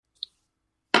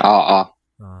아,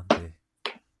 네.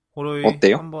 호로이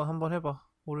어때요? 한번 해봐.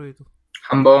 호로이도.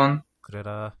 한 번,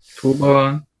 그래라.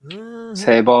 2번,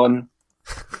 3번,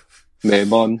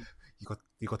 4번.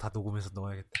 이거 다 녹음해서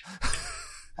넣어야겠다.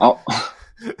 어,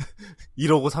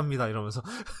 이러고 삽니다 이러면서.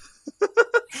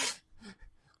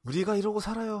 우리가 이러고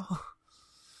살아요.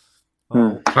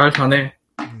 잘 사네.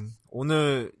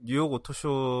 오늘 뉴욕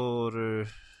오토쇼를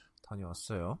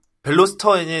다녀왔어요.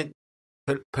 벨로스터에는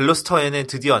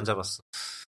드디어 안 잡았어.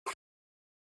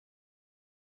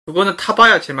 그거는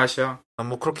타봐야 제맛이야.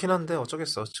 뭐 그렇긴 한데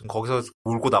어쩌겠어. 지금 거기서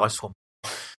몰고 나갈 수가 없어.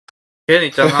 걔는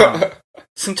있잖아.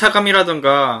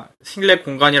 승차감이라던가 실내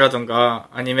공간이라던가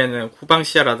아니면은 후방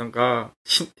시야라던가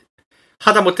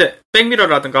하다못해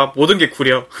백미러라던가 모든 게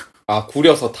구려. 아,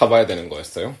 구려서 타봐야 되는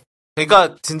거였어요?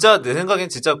 그러니까 진짜 내 생각엔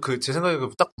진짜 제 생각에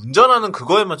딱 운전하는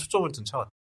그거에만 초점을 둔 차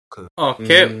같아.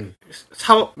 걔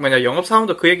영업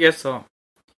사원도 그 얘기했어.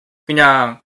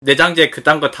 그냥 내장재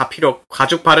그딴 거 다 필요.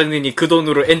 가죽 바르느니 그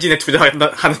돈으로 엔진에 투자하는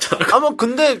차라고. 뭐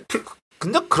근데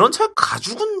그런 차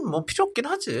가죽은 뭐 필요 없긴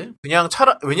하지. 그냥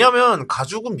왜냐면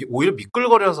가죽은 오히려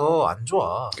미끌거려서 안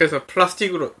좋아. 그래서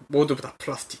플라스틱으로 모두 다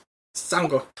플라스틱. 싼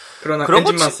거. 그러나 그런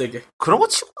엔진만 세게. 그런 거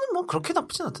치고는 뭐 그렇게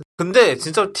나쁘진 않던데. 근데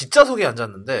진짜 뒷좌석에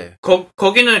앉았는데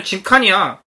거기는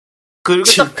짐칸이야. 그리고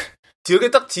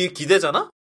딱 뒤에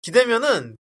기대잖아?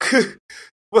 기대면은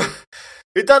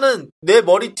일단은 내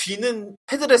머리 뒤는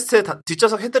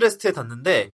뒷좌석 헤드레스트에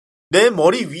닿는데 내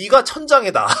머리 위가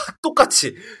천장에다.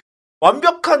 똑같이.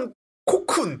 완벽한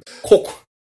코쿤.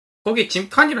 거기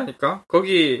짐칸이라니까.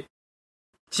 거기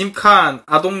짐칸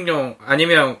아동용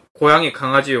아니면 고양이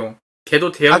강아지용.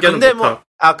 걔도 대형견은 못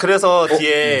타. 그래서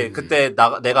뒤에 그때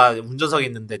내가 운전석에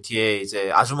있는데 뒤에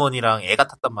이제 아주머니랑 애가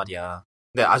탔단 말이야.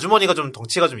 근데 아주머니가 좀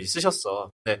덩치가 좀 있으셨어.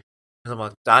 그래서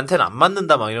막 나한테는 안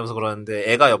맞는다 막 이러면서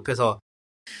그러는데 애가 옆에서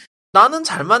나는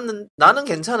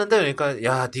괜찮은데 그러니까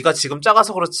야 네가 지금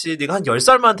작아서 그렇지 네가 한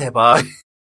 10살만 돼봐.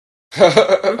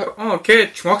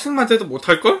 걔 중학생만 돼도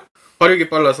못할걸? 발육이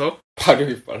빨라서.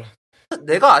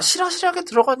 내가 아실아실하게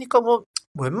들어가니까 뭐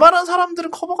웬만한 사람들은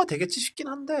커버가 되겠지 싶긴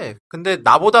한데 근데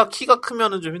나보다 키가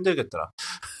크면은 좀 힘들겠더라.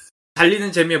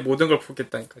 달리는 재미에 모든 걸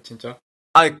푸겠다니까 진짜.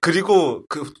 그리고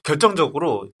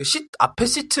결정적으로 앞에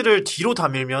시트를 뒤로 다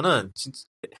밀면은 진짜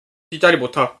뒷자리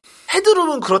못 타.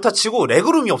 헤드룸은 그렇다 치고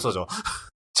레그룸이 없어져.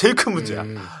 제일 큰 문제야.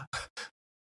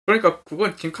 그러니까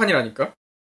그건 짐칸이라니까.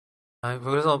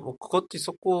 그래서 뭐 그것도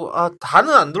있었고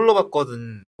다는 안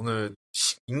둘러봤거든. 오늘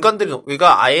인간들이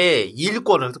우리가 아예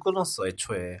이일권을 끊었어.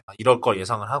 애초에 이럴 걸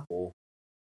예상을 하고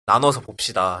나눠서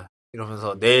봅시다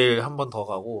이러면서 내일 한 번 더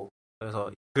가고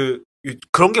그래서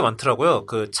그런 게 많더라고요.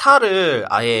 그 차를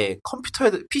아예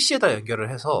PC에다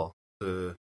연결을 해서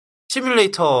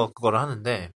시뮬레이터 그거를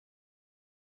하는데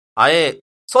아예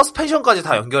서스펜션까지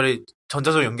다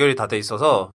전자적 연결이 다 돼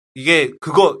있어서 이게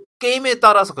게임에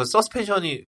따라서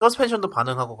서스펜션도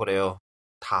반응하고 그래요.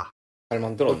 다. 잘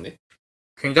만들었네.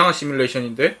 굉장한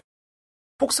시뮬레이션인데?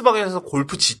 폭스바겐에서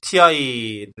골프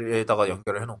GTI에다가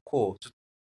연결을 해놓고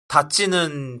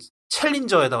다찌는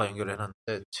챌린저에다가 연결을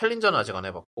해놨는데 챌린저는 아직 안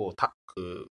해봤고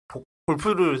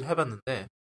골프를 해봤는데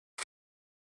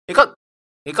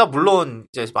그러니까 물론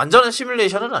이제 완전한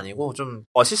시뮬레이션은 아니고 좀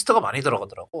어시스트가 많이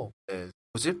들어가더라고.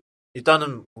 뭐지?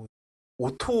 일단은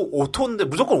오토인데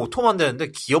무조건 오토만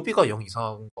되는데 기어비가 영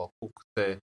이상한 것 같고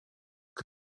그때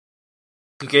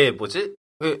그게 뭐지?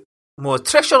 뭐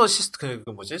트랙션 어시스트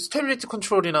스테빌리티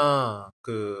컨트롤이나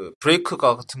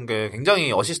브레이크가 같은 게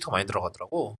굉장히 어시스트가 많이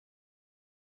들어가더라고.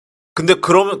 근데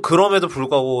그럼에도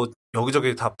불구하고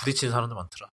여기저기 다 부딪히는 사람들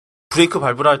많더라. 브레이크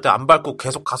밟으라 할 때 안 밟고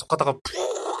계속 가속하다가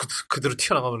그대로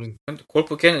튀어나가면. 근데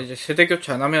골프 걔는 이제 세대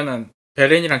교체 안 하면은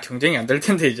베렌이랑 경쟁이 안 될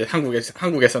텐데 이제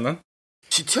한국에서는.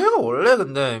 GTA가 원래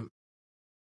근데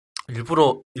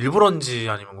일부러인지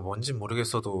아니면 뭔지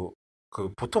모르겠어도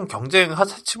보통 경쟁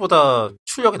하체치보다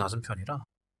출력이 낮은 편이라.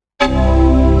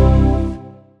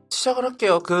 시작을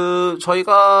할게요.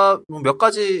 저희가 몇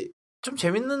가지 좀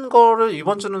재밌는 거를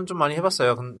이번 주는 좀 많이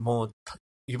해봤어요. 뭐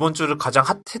이번 주를 가장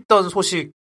핫했던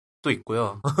소식도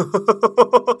있고요.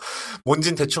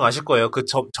 뭔진 대충 아실 거예요.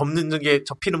 접는 게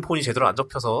접히는 폰이 제대로 안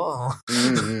접혀서.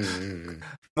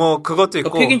 뭐 그것도 있고.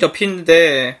 접히긴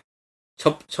접히는데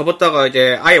접었다가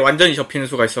이제 아예 완전히 접히는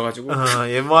수가 있어가지고.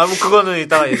 그거는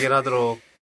이따가 얘기를 하도록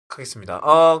하겠습니다.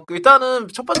 일단은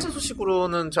첫 번째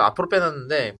소식으로는 저 앞으로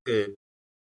빼놨는데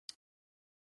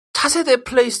차세대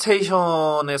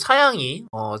플레이스테이션의 사양이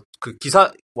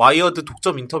와이어드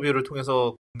독점 인터뷰를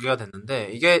통해서 공개가 됐는데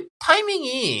이게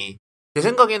타이밍이 제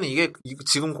생각에는 이게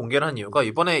지금 공개를 한 이유가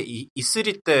이번에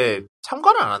E3 때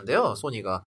참가를 안 한대요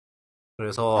소니가.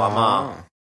 그래서 아마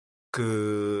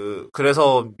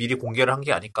그래서 미리 공개를 한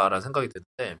게 아닐까라는 생각이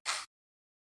드는데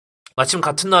마침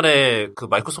같은 날에 그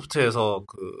마이크로소프트에서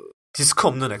그 디스크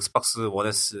없는 엑스박스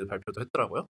 1S 발표도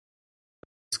했더라고요.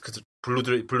 디스크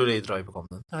블루레이 드라이브가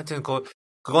없는. 하여튼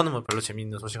그거는 뭐 별로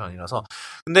재미있는 소식 아니라서.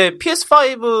 근데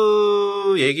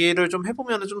PS5 얘기를 좀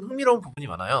해보면 좀 흥미로운 부분이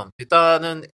많아요.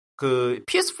 일단은 그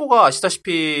PS4가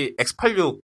아시다시피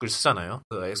X86을 쓰잖아요.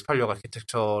 그 X86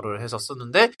 아키텍처를 해서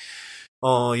쓰는데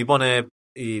이번에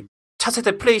이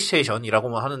차세대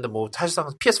플레이스테이션이라고만 하는데 뭐 사실상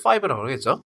PS5라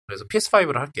그러겠죠. 그래서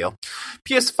PS5를 할게요.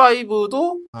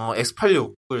 PS5도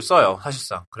X86을 써요.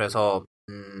 사실상. 그래서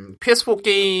PS4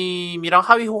 게임이랑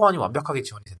하위 호환이 완벽하게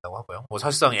지원이 된다고 하고요. 뭐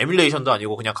사실상 에뮬레이션도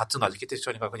아니고 그냥 같은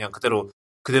아키텍처니까 그냥 그대로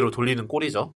돌리는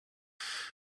꼴이죠.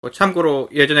 뭐 참고로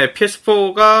예전에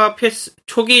PS4가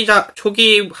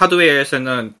초기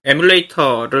하드웨어에서는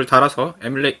에뮬레이터를 달아서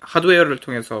하드웨어를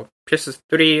통해서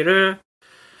PS3를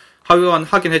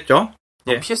하위호환하긴 했죠.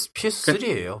 예.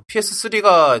 PS3예요.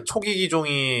 PS3가 초기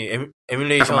기종이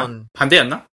에뮬레이션 잠깐만,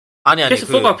 반대였나? 아니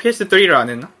PS4가 PS3를 안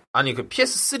했나? 아니 그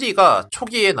PS3가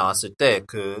초기에 나왔을 때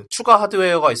그 추가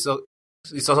하드웨어가 있어서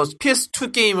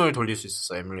PS2 게임을 돌릴 수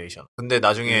있었어 에뮬레이션. 근데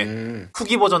나중에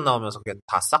후기 버전 나오면서 그게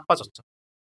다 싹 빠졌죠.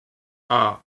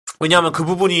 아 왜냐하면 그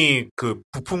부분이 그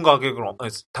부품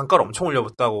단가를 엄청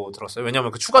올려봤다고 들었어요.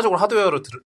 왜냐하면 그 추가적으로 하드웨어를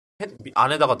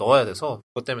안에다가 넣어야 돼서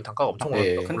그것 때문에 단가가 엄청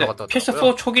올라갔다. 근데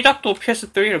PS4 초기작도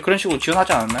PS3를 그런 식으로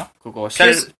지원하지 않았나요? 그거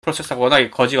셀 프로세서가 워낙에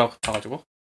거지가 같아가지고.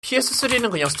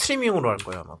 PS3는 그냥 스트리밍으로 할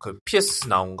거야 아마. 그 PS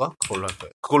나온가? 그걸로 할 거야.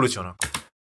 그걸로 지원할 거야.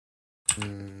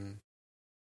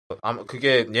 아마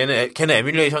그게 걔는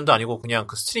에뮬레이션도 아니고 그냥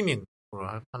그 스트리밍으로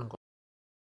하는 거.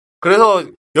 그래서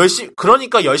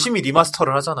그러니까 열심히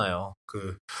리마스터를 하잖아요.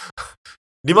 그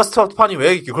리마스터판이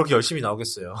왜 그렇게 열심히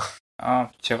나오겠어요. 아,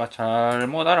 제가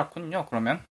잘못 알았군요.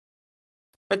 그러면.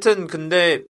 하여튼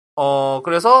근데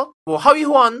그래서 뭐 하위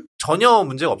호환 전혀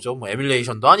문제가 없죠. 뭐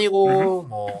에뮬레이션도 아니고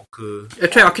뭐 그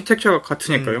애초에 아키텍처가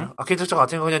같으니까요. 아키텍처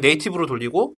같으니까 그냥 네이티브로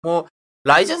돌리고 뭐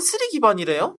라이젠 3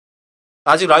 기반이래요.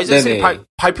 아직 라이젠 3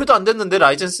 발표도 안 됐는데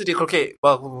라이젠 3 그렇게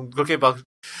막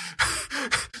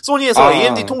소니에서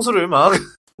AMD 통수를 막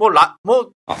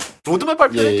로드맵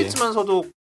발표했겠지만서도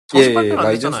정식 발표는 안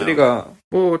라이젠 됐잖아요. 3가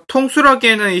뭐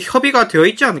통수라기에는 협의가 되어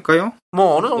있지 않을까요?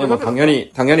 뭐 어느 정도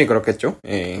당연히 그렇겠죠.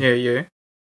 예.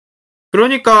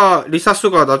 그러니까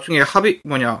리사스가 나중에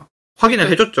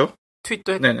확인을 해줬죠.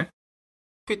 트윗도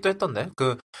했던데.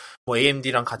 뭐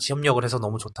AMD랑 같이 협력을 해서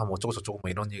너무 좋다, 뭐 어쩌고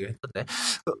뭐 이런 얘기를 했던데.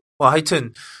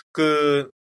 하여튼,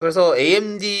 그래서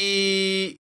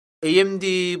AMD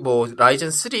뭐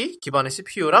라이젠 3 기반의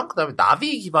CPU랑 그 다음에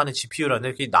나비 기반의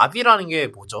GPU라는, 그 나비라는 게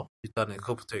뭐죠? 일단은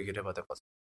그것부터 얘기를 해봐야 될 것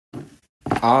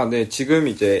같아요. 네. 지금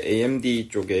이제 AMD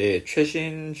쪽에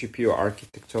최신 GPU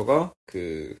아키텍처가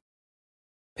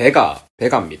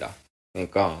베가입니다.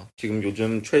 그러니까 지금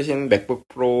요즘 최신 맥북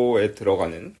프로에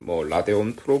들어가는 뭐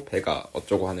라데온 프로 베가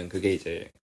어쩌고 하는 그게 이제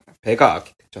베가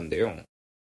아키텍처인데요.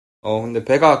 근데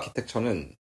베가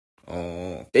아키텍처는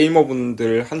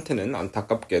게이머분들한테는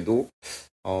안타깝게도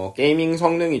게이밍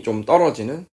성능이 좀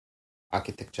떨어지는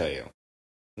아키텍처예요.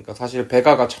 그러니까 사실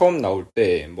베가가 처음 나올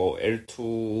때 뭐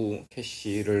L2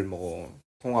 캐시를 뭐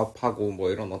통합하고 뭐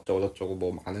이런 어쩌고저쩌고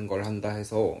뭐 많은 걸 한다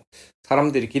해서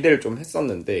사람들이 기대를 좀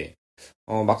했었는데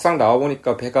막상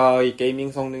나와보니까 베가의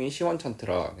게이밍 성능이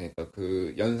시원찮더라. 그러니까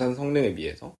그 연산 성능에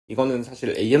비해서 이거는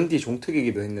사실 AMD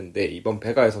종특이기도 했는데 이번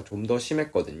베가에서 좀 더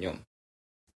심했거든요.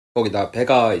 거기다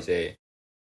베가 이제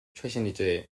최신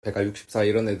이제 베가 64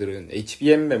 이런 애들은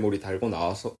HBM 메모리 달고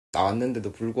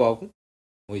나왔는데도 불구하고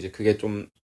뭐 이제 그게 좀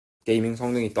게이밍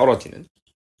성능이 떨어지는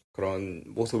그런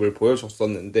모습을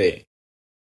보여줬었는데,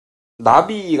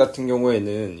 나비 같은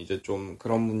경우에는 이제 좀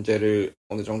그런 문제를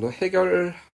어느 정도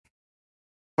해결하고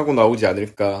나오지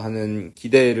않을까 하는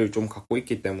기대를 좀 갖고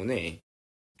있기 때문에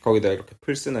거기다 이렇게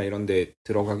플스나 이런 데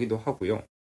들어가기도 하고요.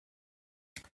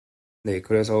 네,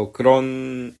 그래서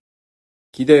그런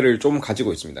기대를 좀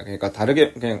가지고 있습니다. 그러니까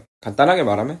그냥 간단하게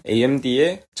말하면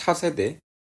AMD의 차세대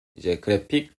이제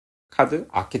그래픽 카드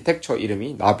아키텍처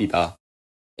이름이 나비다.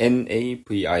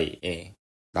 NAVI,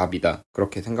 나비다.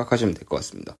 그렇게 생각하시면 될 것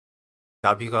같습니다.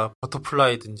 나비가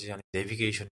버터플라이든지 아니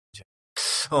내비게이션인지.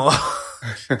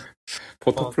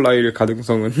 버터플라이의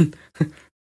가능성은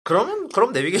그럼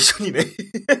내비게이션이네.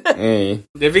 예.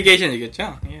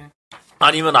 내비게이션이겠죠? 예.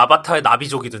 아니면 아바타의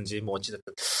나비족이든지 뭐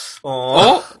어찌됐든.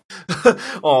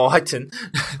 하여튼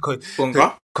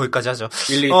뭔가? 거기까지 하죠.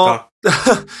 일리타.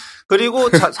 그리고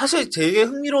사실 되게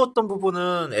흥미로웠던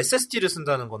부분은 SSD를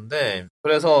쓴다는 건데,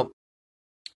 그래서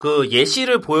그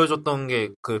예시를 보여줬던 게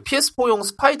그 PS4용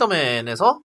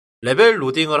스파이더맨에서 레벨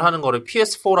로딩을 하는 거를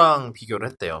PS4랑 비교를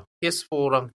했대요.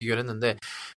 PS4랑 비교를 했는데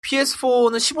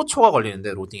PS4는 15초가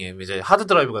걸리는데 로딩에 이제 하드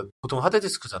드라이브가 보통 하드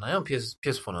디스크잖아요.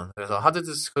 PS4는. 그래서 하드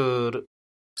디스크를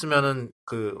쓰면은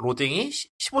그 로딩이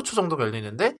 15초 정도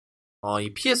걸리는데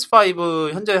이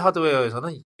PS5 현재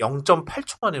하드웨어에서는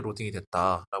 0.8초 만에 로딩이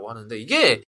됐다라고 하는데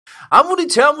이게 아무리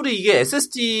이게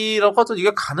SSD라고 하도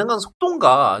이게 가능한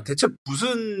속도인가? 대체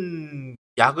무슨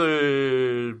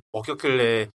약을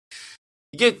먹였길래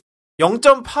이게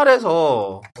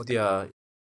 0.8에서 어디야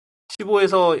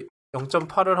 15에서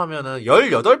 0.8을 하면은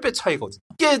 18배 차이거든.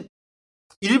 이게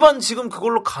일반 지금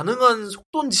그걸로 가능한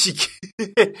속도인지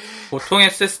이게 보통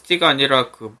SSD가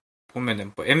아니라 그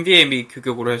보면은 뭐 NVMe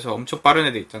규격으로 해서 엄청 빠른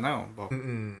애들 있잖아요. 뭐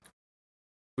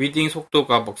리딩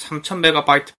속도가 뭐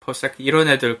 3000MB/s 이런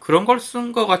애들 그런 걸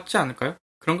쓴 거 같지 않을까요?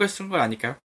 그런 걸 쓴 거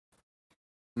아닐까요?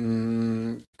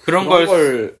 그런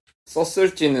걸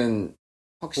썼을지는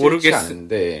확실치 모르겠...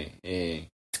 않은데, 예.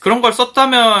 그런 걸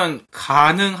썼다면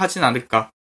가능하진 않을까?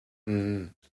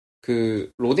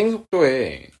 그 로딩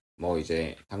속도에 뭐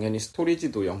이제 당연히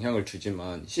스토리지도 영향을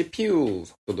주지만 CPU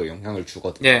속도도 영향을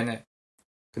주거든요. 네네.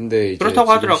 근데 이제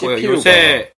그렇다고 하더라고요. CPU가...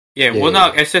 요새 예,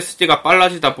 워낙 SSD가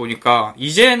빨라지다 보니까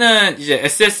이제는 이제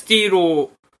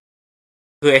SSD로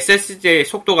그 SSD의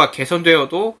속도가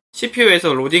개선되어도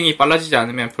CPU에서 로딩이 빨라지지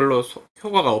않으면 별로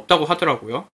효과가 없다고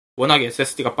하더라고요. 워낙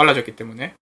SSD가 빨라졌기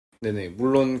때문에. 네네.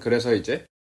 물론 그래서 이제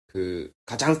그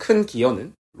가장 큰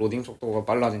기여는 로딩 속도가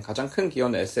빨라진 가장 큰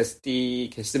기여는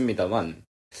SSD겠습니다만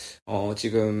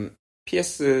지금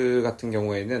PS 같은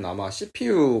경우에는 아마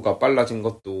CPU가 빨라진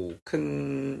것도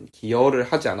큰 기여를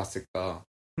하지 않았을까.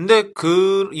 근데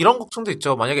이런 걱정도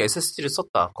있죠. 만약에 SSD를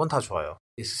썼다. 그건 다 좋아요.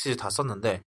 SSD 다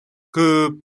썼는데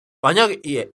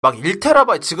만약에 막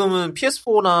 1TB 지금은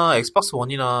PS4나 엑스박스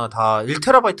 1이나 다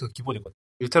 1TB가 기본이거든요.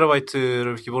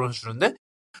 1TB를 기본으로 주는데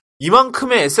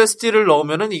이만큼의 SSD를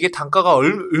넣으면은 이게 단가가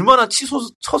얼마나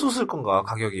쳐솟을 건가,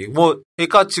 가격이. 뭐,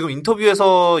 그러니까 지금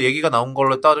인터뷰에서 얘기가 나온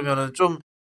걸로 따르면은 좀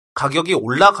가격이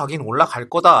올라가긴 올라갈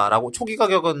거다라고, 초기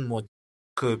가격은 뭐,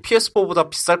 그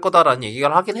PS4보다 비쌀 거다라는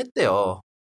얘기를 하긴 했대요.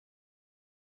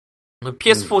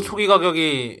 PS4 초기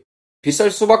가격이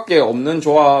비쌀 수밖에 없는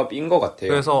조합인 것 같아요.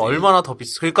 그래서 네. 얼마나 더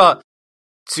그러니까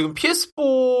지금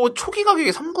PS4 초기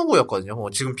가격이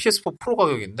 399였거든요. 지금 PS4 프로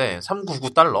가격인데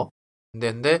 399달러.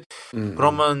 근데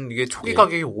그러면 이게 초기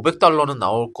가격이 $500는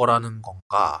나올 거라는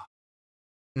건가?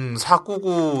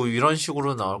 499 이런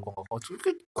식으로 나올 건가?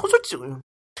 이렇게 콘솔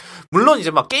물론 이제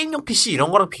막 게임용 PC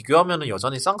이런 거랑 비교하면은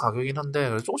여전히 싼 가격이긴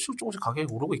한데 조금씩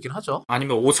가격이 오르고 있긴 하죠.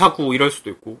 아니면 549 이럴 수도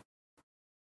있고.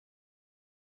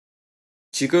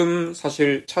 지금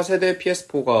사실 차세대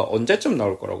PS4가 언제쯤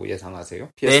나올 거라고 예상하세요?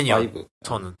 PS5? 내년.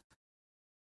 저는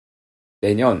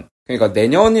내년. 그러니까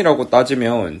내년이라고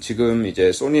따지면 지금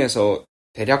이제 소니에서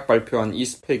대략 발표한 이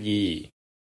스펙이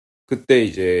그때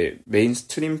이제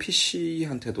메인스트림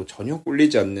PC한테도 전혀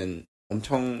꿀리지 않는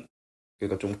엄청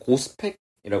그러니까 좀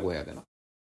고스펙이라고 해야 되나?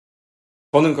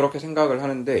 저는 그렇게 생각을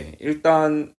하는데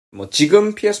일단 뭐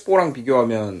지금 PS4랑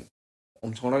비교하면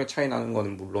엄청나게 차이 나는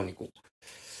거는 물론이고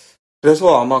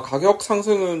그래서 아마 가격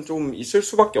상승은 좀 있을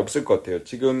수밖에 없을 것 같아요.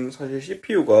 지금 사실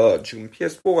CPU가 지금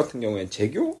PS4 같은 경우엔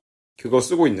제교? 그거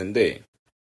쓰고 있는데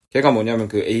걔가 뭐냐면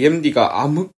그 AMD가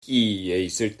암흑기에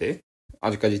있을 때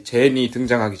아직까지 젠이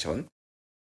등장하기 전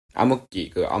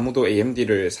암흑기 그 아무도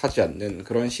AMD를 사지 않는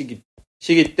그런 시기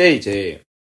때 이제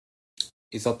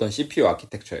있었던 CPU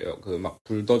아키텍처예요. 그 막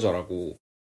불더저라고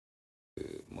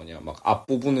그 막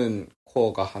앞부분은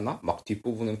코어가 하나, 막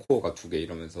뒷부분은 코어가 2개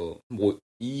이러면서 뭐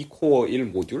 2코어 1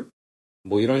 모듈?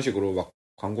 뭐 이런 식으로 막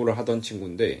광고를 하던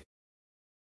친구인데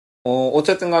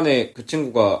어쨌든 간에 그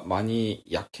친구가 많이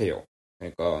약해요.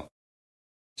 그러니까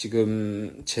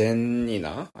지금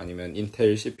젠이나 아니면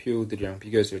인텔 CPU들이랑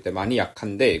비교했을 때 많이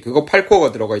약한데 그거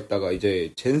 8코어가 들어가 있다가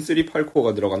이제 젠3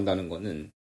 8코어가 들어간다는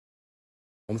거는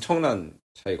엄청난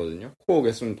차이거든요. 코어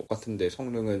개수는 똑같은데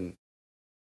성능은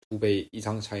 2배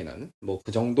이상 차이 나는 뭐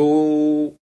그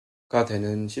정도가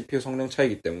되는 CPU 성능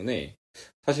차이기 때문에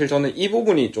사실 저는 이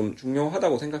부분이 좀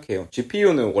중요하다고 생각해요.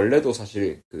 GPU는 원래도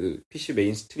사실 그 PC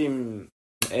메인스트림에는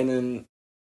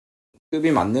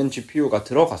급이 맞는 GPU가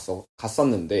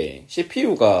갔었는데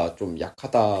CPU가 좀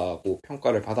약하다고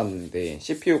평가를 받았는데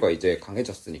CPU가 이제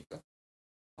강해졌으니까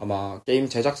아마 게임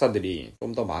제작사들이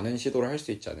좀 더 많은 시도를 할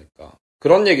수 있지 않을까.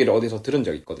 그런 얘기를 어디서 들은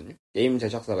적 있거든요. 게임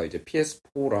제작사가 이제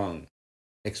PS4랑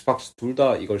엑스박스 둘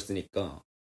다 이걸 쓰니까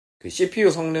그 CPU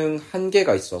성능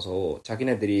한계가 있어서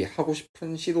자기네들이 하고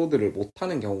싶은 시도들을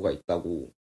못하는 경우가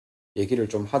있다고 얘기를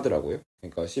좀 하더라고요.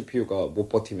 그러니까 CPU가 못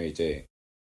버티면 이제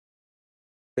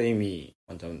프레임이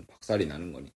완전 박살이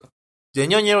나는 거니까.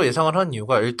 내년이라고 예상을 하는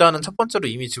이유가 일단은 첫 번째로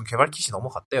이미 지금 개발 킷이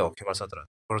넘어갔대요. 개발사들은.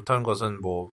 그렇다는 것은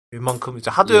뭐 이만큼 이제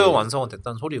하드웨어 완성은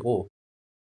됐다는 소리고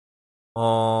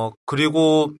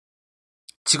그리고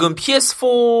지금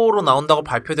PS4로 나온다고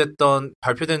발표된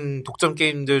독점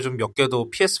게임들 좀 몇 개도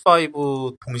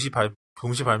PS5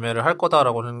 동시 발매를 할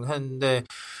거다라고 했는데,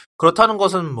 그렇다는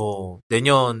것은 뭐,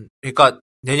 그러니까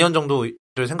내년 정도를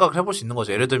생각을 해볼 수 있는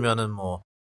거죠. 예를 들면은 뭐,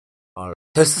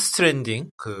 데스 스트랜딩,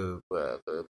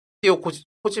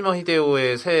 코지마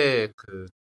히데오의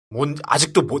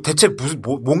아직도 대체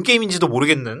뭔 게임인지도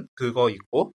모르겠는 그거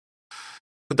있고,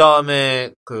 그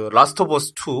다음에 라스트 오브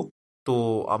어스 2,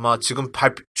 또 아마 지금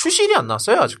출시일이 안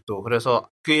났어요 아직도. 그래서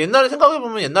옛날에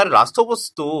생각해보면 옛날에 라스트 오브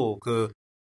어스도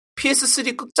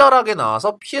PS3 끝자락에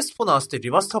나와서 PS4 나왔을 때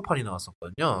리마스터판이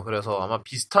나왔었거든요. 그래서 아마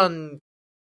비슷한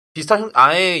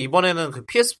아예 이번에는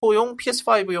PS4용,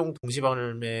 PS5용 동시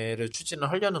발매를 추진을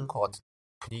하려는 것 같은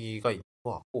분위기가 있는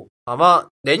것 같고, 아마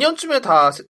내년쯤에 다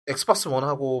엑스박스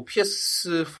 1하고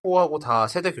PS4하고 다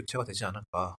세대 교체가 되지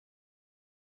않을까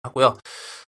하고요.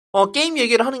 게임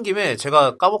얘기를 하는 김에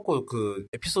제가 까먹고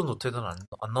에피소드 노트에는 안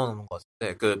넣어놓은 것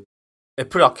같은데,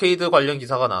 애플 아케이드 관련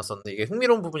기사가 나왔었는데, 이게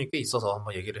흥미로운 부분이 꽤 있어서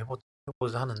한번 얘기를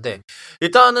해보자 하는데,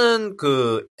 일단은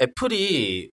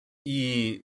애플이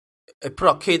애플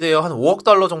아케이드에 한 5억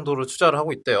달러 정도를 투자를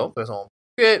하고 있대요. 그래서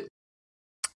꽤,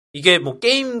 이게 뭐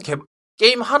게임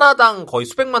하나당 거의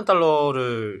수백만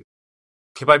달러를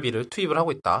개발비를 투입을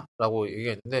하고 있다라고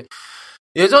얘기했는데,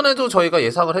 예전에도 저희가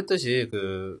예상을 했듯이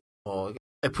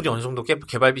애플이 어느 정도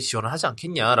개발비 지원을 하지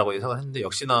않겠냐라고 예상을 했는데,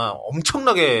 역시나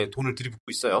엄청나게 돈을 들이붓고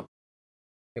있어요.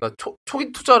 그러니까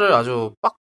초기 투자를 아주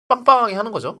빵빵하게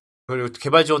하는 거죠. 그리고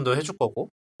개발 지원도 해줄 거고,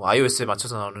 iOS에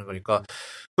맞춰서 나오는 거니까.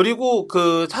 그리고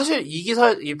사실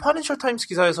이 파이낸셜 타임스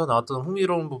기사에서 나왔던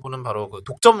흥미로운 부분은 바로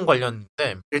독점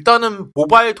관련인데, 일단은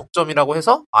모바일 독점이라고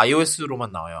해서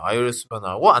iOS로만 나와요. iOS만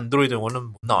나오고 안드로이드용은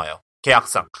못 나와요.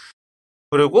 계약상.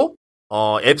 그리고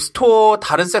앱스토어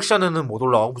다른 섹션에는 못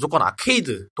올라가고 무조건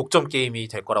아케이드 독점 게임이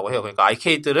될 거라고 해요. 그러니까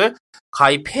아케이드를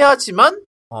가입해야지만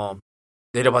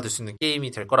내려받을 수 있는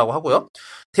게임이 될 거라고 하고요.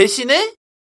 대신에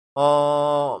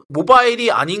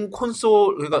모바일이 아닌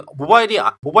그러니까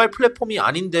모바일 플랫폼이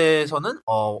아닌 데서는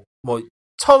뭐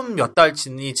처음 몇 달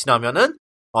지나면은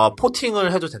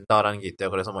포팅을 해도 된다라는 게 있대요.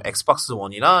 그래서 뭐 엑스박스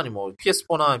 1이나 아니면 뭐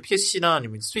PS4나 PSC나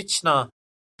아니면 스위치나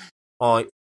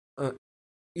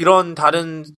이런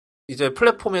다른 이제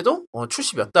플랫폼에도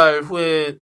출시 몇 달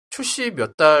후에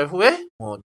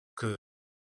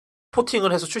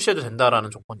포팅을 해서 출시해도 된다라는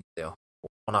조건이 있대요.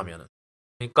 원하면은.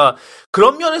 그러니까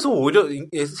그런 면에서 오히려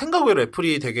생각외로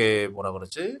애플이 되게 뭐라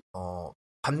그러지?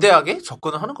 반대하게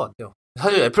접근을 하는 것 같아요.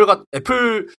 사실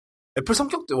애플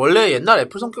성격, 원래 옛날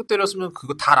애플 성격대로였으면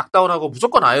그거 다 락다운하고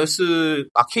무조건 iOS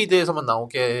아케이드에서만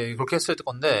나오게 그렇게 했을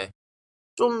건데,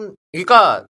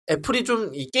 그러니까 애플이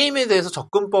좀 이 게임에 대해서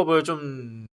접근법을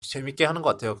좀 재밌게 하는 것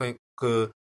같아요.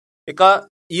 그러니까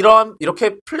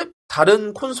이렇게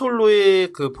다른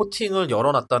콘솔로의 포팅을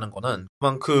열어놨다는 거는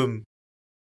그만큼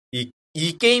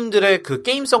이 게임들의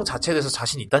게임성 자체에 대해서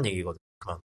자신이 있다는 얘기거든요.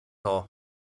 그래서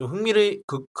좀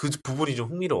그 부분이 좀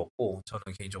흥미로웠고, 저는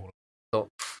개인적으로. 그래서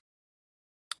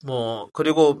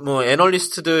그리고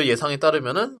애널리스트들 예상에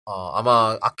따르면은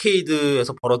아마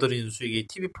아케이드에서 벌어들이는 수익이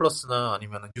TV 플러스나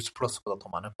아니면은 뉴스 플러스보다 더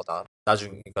많을 거다.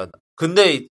 나중에. 그러니까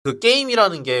근데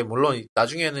게임이라는 게 물론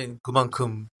나중에는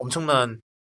그만큼 엄청난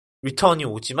리턴이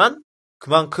오지만,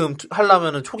 그만큼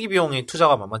하려면은 초기 비용의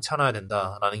투자가 만만치 않아야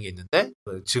된다라는 게 있는데,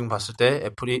 지금 봤을 때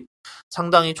애플이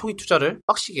상당히 초기 투자를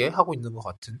빡시게 하고 있는 것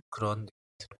같은 그런 느낌이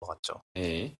드는 것 같죠.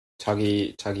 네,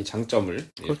 자기 장점을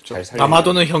그렇죠. 잘 살리는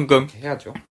남아도는 현금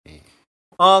해야죠. 네.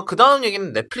 그 다음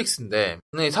얘기는 넷플릭스인데,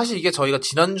 근데 사실 이게 저희가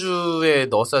지난주에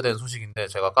넣었어야 되는 소식인데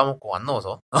제가 까먹고 안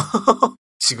넣어서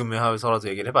지금에 하서라도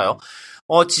얘기를 해봐요.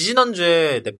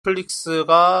 지지난주에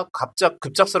넷플릭스가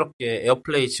급작스럽게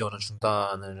에어플레이 지원을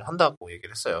중단을 한다고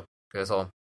얘기를 했어요. 그래서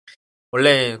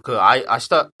원래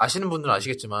아시는 분들은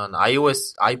아시겠지만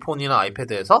아이폰이나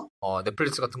아이패드에서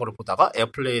넷플릭스 같은 거를 보다가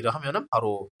에어플레이를 하면은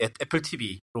바로 애플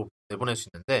TV로 내보낼 수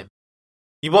있는데,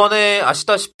 이번에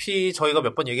아시다시피 저희가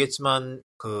몇 번 얘기했지만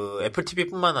애플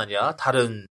TV뿐만 아니라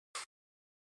다른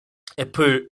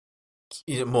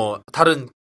다른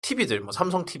TV들,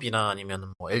 삼성 TV나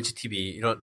아니면 LG TV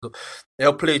이런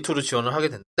에어플레이 2로 지원을 하게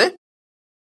됐는데,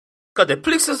 그러니까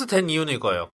넷플릭스에서 된 이유는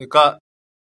이거예요. 그러니까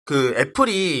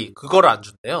애플이 그거를 안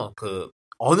준대요.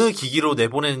 어느 기기로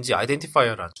내보내는지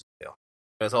아이덴티파이어를 안 준대요.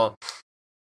 그래서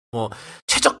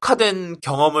최적화된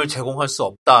경험을 제공할 수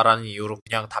없다라는 이유로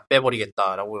그냥 다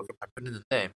빼버리겠다라고 이렇게 발표를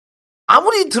했는데,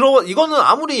 이거는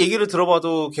아무리 얘기를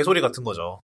들어봐도 개소리 같은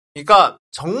거죠. 그러니까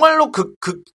정말로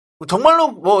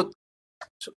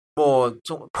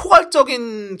좀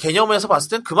포괄적인 개념에서 봤을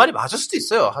땐 그 말이 맞을 수도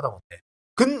있어요, 하다못해.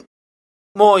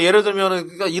 예를 들면은,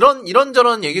 그러니까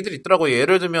이런저런 얘기들이 있더라고요.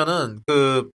 예를 들면은,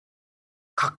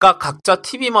 각자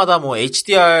TV마다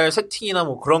HDR 세팅이나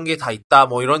그런 게 다 있다,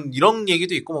 이런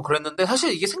얘기도 있고 그랬는데,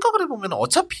 사실 이게 생각을 해보면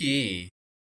어차피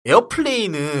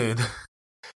에어플레이는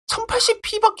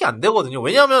 1080p밖에 안 되거든요.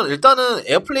 왜냐하면 일단은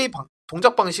에어플레이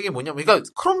동작 방식이 뭐냐면,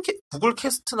 그러니까 구글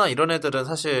캐스트나 이런 애들은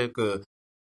사실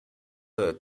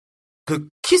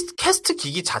캐스트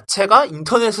기기 자체가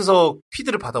인터넷에서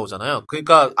피드를 받아오잖아요.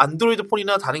 그러니까 안드로이드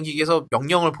폰이나 다른 기기에서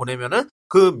명령을 보내면은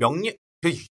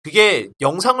그게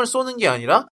영상을 쏘는 게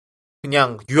아니라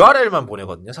그냥 URL만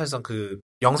보내거든요. 사실상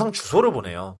영상 주소를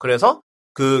보내요. 그래서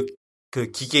그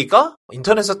기계가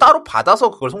인터넷에서 따로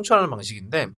받아서 그걸 송출하는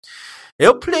방식인데,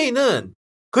 에어플레이는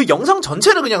그 영상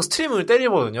전체를 그냥 스트리밍을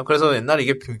때리거든요. 그래서 옛날에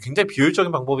이게 굉장히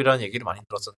비효율적인 방법이라는 얘기를 많이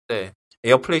들었었는데,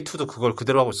 에어플레이2도 그걸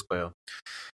그대로 하고 있을 거예요.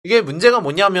 이게 문제가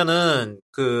뭐냐면은,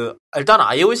 일단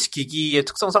iOS 기기의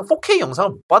특성상 4K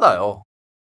영상을 못 받아요.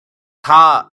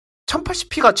 다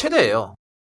 1080p가 최대예요.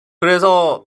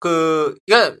 그래서,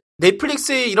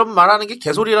 넷플릭스에 이런 말하는 게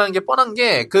개소리라는 게 뻔한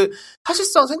게,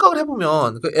 사실상 생각을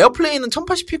해보면, 에어플레이는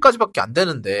 1080p까지밖에 안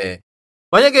되는데,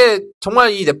 만약에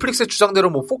정말 이 넷플릭스의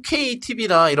주장대로 4K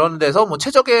TV나 이런 데서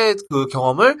최적의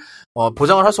경험을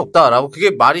보장을 할 수 없다라고 그게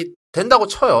말이 된다고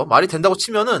쳐요. 말이 된다고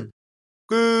치면은,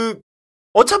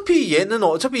 어차피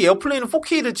에어플레이는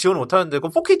 4K를 지원 못하는데,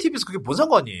 그럼 4K TV에서 그게 뭔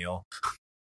상관이에요?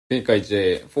 그러니까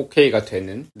이제 4K가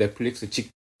되는 넷플릭스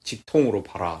직통으로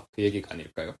봐라. 그 얘기가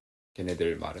아닐까요?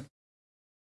 걔네들 말은.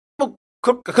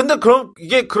 근데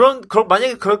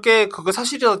만약에 그렇게 그거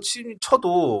사실이라고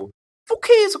쳐도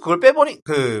 4K에서 그걸 빼버린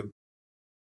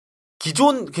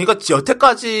그러니까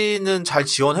여태까지는 잘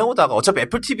지원해오다가 어차피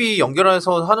애플 TV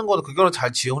연결해서 하는 거는 그거를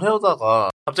잘 지원해오다가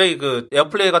갑자기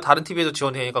에어플레이가 다른 TV에도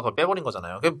지원되니까 그걸 빼버린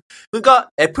거잖아요. 그러니까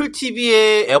애플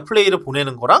TV에 에어플레이를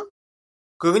보내는 거랑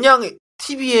그냥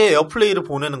TV에 에어플레이를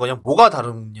보내는 거랑 뭐가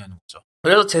다르냐는 거죠.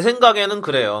 그래서 제 생각에는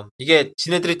그래요. 이게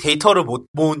지네들이 데이터를 못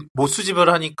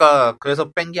수집을 하니까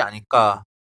그래서 뺀 게 아닐까.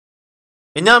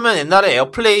 왜냐하면 옛날에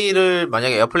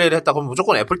만약에 에어플레이를 했다 그러면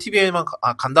무조건 애플 TV에만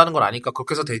간다는 걸 아니까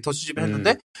그렇게 해서 데이터 수집을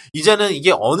했는데, 이제는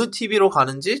이게 어느 TV로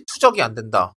가는지 추적이 안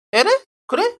된다. 에래?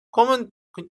 그래? 그러면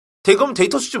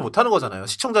데이터 수집 못 하는 거잖아요.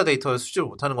 시청자 데이터 수집을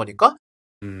못 하는 거니까.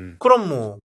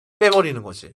 그럼 빼버리는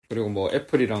거지. 그리고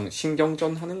애플이랑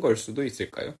신경전 하는 걸 수도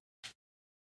있을까요?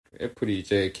 애플이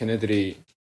이제 걔네들이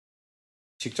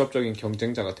직접적인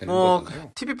경쟁자가 되는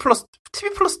거잖아요. TV 플러스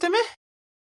때문에?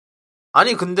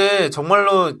 아니, 근데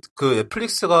정말로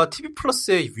넷플릭스가 TV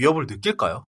플러스의 위협을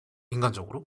느낄까요?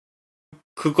 인간적으로?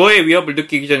 그거의 위협을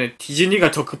느끼기 전에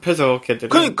디즈니가 더 급해서 걔들은.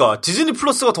 그러니까 디즈니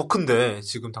플러스가 더 큰데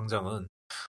지금 당장은.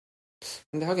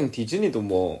 근데 하긴 디즈니도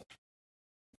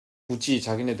굳이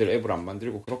자기네들 앱을 안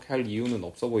만들고 그렇게 할 이유는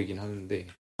없어 보이긴 하는데.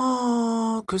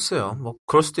 글쎄요.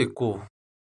 그럴 수도 있고.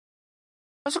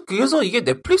 사실 그래서 이게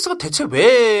넷플릭스가 대체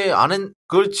왜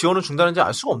그걸 지원을 중단했는지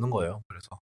알 수가 없는 거예요.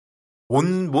 그래서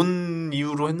뭔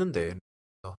이유로 했는데.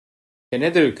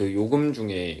 걔네들 요금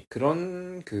중에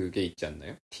그런 그게 있지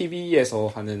않나요? TV에서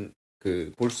하는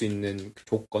볼 수 있는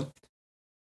조건?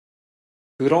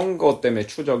 그런 것 때문에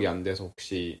추적이 안 돼서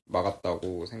혹시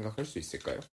막았다고 생각할 수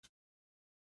있을까요?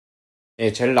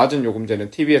 예, 제일 낮은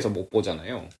요금제는 TV에서 못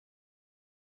보잖아요.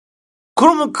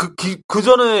 그러면 그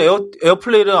전에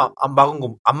에어플레이를 안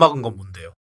막은 건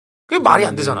뭔데요? 그게 말이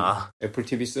안 되잖아. 애플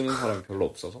TV 쓰는 사람이 별로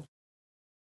없어서.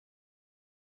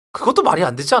 그것도 말이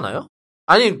안 되지 않아요?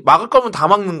 아니, 막을 거면 다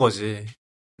막는 거지.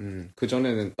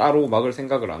 그전에는 따로 막을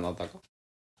생각을 안 하다가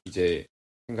이제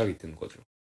생각이 든 거죠.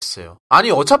 글쎄요.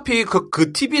 아니, 어차피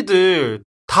그 TV들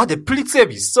다 넷플릭스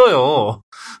앱 있어요.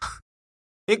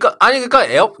 그러니까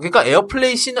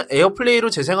에어플레이로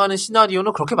재생하는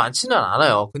시나리오는 그렇게 많지는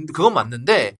않아요. 근데 그건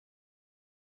맞는데,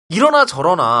 이러나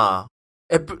저러나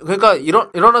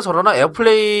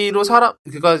에어플레이로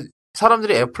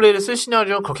사람들이 에어플레이를 쓸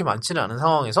시나리오는 그렇게 많지는 않은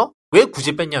상황에서 왜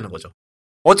굳이 뺐냐는 거죠.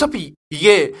 어차피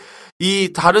이게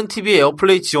이 다른 TV에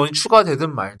에어플레이 지원이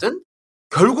추가되든 말든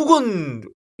결국은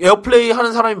에어플레이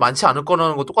하는 사람이 많지 않을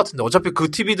거라는 거 똑같은데, 어차피 그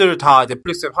TV들 다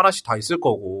넷플릭스 앱 하나씩 다 있을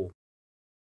거고.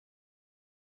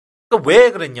 그러니까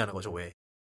왜 그랬냐는 거죠, 왜.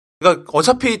 그러니까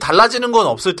어차피 달라지는 건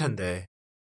없을 텐데.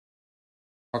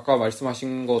 아까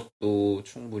말씀하신 것도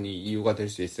충분히 이유가 될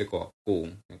수 있을 것 같고,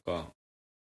 그러니까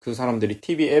그 사람들이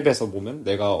TV 앱에서 보면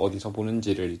내가 어디서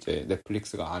보는지를 이제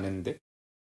넷플릭스가 아는데,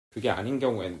 그게 아닌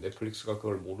경우에는 넷플릭스가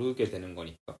그걸 모르게 되는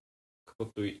거니까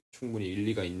그것도 충분히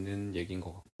일리가 있는 얘기인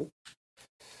것 같고,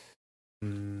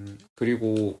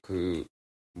 그리고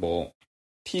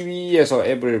TV에서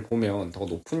앱을 보면 더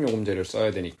높은 요금제를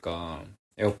써야 되니까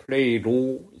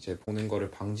에어플레이로 이제 보는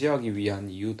거를 방지하기 위한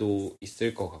이유도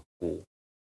있을 것 같고.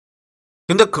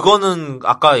 근데 그거는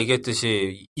아까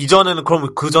얘기했듯이 이전에는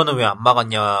그럼 그 전에 왜 안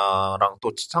막았냐랑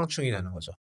또 상충이 되는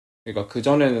거죠. 그러니까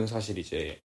그전에는 사실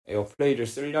이제 에어플레이를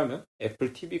쓰려면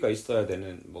애플 TV가 있어야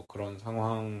되는 뭐 그런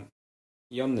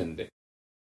상황이었는데,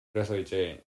 그래서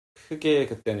이제 크게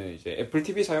그때는 이제 애플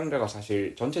TV 사용자가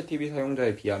사실 전체 TV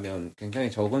사용자에 비하면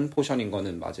굉장히 적은 포션인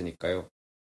거는 맞으니까요.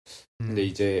 근데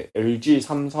이제 LG,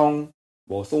 삼성,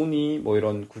 뭐 소니 뭐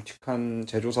이런 굵직한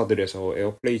제조사들에서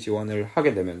에어플레이 지원을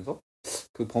하게 되면서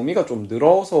그 범위가 좀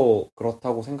늘어서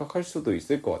그렇다고 생각할 수도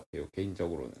있을 것 같아요,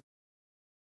 개인적으로는.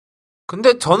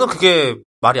 근데 저는 그게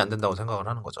말이 안 된다고 생각을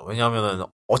하는 거죠. 왜냐하면은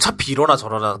어차피 이러나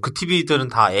저러나 그 TV들은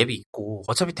다 앱이 있고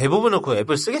어차피 대부분은 그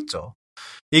앱을 쓰겠죠.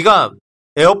 그러니까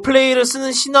에어플레이를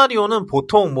쓰는 시나리오는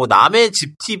보통 뭐 남의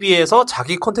집 TV에서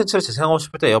자기 콘텐츠를 재생하고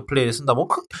싶을 때 에어플레이를 쓴다. 뭐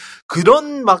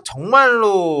그런 막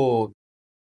정말로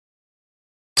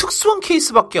특수한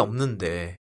케이스밖에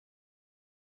없는데.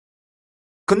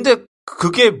 근데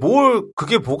그게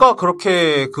뭐가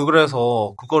그렇게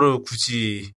그래서 그거를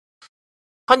굳이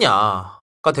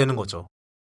하냐가 되는 거죠.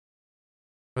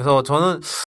 그래서 저는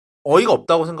어이가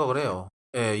없다고 생각을 해요.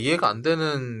 예, 이해가 안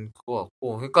되는 그거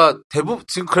같고. 그러니까 대부분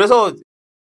지금 그래서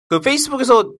그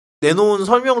페이스북에서 내놓은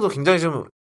설명도 굉장히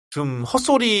좀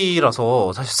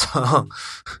헛소리라서 사실상.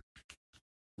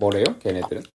 뭐래요,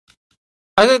 걔네들은?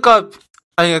 그러니까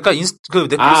그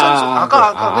넷플릭스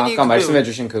아까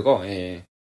말씀해주신 그거. 예.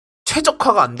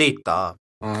 최적화가 안 돼 있다.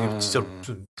 아, 진짜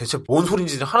좀 대체 뭔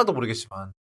소린지는 하나도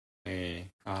모르겠지만. 예.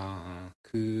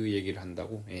 그 얘기를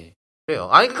한다고. 예. 그래요.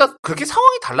 그러니까 그렇게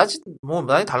상황이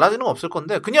많이 달라지는 건 없을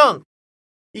건데 그냥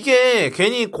이게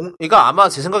괜히 그러니까 아마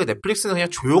제 생각에 넷플릭스는 그냥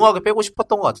조용하게 빼고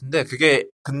싶었던 것 같은데 그게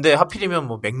근데 하필이면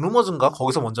뭐 맥루머즈인가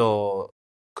거기서 먼저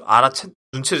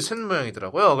눈치를 챈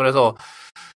모양이더라고요. 그래서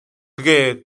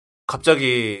그게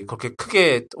갑자기 그렇게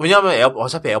크게 왜냐하면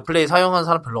어차피 에어플레이 사용하는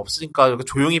사람 별로 없으니까 이렇게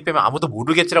조용히 빼면 아무도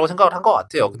모르겠지라고 생각을 한 것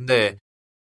같아요. 근데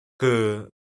그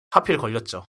하필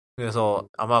걸렸죠. 그래서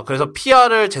아마 그래서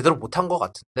PR을 제대로 못한 것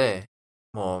같은데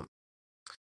뭐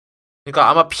그러니까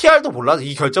아마 PR도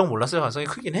이 결정은 몰랐을 가능성이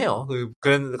크긴 해요.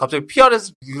 그랬는데 갑자기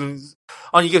PR에서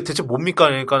아니 이게 대체 뭡니까?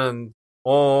 그러니까는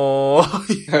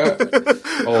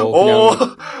그냥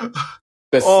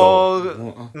됐어.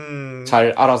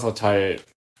 잘 알아서 잘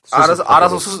알아서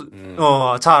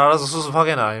잘 알아서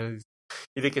수습하게나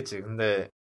이랬겠지. 근데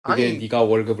그게 네가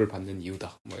월급을 받는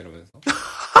이유다. 뭐 이러면서.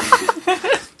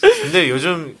 근데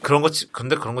요즘 그런 거 치곤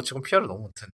PR을 너무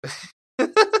못했는데.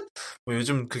 뭐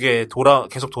요즘 그게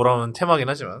계속 돌아오는 테마긴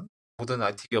하지만 모든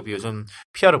IT 기업이 요즘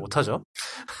PR을 못하죠.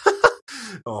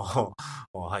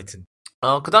 하여튼.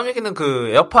 그 다음 얘기는 그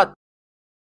에어팟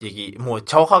얘기, 뭐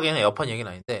정확하게는 에어팟 얘기는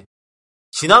아닌데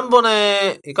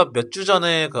지난번에 그러니까 몇 주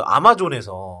전에 그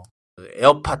아마존에서 그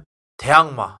에어팟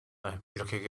대항마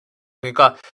이렇게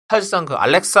그러니까 사실상 그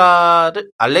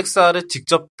알렉사를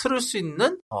직접 틀을 수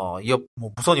있는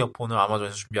무선 이어폰을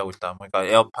아마존에서 준비하고 있다. 그러니까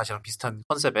에어팟이랑 비슷한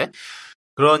컨셉의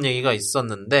그런 얘기가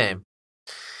있었는데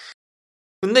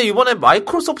근데 이번에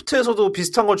마이크로소프트에서도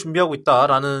비슷한 걸 준비하고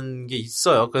있다라는 게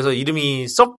있어요. 그래서 이름이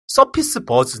서피스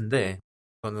버즈인데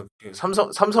이거는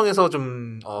삼성에서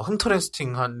좀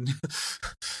흠터레스팅한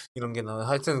이런 게 나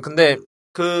하여튼 근데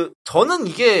저는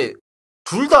이게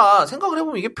둘 다 생각을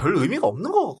해보면 이게 별 의미가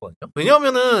없는 것 같거든요.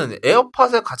 왜냐하면은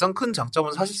에어팟의 가장 큰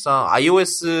장점은 사실상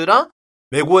iOS랑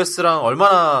맥OS랑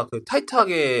얼마나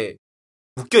타이트하게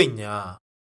묶여 있냐.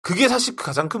 그게 사실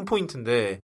가장 큰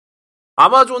포인트인데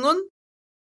아마존은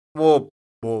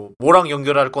뭐랑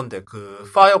연결할 건데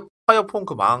파이어폰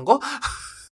망한 거?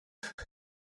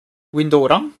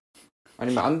 윈도우랑?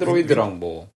 아니면 안드로이드랑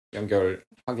뭐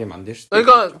연결하게 만들 수도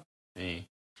그러니까 있겠죠. 네.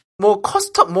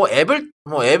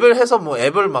 앱을 해서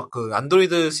앱을 막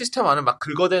안드로이드 시스템 안에 막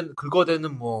긁어대는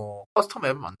커스텀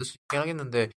앱을 만들 수 있긴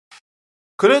하겠는데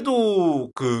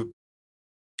그래도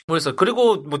모르겠어요.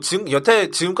 그리고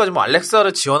지금까지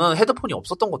알렉사를 지원하는 헤드폰이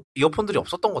이어폰들이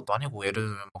없었던 것도 아니고 예를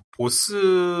들면 보스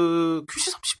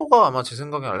QC35가 아마 제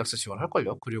생각엔 알렉사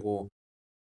지원할걸요. 그리고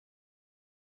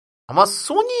아마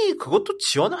소니 그것도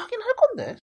지원을 하긴 할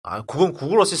건데. 그건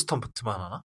구글 어시스턴트만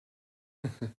하나?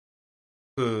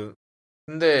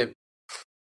 근데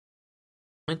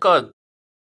그러니까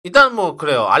일단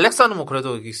그래요. 알렉사는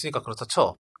그래도 있으니까 그렇다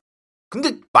쳐.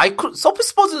 근데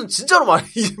서피스 버즈는 진짜로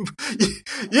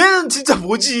얘는 진짜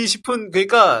뭐지 싶은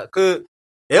그러니까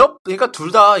그러니까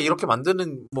둘 다 이렇게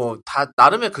만드는 다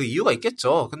나름의 그 이유가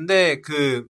있겠죠. 근데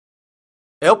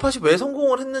에어팟이 왜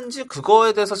성공을 했는지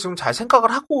그거에 대해서 지금 잘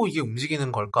생각을 하고 이게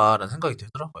움직이는 걸까라는 생각이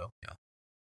들더라고요. 그냥.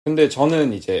 근데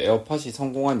저는 이제 에어팟이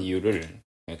성공한 이유를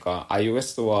그러니까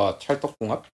iOS와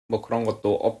찰떡궁합 뭐 그런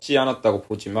것도 없지 않았다고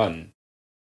보지만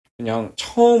그냥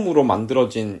처음으로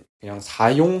만들어진 그냥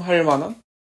사용할 만한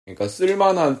그러니까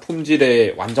쓸만한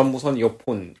품질의 완전 무선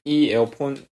이어폰 이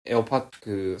에어팟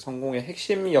그 성공의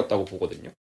핵심이었다고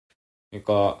보거든요.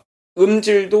 그러니까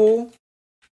음질도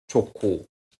좋고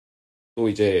또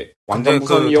이제 완전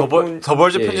무선 이어폰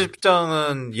더벌즈 예.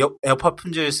 편집장은 에어팟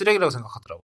품질 쓰레기라고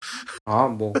생각하더라고. 아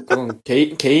뭐 그건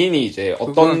개인이 이제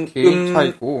어떤 그건 개인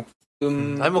차이고.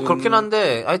 아니 뭐 그렇긴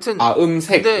한데 하여튼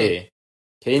음색 근데- 예.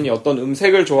 개인이 어떤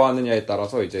음색을 좋아하느냐에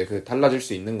따라서 이제 그 달라질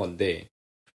수 있는 건데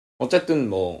어쨌든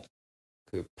뭐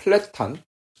그 플랫한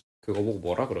그거 보고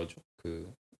뭐라 그러죠?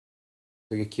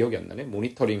 그게 기억이 안 나네.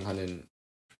 모니터링 하는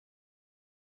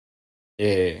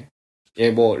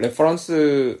뭐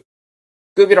레퍼런스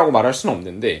급이라고 말할 수는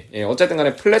없는데 어쨌든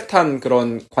간에 플랫한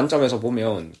그런 관점에서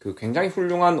보면 그 굉장히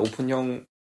훌륭한 오픈형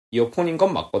이어폰인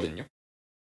건 맞거든요.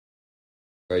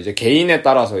 그러니까 이제 개인에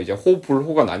따라서 이제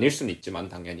호불호가 나뉠 수는 있지만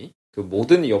당연히 그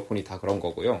모든 이어폰이 다 그런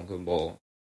거고요. 그 뭐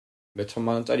몇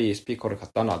천만 원짜리 스피커를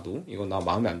갖다 놔도 이거 나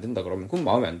마음에 안 든다 그러면 그건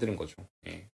마음에 안 드는 거죠.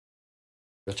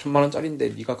 몇 천만 원짜리인데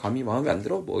네가 감히 마음에 안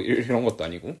들어? 뭐 이런 것도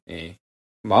아니고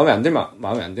마음에 안 들면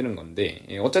마음에 안 드는 건데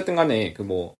어쨌든 간에 그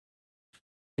뭐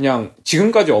그냥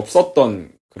지금까지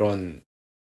없었던 그런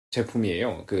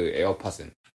제품이에요. 그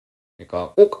에어팟은.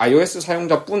 그러니까 꼭 iOS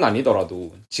사용자뿐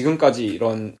아니더라도 지금까지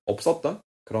이런 없었던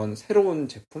그런 새로운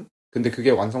제품? 근데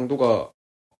그게 완성도가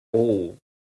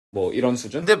뭐 이런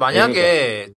수준? 근데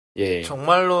만약에 예.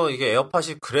 정말로 이게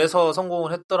에어팟이 그래서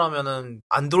성공을 했더라면은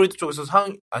안드로이드 쪽에서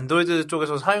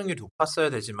사용률이 높았어야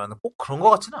되지만 꼭 그런 것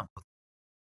같지는 않거든.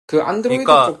 그 안드로이드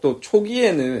그러니까- 쪽도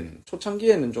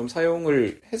초창기에는 좀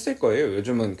사용을 했을 거예요.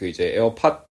 요즘은 그 이제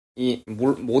에어팟이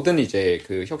모든 이제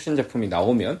그 혁신 제품이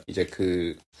나오면 이제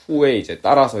그 후에 이제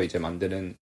따라서 이제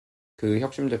만드는 그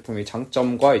혁신 제품의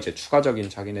장점과 이제 추가적인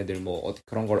자기네들 뭐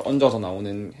그런 걸 얹어서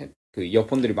나오는 그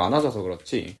이어폰들이 많아져서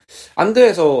그렇지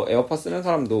안드에서 에어팟 쓰는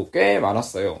사람도 꽤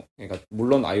많았어요. 그러니까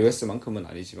물론 iOS만큼은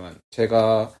아니지만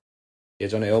제가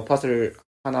예전에 에어팟을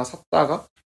하나 샀다가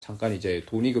잠깐 이제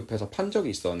돈이 급해서 판 적이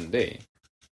있었는데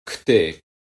그때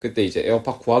이제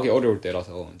에어팟 구하기 어려울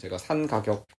때라서 제가 산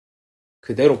가격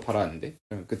그대로 팔았는데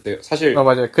그때 사실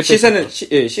맞아요.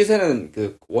 그때 시세는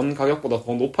그 원 가격보다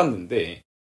더 높았는데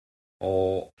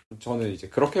저는 이제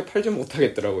그렇게 팔지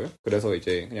못하겠더라고요. 그래서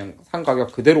이제 그냥 산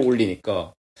가격 그대로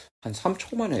올리니까 한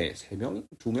 3초 만에 3명?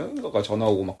 2명인가가 전화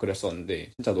오고 막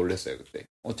그랬었는데 진짜 놀랐어요, 그때.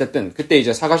 어쨌든 그때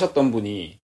이제 사가셨던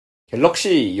분이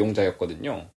갤럭시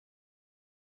이용자였거든요.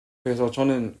 그래서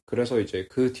저는 그래서 이제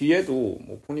그 뒤에도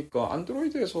뭐 보니까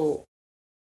안드로이드에서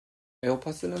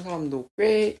에어팟 쓰는 사람도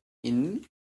꽤 있는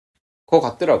것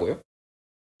같더라고요.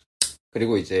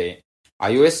 그리고 이제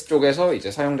iOS 쪽에서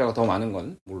이제 사용자가 더 많은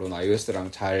건 물론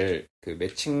iOS랑 잘 그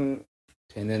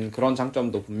매칭되는 그런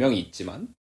장점도 분명히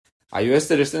있지만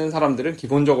iOS를 쓰는 사람들은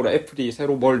기본적으로 애플이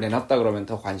새로 뭘 내놨다 그러면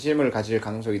더 관심을 가질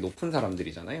가능성이 높은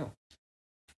사람들이잖아요.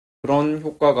 그런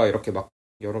효과가 이렇게 막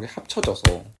여러 개 합쳐져서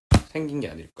생긴 게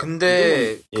아닐까.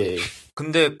 근데 예.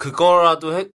 근데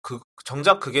그거라도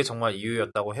정작 그게 정말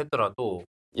이유였다고 하더라도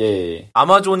예.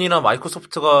 아마존이나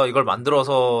마이크로소프트가 이걸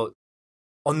만들어서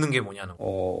얻는 게 뭐냐는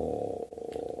거.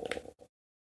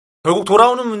 결국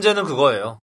돌아오는 문제는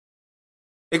그거예요.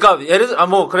 그러니까 예를 들어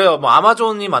뭐 그래요. 뭐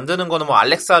아마존이 만드는 거는 뭐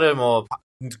알렉사를 뭐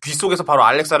귀 속에서 바로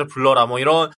알렉사를 불러라 뭐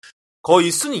이런 거의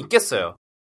수는 있겠어요.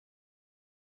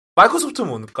 마이크로소프트는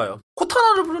뭘까요?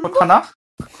 코타나를 부르는 거? 코타나?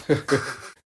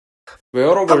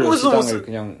 웨어러블 한국에서 시장을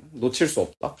그냥 놓칠 수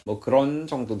없다? 뭐 그런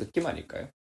정도 느낌 아닐까요?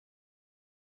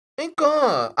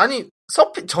 그러니까 아니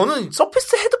저는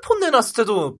서피스 헤드폰 내놨을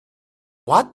때도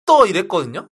왓더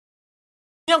이랬거든요.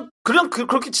 그냥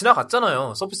그렇게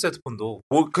지나갔잖아요. 서피스 헤드폰도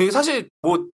뭐 그게 사실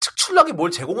뭐 특출나게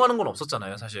뭘 제공하는 건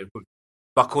없었잖아요. 사실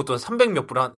막 그것도 300 몇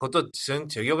불 그것도 제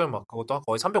기억에 막 그것도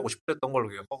거의 350불 했던 걸로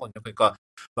기억하거든요. 그러니까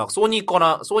막 소니 그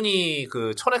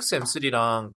 1000X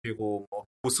M3랑 그리고 뭐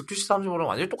보스 QC30랑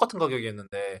완전히 똑같은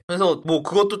가격이었는데 그래서 뭐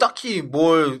그것도 딱히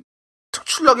뭘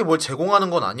특출나게 뭘 제공하는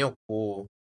건 아니었고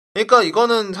그러니까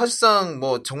이거는 사실상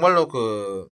뭐 정말로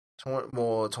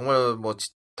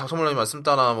닥터몰라님 말씀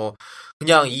따라 뭐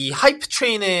그냥 이 하이프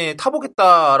트레인에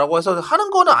타보겠다라고 해서 하는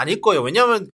거는 아닐 거예요.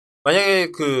 왜냐하면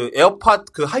만약에 그 에어팟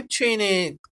그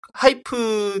하이프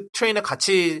트레인에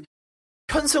같이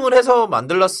편승을 해서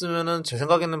만들었으면은 제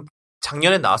생각에는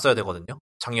작년에 나왔어야 되거든요.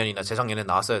 작년이나 재작년에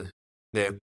나왔어야 돼. 네,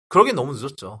 그러긴 너무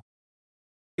늦었죠.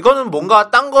 이거는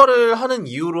뭔가 딴 거를 하는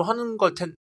이유로 하는 것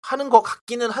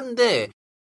같기는 한데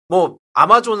뭐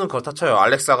아마존은 그렇다 쳐요.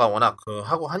 알렉사가 워낙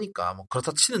하고 하니까 뭐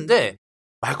그렇다 치는데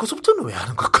마이크로소프트는 왜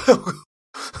하는 걸까요?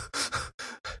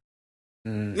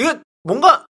 이게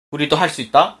뭔가 우리도 할 수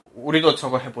있다? 우리도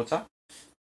저거 해보자.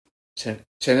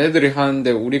 쟤네들이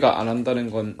하는데 우리가 안 한다는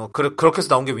건 그렇게 해서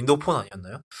나온 게 윈도우 폰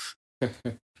아니었나요?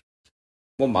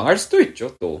 뭐 망할 수도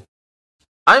있죠, 또.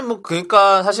 아니, 뭐,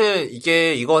 그러니까, 사실,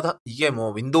 이게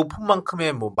뭐, 윈도우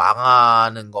폰만큼의 뭐,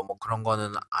 망하는 거, 뭐, 그런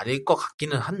거는 아닐 것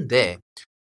같기는 한데,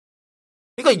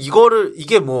 그러니까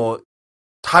이게 뭐,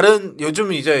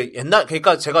 요즘 이제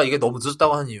그러니까 제가 이게 너무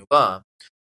늦었다고 하는 이유가,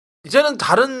 이제는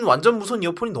다른 완전 무선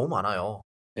이어폰이 너무 많아요.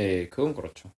 예, 그건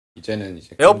그렇죠. 이제는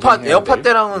이제 에어팟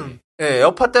때랑은,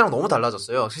 에어팟 때랑 너무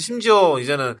달라졌어요. 심지어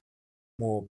이제는,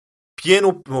 뭐,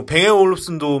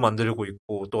 뱅에올룹슨도 만들고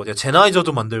있고, 또 어디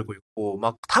제나이저도 만들고 있고,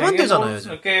 막 다 만들잖아요.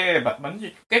 이렇게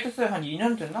만지 꽤 됐어요. 한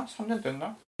 2년 됐나? 3년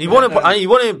됐나?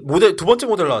 이번에 두 번째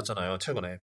모델 나왔잖아요,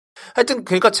 최근에. 하여튼,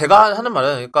 그러니까 제가 하는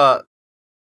말은, 그러니까,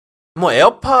 뭐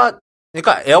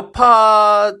그러니까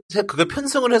에어팟에 그게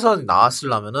편승을 해서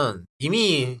나왔으려면은,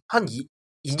 이미 한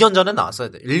 2년 전에 나왔어야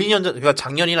돼. 1, 2년 전, 그러니까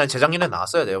작년이나 재작년에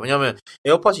나왔어야 돼요. 왜냐면,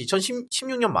 에어팟이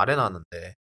 2016년 말에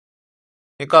나왔는데.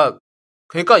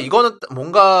 그러니까 이거는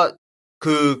뭔가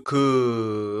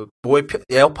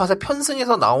에어팟에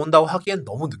편승해서 나온다고 하기엔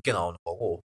너무 늦게 나오는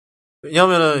거고.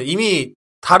 왜냐면은 이미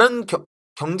다른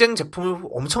경쟁 제품이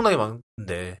엄청나게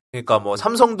많은데. 그러니까 뭐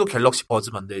삼성도 갤럭시 버즈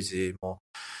만들지,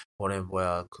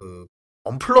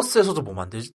 원플러스에서도 뭐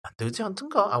만들지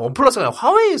않던가? 원플러스가 아니라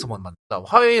화웨이에서만 만든다.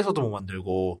 화웨이에서도 뭐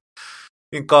만들고.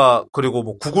 그러니까, 그리고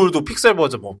뭐 구글도 픽셀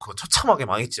버즈 그거 처참하게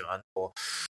망했지만,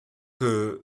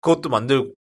 그것도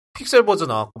만들고, 픽셀 버즈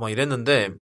나왔고 막 이랬는데,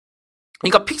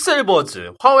 그러니까 픽셀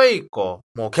버즈, 화웨이 거,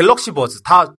 뭐 갤럭시 버즈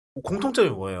다 공통점이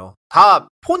뭐예요? 다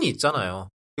폰이 있잖아요.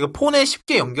 그러니까 폰에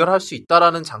쉽게 연결할 수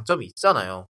있다라는 장점이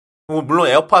있잖아요. 물론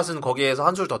에어팟은 거기에서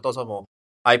한 줄 더 떠서 뭐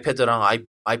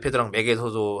아이패드랑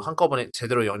맥에서도 한꺼번에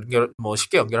제대로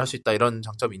쉽게 연결할 수 있다 이런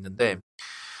장점이 있는데,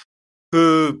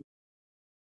 그러니까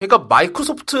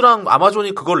마이크로소프트랑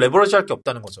아마존이 그걸 레버리지 할 게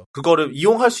없다는 거죠. 그거를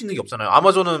이용할 수 있는 게 없잖아요.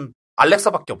 아마존은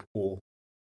알렉사밖에 없고,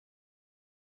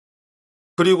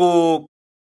 그리고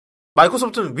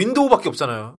마이크로소프트는 윈도우밖에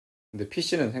없잖아요. 근데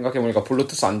PC는 생각해보니까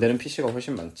블루투스 안 되는 PC가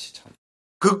훨씬 많지, 참.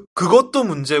 그것도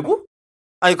문제고,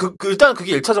 아니, 일단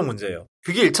그게 1차적 문제예요.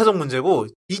 그게 1차적 문제고,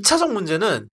 2차적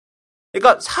문제는,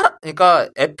 그러니까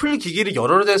애플 기기를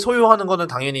여러 대 소유하는 거는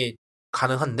당연히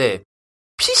가능한데,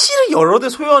 PC를 여러 대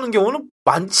소유하는 경우는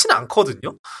많지는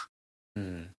않거든요?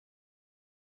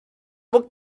 뭐,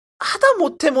 하다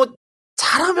못해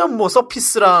잘하면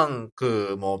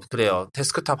잘하면 그래요.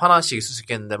 데스크탑 하나씩 있을 수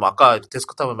있겠는데, 뭐 아까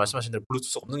데스크탑을 말씀하신 대로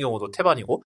블루투스 없는 경우도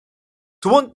태반이고.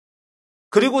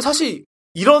 그리고 사실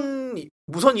이런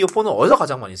무선 이어폰은 어디서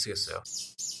가장 많이 쓰겠어요?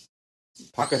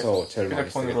 밖에서 제일 많이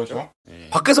쓰겠죠.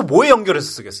 밖에서 뭐에 연결해서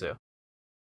쓰겠어요?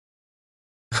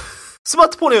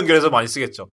 스마트폰에 연결해서 많이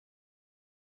쓰겠죠.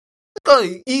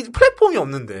 그러니까 이 플랫폼이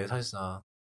없는데, 사실상.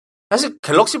 사실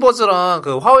갤럭시 버즈랑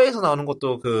화웨이에서 나오는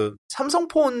것도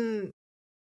삼성폰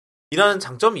이라는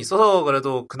장점이 있어서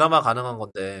그래도 그나마 가능한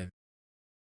건데.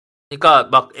 그러니까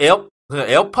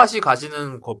에어팟이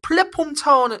가지는 플랫폼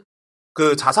차원,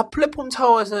 자사 플랫폼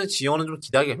차원에서는 지원은 좀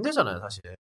기대하기가 힘들잖아요, 사실.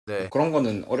 네. 그런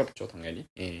거는 어렵죠, 당연히.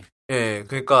 예,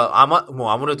 그러니까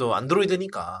아무래도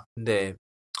안드로이드니까.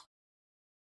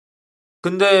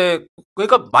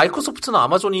 그러니까 마이크로소프트나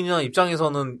아마존이나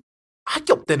입장에서는 할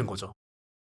게 없다는 거죠.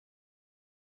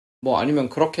 뭐 아니면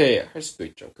그렇게 할 수도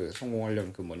있죠.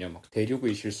 성공하려면 막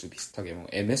대륙의 실수 비슷하게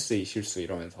MS의 실수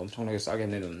이러면서 엄청나게 싸게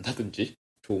내놓는다든지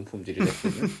좋은 품질이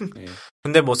됐거든요. 예.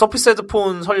 근데 서피스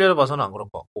헤드폰 설례를 봐서는 안 그럴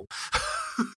것 같고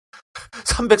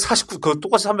 349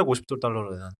 똑같이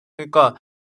 $350로 내는. 그러니까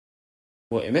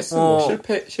MS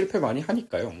실패 많이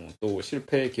하니까요. 또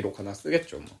실패 기록 하나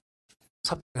쓰겠죠.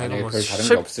 만약에 별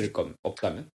다른 게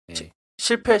없다면. 예.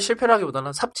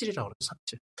 실패라기보다는 삽질이라고 그러죠.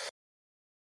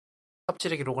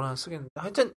 삽질의 기록을 하나 쓰겠는데,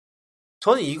 하여튼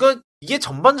저는 이게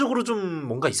전반적으로 좀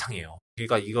뭔가 이상해요.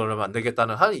 그러니까 이걸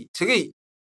만들겠다는 되게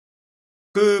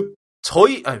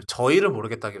저희를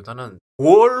모르겠다기보다는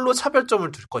뭘로 차별점을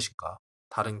둘 것인가.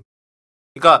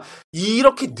 그러니까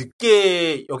이렇게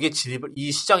늦게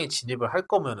이 시장에 진입을 할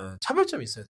거면은 차별점이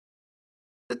있어요.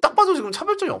 근데 딱 봐도 지금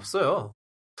차별점이 없어요.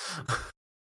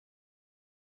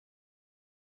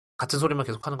 같은 소리만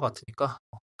계속 하는 것 같으니까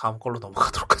다음 걸로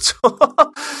넘어가도록 하죠.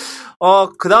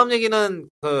 그 다음 얘기는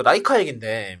라이카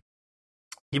얘기인데,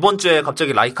 이번 주에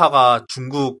갑자기 라이카가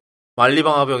중국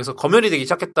만리방화벽에서 검열이 되기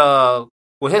시작했다고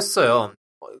했어요.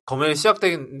 검열이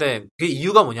시작되는데, 그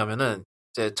이유가 뭐냐면은,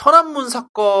 이제 천안문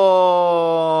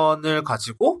사건을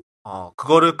가지고,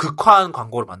 그거를 극화한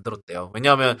광고를 만들었대요.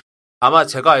 왜냐하면, 아마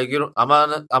제가 알기로는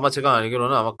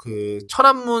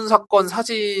천안문 사건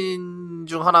사진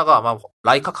중 하나가 아마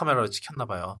라이카 카메라를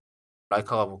찍혔나봐요.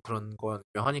 라이카가 그런 거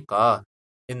유명하니까,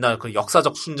 옛날 그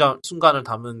역사적 순간을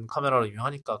담은 카메라로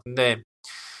유명하니까. 근데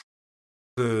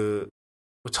그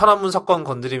천안문 사건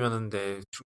건드리면은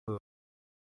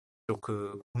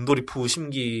그 곰돌이푸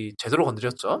심기 제대로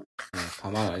건드렸죠.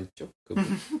 가만 안 있죠.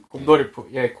 곰돌이푸.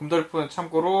 예, 곰돌이푸는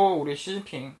참고로 우리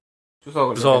시진핑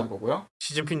주석을 얘기한 거고요.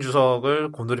 시진핑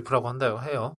주석을 곰돌이푸라고 한다고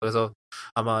해요. 그래서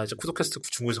아마 이제 쿠도캐스트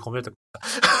중국에서 검열될 겁니다.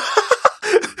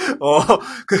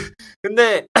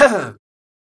 근데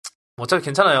어차피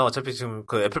괜찮아요. 어차피 지금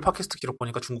그 애플 팟캐스트 기록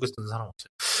보니까 중국에서 듣는 사람 없어요.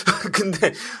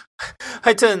 근데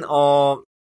하여튼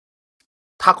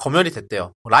다 검열이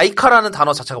됐대요. 라이카라는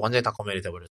단어 자체가 완전히 다 검열이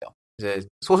돼버렸대요. 이제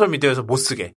소셜 미디어에서 못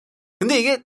쓰게. 근데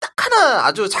이게 딱 하나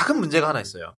아주 작은 문제가 하나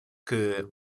있어요. 그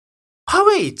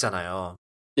화웨이 있잖아요.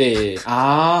 예.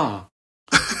 아.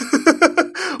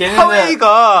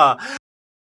 화웨이가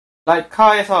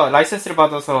라이카에서 라이센스를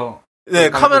받아서 네,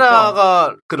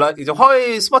 카메라가 이제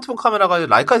화웨이 스마트폰 카메라가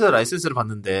라이카에서 라이센스를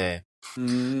받는데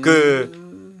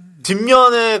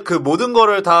뒷면에 그 모든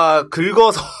거를 다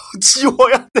긁어서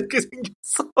지워야 되게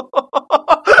생겼어.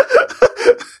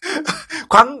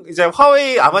 이제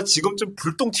화웨이 아마 지금쯤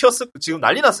불똥 지금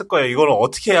난리 났을 거예요. 이걸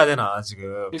어떻게 해야 되나,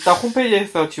 지금. 일단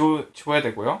홈페이지에서 지워야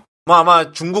되고요. 뭐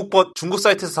아마 중국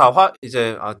사이트에서 다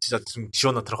진짜 지금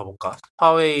지원나 들어가 볼까?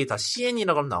 화웨이 다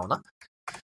CN이라고 하면 나오나?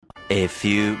 A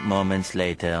few moments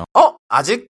later.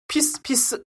 아직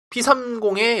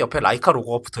P30에 옆에 라이카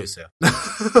로고가 붙어 있어요.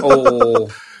 오.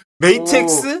 메이트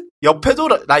X 옆에도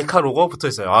라이카 로고가 붙어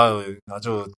있어요.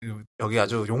 여기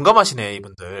아주 용감하시네,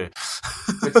 이분들.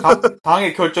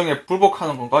 당의 결정에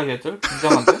불복하는 건가, 얘들?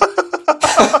 굉장한데?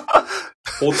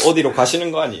 어디로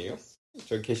가시는 거 아니에요?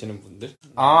 저기 계시는 분들?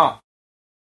 아,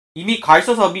 이미 가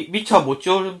있어서 미처 못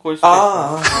지우는 걸 수도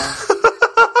있어.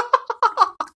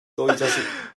 너 이 자식.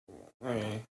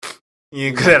 네.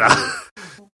 그래라.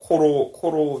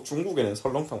 코로 중국에는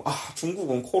설렁탕.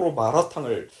 중국은 코로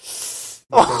마라탕을.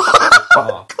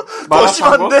 더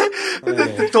심한데?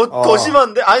 네. 더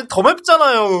심한데? 아니, 더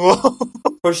맵잖아요, 그거.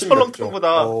 훨씬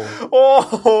설렁탕보다.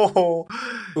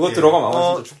 그거 들어가면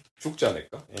아마 진짜 죽지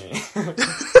않을까? 예.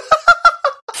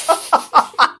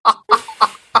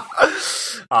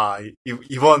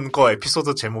 이번 거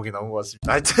에피소드 제목이 나온 것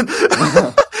같습니다. 하여튼.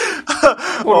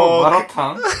 코로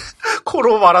마라탕.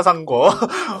 코로 마라상거.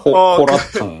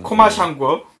 코라탕.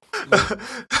 코마샹거.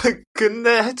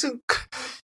 근데 하여튼,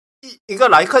 이거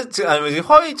라이카,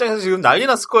 화웨이 입장에서 지금 난리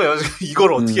났을 거예요.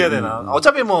 이걸 어떻게 해야 되나.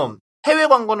 어차피 뭐, 해외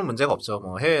광고는 문제가 없죠.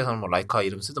 뭐, 해외에서는 뭐, 라이카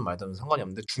이름 쓰든 말든 상관이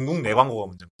없는데, 중국 내 광고가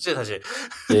문제지, 사실.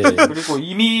 예. 그리고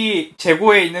이미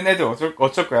재고에 있는 애들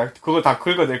어쩔 거야? 그거 다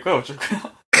긁어낼 거야? 어쩔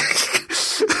거야?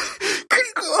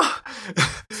 그리고,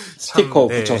 스티커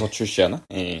붙여서 출시하나?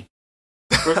 예.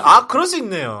 그럴 수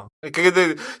있네요.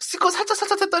 근데, 스티커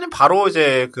살짝 했더니, 바로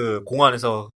이제,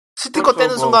 공안에서, 스티커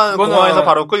떼는 순간, 공안에서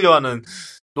바로 끌려하는,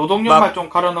 노동력만 좀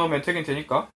갈아 넣으면 되긴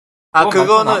되니까.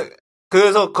 그거는,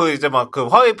 그래서 이제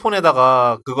화웨이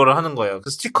폰에다가 그거를 하는 거예요. 그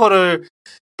스티커를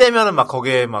떼면은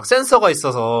거기에 센서가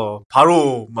있어서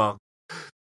바로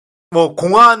뭐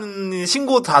공안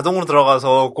신고 자동으로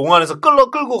들어가서 공안에서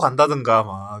끌고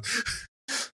간다든가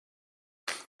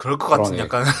그럴 것 같은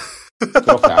약간.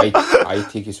 그렇게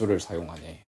IT 기술을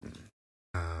사용하네.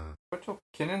 그렇죠.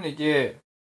 걔는 이게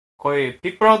거의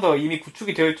빅브라더 이미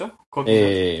구축이 되어 있죠? 거기.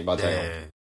 예, 맞아요. 네,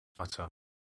 맞죠.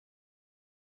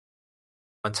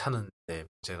 차는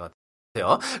문제가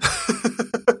돼요.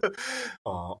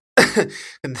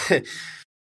 근데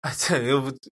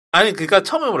하여튼 그러니까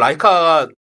처음에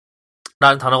라이카라는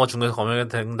단어가 중국에서 검열이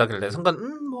된다길래 순간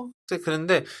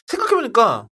그랬는데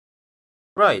생각해보니까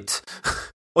right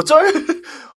어쩔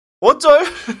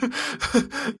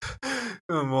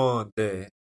네.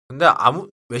 근데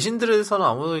외신들에서는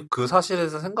아무도 그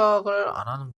사실에서 생각을 안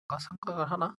하는 건가?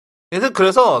 생각을 하나?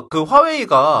 그래서 그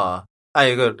화웨이가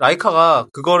라이카가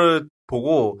그거를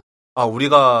보고,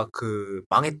 우리가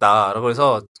망했다.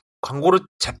 그래서 광고를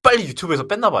재빨리 유튜브에서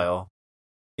뺐나봐요.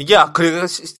 이게,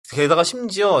 게다가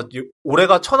심지어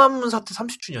올해가 천안문 사태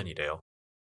 30주년이래요.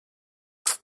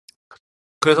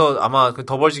 그래서 아마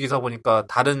더벌지 기사 보니까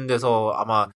다른 데서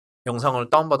아마 영상을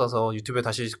다운받아서 유튜브에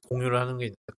다시 공유를 하는 게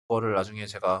있는데, 그거를 나중에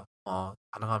제가,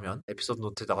 가능하면 에피소드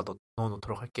노트에다가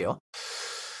넣어놓도록 할게요.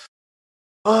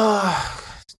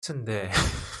 하여튼, 네.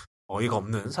 어이가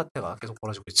없는 사태가 계속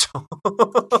벌어지고 있죠.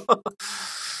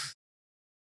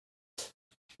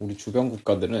 우리 주변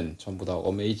국가들은 전부 다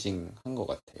어메이징한 것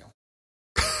같아요.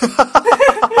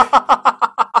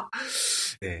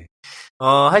 네.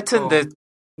 하여튼,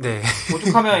 네.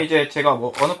 오죽하면 이제 제가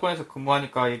어느 권에서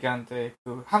근무하니까 얘기하는데,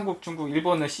 한국, 중국,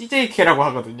 일본은 CJK라고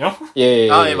하거든요? 예.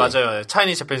 예, 맞아요.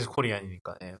 차이니즈, 재패니즈,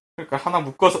 코리안이니까. 예. 그러니까 하나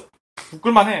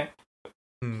묶을만 해.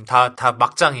 다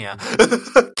막장이야.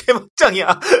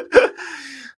 개막장이야.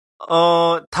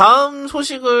 다음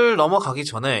소식을 넘어가기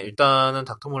전에 일단은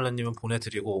닥터몰라님은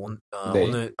보내드리고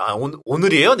네.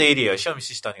 오늘이에요? 내일이에요? 시험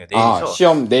있으시다니까 내일이죠?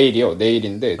 시험 내일이요.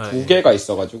 내일인데 네. 2개가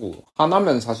있어가지고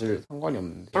하나면 사실 상관이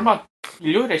없는데. 설마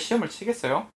일요일에 시험을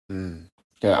치겠어요?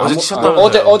 어제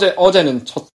치셨다면서요? 어제는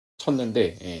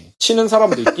쳤는데 예. 치는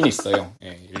사람도 있긴 있어요. 예,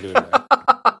 일요일에.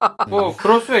 뭐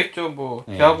그럴 수야 있죠. 뭐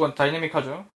네. 대학원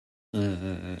다이내믹하죠.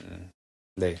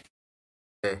 네.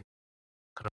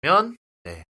 그러면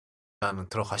일단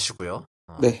들어가시고요.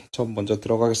 네, 전 먼저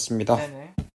들어가겠습니다.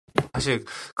 네네. 사실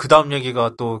그 다음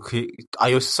얘기가 또 그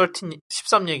iOS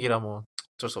 13 얘기라 뭐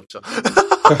어쩔 수 없죠.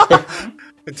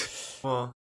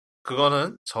 뭐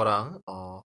그거는 저랑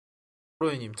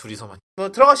프로이님 둘이서만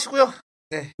들어가시고요.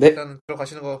 네. 일단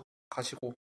들어가시는 거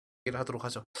가시고 얘기를 하도록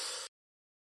하죠.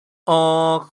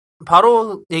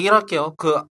 바로 얘기를 할게요.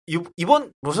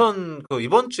 이번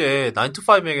주에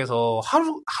 9to5맥에서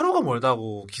하루가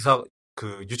멀다고 기사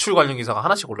유출 관련 기사가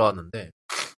하나씩 올라왔는데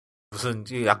무슨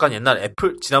약간 옛날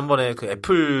애플 지난번에 그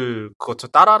애플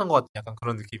그것 따라하는 것 같은 약간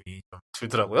그런 느낌이 좀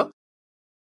들더라고요.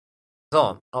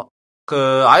 그래서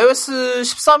iOS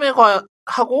 13에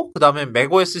하고 그다음에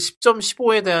macOS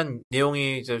 10.15에 대한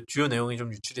내용이 이제 주요 내용이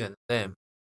좀 유출이 됐는데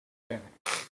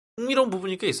흥미로운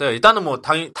부분이 꽤 있어요. 일단은 뭐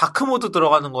당연히 다크 모드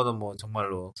들어가는 거는 뭐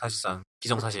정말로 사실상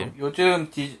기정사실.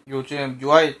 요즘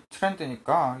UI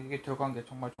트렌드니까 이게 들어간 게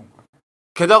정말 좋은 것 같아요.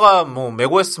 게다가 뭐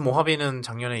macOS 모하비는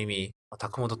작년에 이미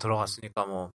다크 모드 들어갔으니까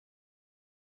뭐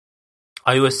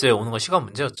iOS에 오는 건 시간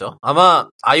문제였죠. 아마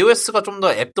iOS가 좀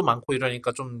더 앱도 많고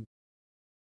이러니까 좀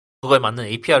그거에 맞는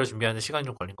API를 준비하는 데 시간이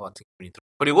좀 걸린 것 같은 기분이 들어요.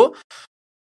 그리고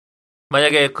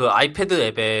만약에 그 아이패드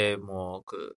앱에 뭐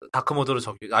그 다크 모드로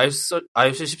iOS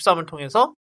 13을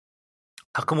통해서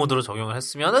다크 모드로 적용을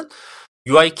했으면은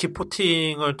UI키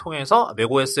포팅을 통해서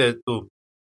macOS에도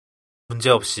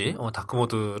문제없이 다크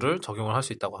모드를 적용을 할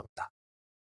수 있다고 합니다.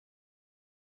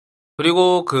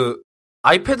 그리고 그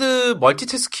아이패드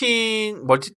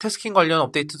멀티태스킹 관련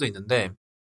업데이트도 있는데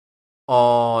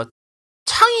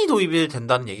창이 도입이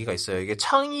된다는 얘기가 있어요. 이게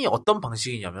창이 어떤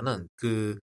방식이냐면은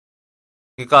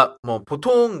그러니까 뭐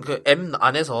보통 그 앱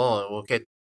안에서 이렇게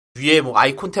위에 뭐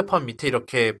아이콘 탭한 밑에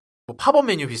이렇게 뭐 팝업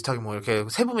메뉴 비슷하게 뭐 이렇게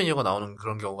세부 메뉴가 나오는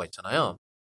그런 경우가 있잖아요.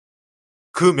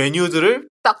 그 메뉴들을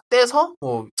딱 떼서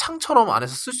뭐 창처럼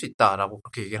안에서 쓸 수 있다라고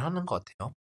그렇게 얘기를 하는 것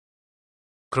같아요.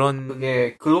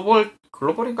 그게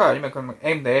글로벌인가 아니면 그러면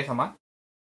앱 내에서만?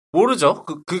 모르죠.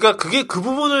 그러니까 그게 그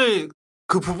부분을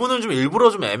좀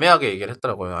일부러 좀 애매하게 얘기를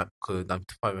했더라고요. 그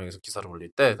나이트파이브에서 기사를 올릴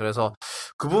때. 그래서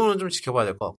그 부분은 좀 지켜봐야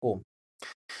될 것 같고.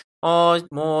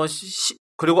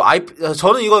 그리고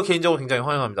저는 이거 개인적으로 굉장히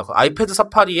환영합니다. 그 아이패드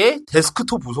사파리의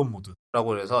데스크톱 우선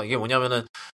모드라고 해서 이게 뭐냐면은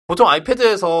보통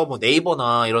아이패드에서 뭐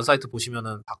네이버나 이런 사이트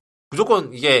보시면은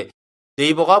무조건 이게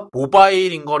네이버가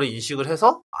모바일인 거를 인식을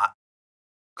해서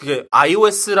그게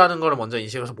iOS라는 거를 먼저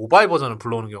인식해서 모바일 버전을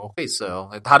불러오는 경우가 꽤 있어요.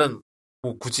 다른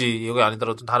뭐 굳이 여기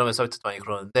아니더라도 다른 웹사이트도 많이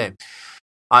그러는데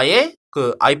아예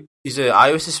이제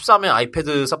iOS 13의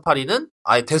아이패드 사파리는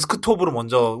아예 데스크톱으로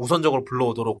먼저 우선적으로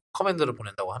불러오도록 커맨드를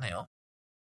보낸다고 하네요.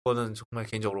 그거는 정말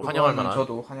개인적으로 환영할 만한.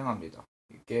 저도 환영합니다.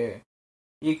 이게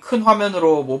이 큰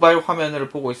화면으로 모바일 화면을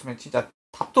보고 있으면 진짜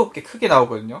답도 없게 크게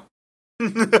나오거든요.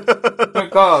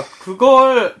 그러니까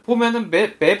그걸 보면은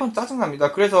매번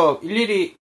짜증납니다. 그래서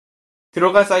일일이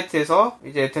들어간 사이트에서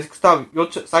이제 데스크탑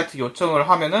사이트 요청을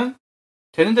하면은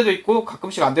되는 데도 있고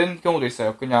가끔씩 안 되는 경우도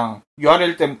있어요. 그냥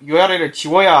URL을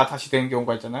지워야 다시 되는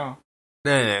경우가 있잖아요.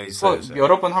 네, 있어요.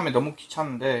 여러 번 하면 너무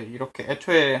귀찮은데 이렇게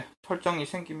애초에 설정이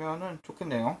생기면은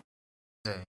좋겠네요.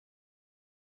 네.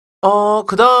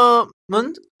 그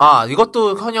다음은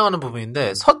이것도 환영하는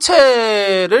부분인데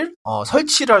서체를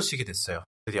설치를 할 수 있게 됐어요.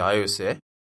 드디어 iOS에.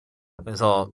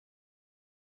 그래서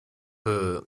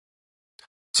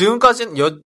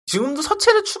지금도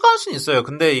서체를 추가할 수는 있어요.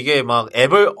 근데 이게 막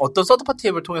어떤 서드파티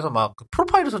앱을 통해서 막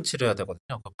프로파일을 설치를 해야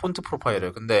되거든요. 폰트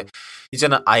프로파일을. 근데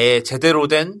이제는 아예 제대로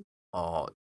된,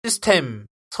 시스템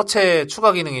서체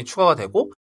추가 기능이 추가가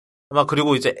되고, 아마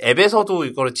그리고 이제 앱에서도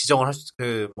이거를 지정을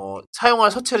사용할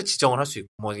서체를 지정을 할 수 있고,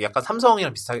 뭐 약간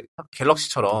삼성이랑 비슷하게,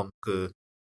 갤럭시처럼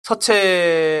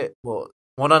서체,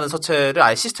 원하는 서체를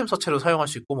아예 시스템 서체로 사용할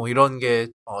수 있고, 뭐 이런 게,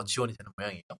 지원이 되는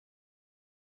모양이에요.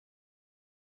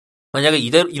 만약에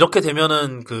이렇게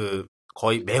되면은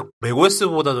거의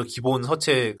맥OS보다도 기본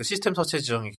서체, 시스템 서체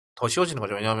지정이 더 쉬워지는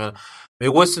거죠. 왜냐하면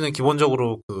맥OS는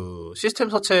기본적으로 시스템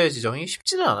서체 지정이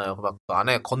쉽지는 않아요. 막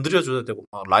안에 건드려줘야 되고,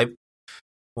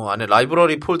 안에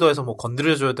라이브러리 폴더에서 뭐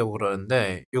건드려줘야 되고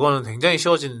그러는데, 이거는 굉장히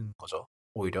쉬워지는 거죠.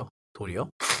 도리어.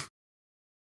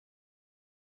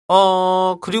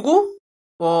 그리고,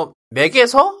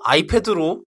 맥에서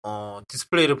아이패드로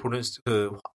디스플레이를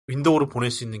윈도우로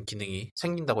보낼 수 있는 기능이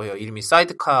생긴다고 해요. 이름이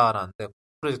사이드카라는데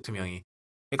프로젝트명이.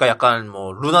 그러니까 약간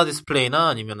뭐 루나 디스플레이나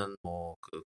아니면은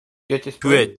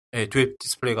듀엣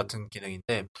디스플레이 같은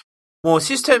기능인데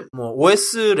시스템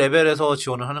OS 레벨에서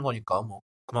지원을 하는 거니까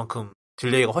그만큼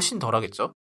딜레이가 훨씬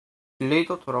덜하겠죠.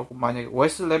 딜레이도 덜하고 만약에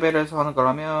OS 레벨에서 하는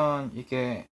거라면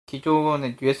이게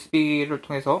기존의 USB를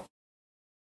통해서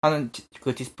하는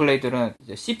그 디스플레이들은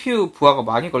이제 CPU 부하가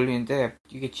많이 걸리는데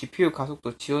이게 GPU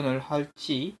가속도 지원을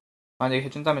할지 만약에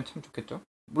해준다면 참 좋겠죠.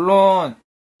 물론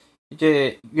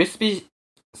이제 USB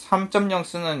 3.0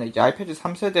 쓰는 이제 아이패드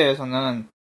 3세대에서는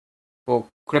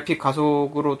그래픽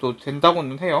가속으로도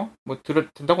된다고는 해요.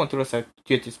 된다고는 들었어요.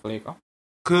 뒤에 디스플레이가.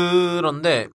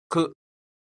 그런데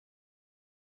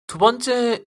두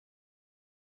번째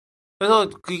그래서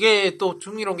그게 또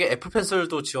흥미로운 게 애플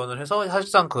펜슬도 지원을 해서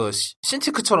사실상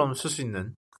신티크처럼 쓸 수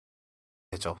있는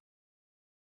되죠.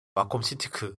 마콤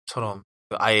신티크처럼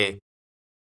아예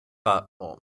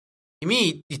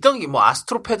이미 있던 게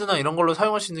아스트로패드나 이런 걸로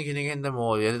사용할 수 있는 기능이 있는데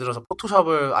예를 들어서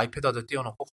포토샵을 아이패드에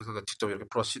띄워놓고 거기서 직접 이렇게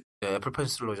애플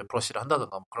펜슬로 이제 브러쉬를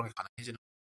한다던가 그런 게 가능해지는.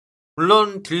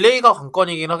 물론 딜레이가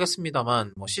관건이긴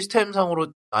하겠습니다만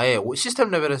시스템상으로 아예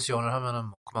시스템 레벨에서 지원을 하면은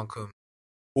그만큼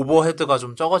오버헤드가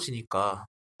좀 적어지니까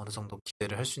어느 정도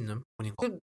기대를 할 수 있는 부분인 것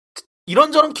같아요.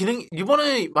 이런저런 기능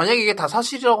이번에 만약에 이게 다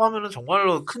사실이라고 하면은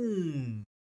정말로 큰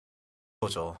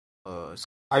거죠.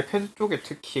 아이패드 쪽에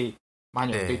특히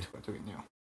많이 네. 업데이트가 되겠네요.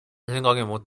 제 생각에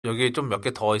여기 좀 몇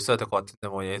개 더 있어야 될 것 같은데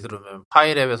예를 들면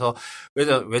파일 앱에서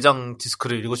외장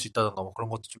디스크를 읽을 수 있다던가 그런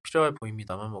것도 좀 필요해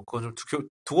보입니다만 그건 좀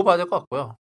두고 봐야 될 것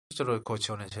같고요. 실제로 그거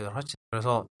지원을 제대로 할지.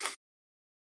 그래서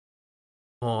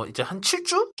이제 한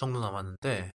 7주 정도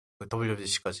남았는데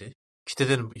WWDC까지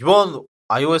기대되는 이번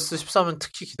iOS 13은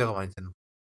특히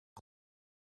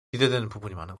기대되는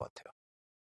부분이 많은 것 같아요.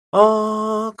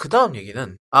 그 다음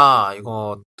얘기는,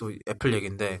 이거 또 애플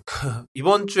얘기인데,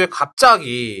 이번 주에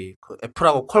갑자기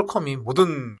애플하고 퀄컴이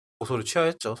모든 고소를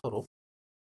취하했죠, 서로.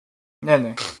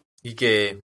 네네.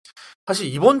 이게, 사실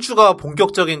이번 주가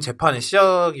본격적인 재판의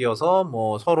시작이어서,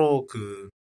 서로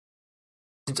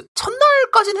진짜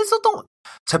첫날까지는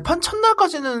재판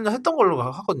첫날까지는 했던 걸로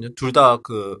하거든요. 둘 다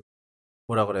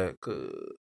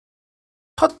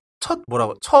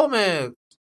처음에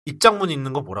입장문이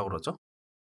있는 거 뭐라 그러죠?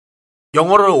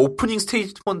 영어로 오프닝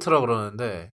스테이트먼트라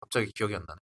그러는데 갑자기 기억이 안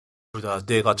나네. 둘 다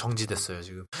뇌가 정지됐어요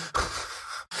지금.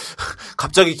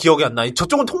 갑자기 기억이 안 나.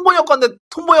 저쪽은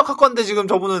통번역학과인데 지금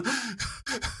저분은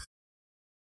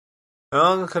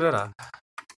그래라.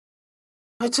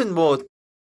 하여튼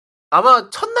아마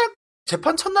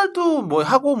재판 첫날도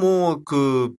하고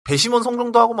배심원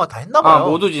성명도 하고 다 했나봐요.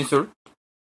 모두 진술?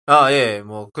 예,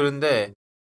 그런데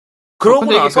그러고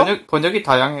근데 나서 이게 번역이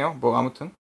다양해요.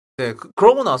 아무튼. 네,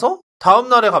 그러고 나서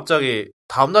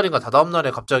다음날인가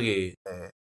다다음날에 갑자기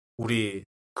우리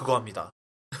그거 합니다.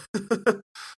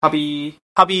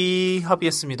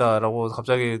 합의했습니다라고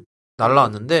갑자기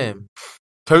날라왔는데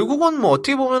결국은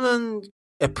어떻게 보면은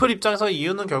애플 입장에서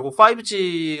이유는 결국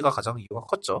 5G가 가장 이유가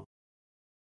컸죠.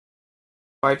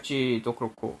 5G도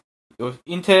그렇고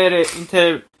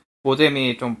인텔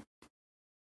모뎀이 좀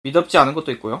미덥지 않은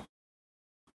것도 있고요.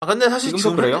 근데 사실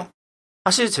지금도 그래요?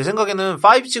 사실 제 생각에는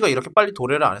 5G가 이렇게 빨리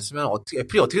도래를 안 했으면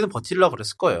애플이 어떻게든 버틸려고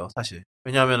그랬을 거예요, 사실.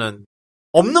 왜냐하면은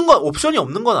옵션이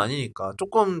없는 건 아니니까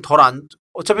조금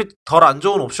어차피 덜 안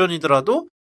좋은 옵션이더라도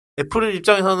애플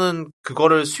입장에서는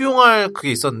그거를 수용할 그게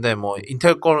있었는데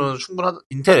인텔 거는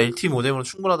인텔 LTE 모뎀으로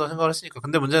충분하다고 생각을 했으니까.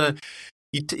 근데 문제는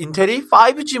인텔이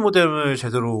 5G 모뎀을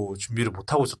제대로 준비를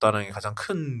못 하고 있었다는 게 가장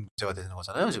큰 문제가 되는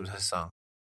거잖아요, 지금 사실상.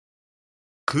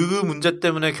 그 문제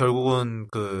때문에 결국은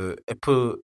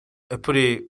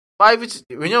애플이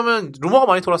 5G 왜냐면 루머가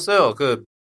많이 돌았어요.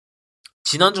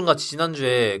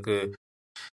 지난주에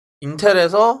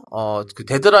인텔에서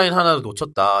데드라인 하나를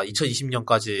놓쳤다.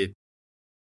 2020년까지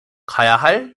가야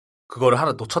할 그거를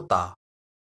하나 놓쳤다.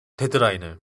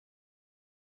 데드라인을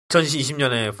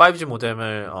 2020년에 5G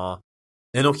모뎀을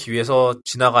내놓기 위해서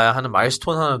지나가야 하는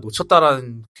마일스톤 하나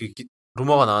놓쳤다라는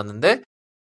루머가 나왔는데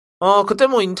그때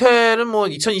인텔은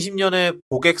 2020년에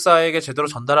고객사에게 제대로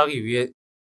전달할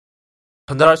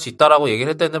수 있다라고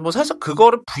얘기를 했는데 사실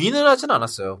그거를 부인을 하진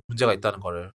않았어요. 문제가 있다는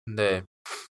거를. 근데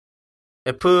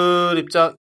애플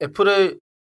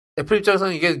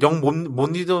입장에서는 이게 영 못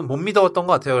믿었던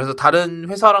것 같아요. 그래서 다른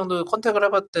회사랑도 컨택을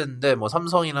해봤는데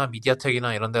삼성이나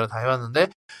미디아텍이나 이런 데를 다 해봤는데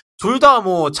둘 다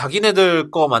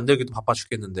자기네들 거 만들기도 바빠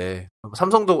죽겠는데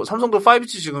삼성도 5G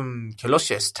지금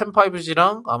갤럭시 S10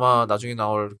 5G랑 아마 나중에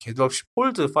나올 갤럭시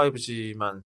폴드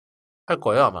 5G만 할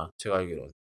거예요 아마 제가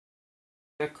알기로는.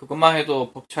 그것만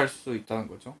해도 벅찰 수 있다는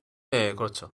거죠. 예,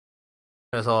 그렇죠.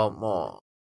 그래서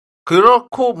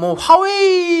그렇고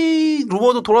화웨이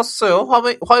루머도 돌았어요.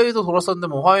 화웨이도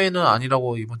돌았었는데 화웨이는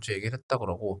아니라고 이번 주에 얘기를 했다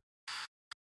그러고.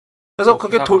 그래서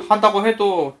그게 한다고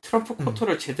해도 트럼프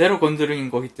코트를 제대로 건드린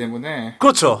거기 때문에.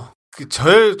 그렇죠.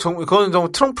 그건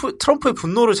정말 트럼프의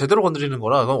분노를 제대로 건드리는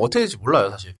거라 그건 어떻게 될지 몰라요,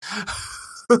 사실.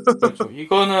 그렇죠.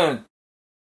 이거는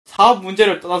사업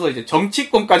문제를 떠나서 이제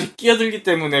정치권까지 끼어들기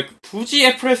때문에 굳이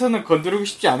애플에서는 건드리고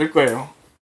싶지 않을 거예요.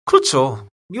 그렇죠.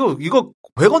 이거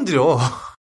왜 건드려?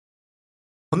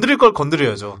 건드릴 걸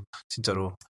건드려야죠,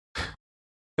 진짜로.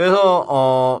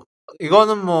 그래서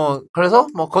이거는 그래서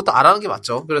그것도 안 하는 게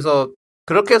맞죠. 그래서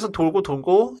그렇게 해서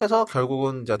돌고 해서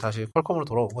결국은 이제 다시 퀄컴으로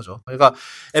돌아온 거죠. 그러니까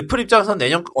애플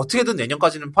입장에서는 어떻게든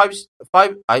내년까지는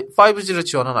 5G를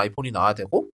지원하는 아이폰이 나와야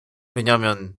되고,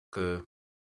 왜냐면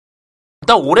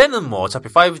일단 올해는 어차피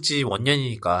 5G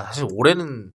원년이니까 사실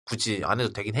올해는 굳이 안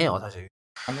해도 되긴 해요, 사실.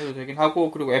 안 해도 되긴 하고,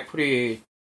 그리고 애플이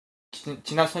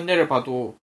지난 선례를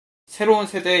봐도 새로운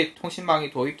세대의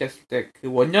통신망이 도입됐을 때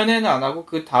그 원년에는 안 하고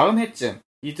그 다음 해쯤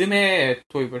이듬해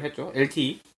도입을 했죠.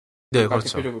 LTE. 네,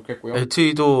 그렇죠. 대표적으로 그랬고요.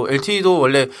 LTE도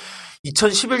원래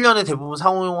 2011년에 대부분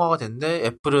상용화가 됐는데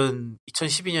애플은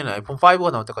 2012년에 아이폰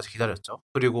 5가 나올 때까지 기다렸죠.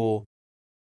 그리고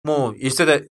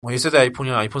 1세대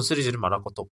아이폰이나 아이폰 시리즈를 말할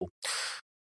것도 없고.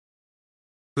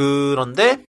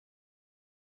 근데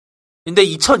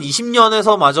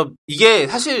 2020년에서 마저 이게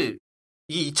사실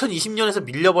이 2020년에서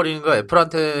밀려버리는 거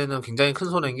애플한테는 굉장히 큰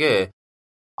손해인 게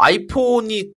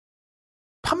아이폰이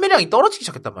판매량이 떨어지기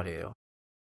시작했단 말이에요.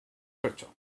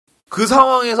 그렇죠. 그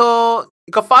상황에서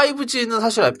그러니까 5G는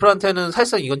사실 애플한테는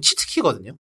사실상 이건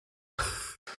치트키거든요.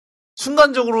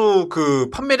 순간적으로 그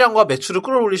판매량과 매출을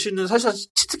끌어올릴 수 있는 사실상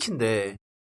치트키인데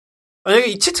만약에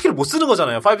이 치트키를 못 쓰는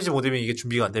거잖아요. 5G 모뎀이 이게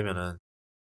준비가 안 되면은.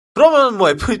 그러면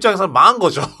애플 입장에서는 망한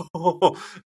거죠.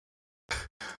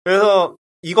 그래서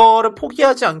이거를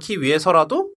포기하지 않기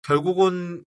위해서라도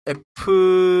결국은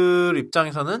애플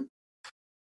입장에서는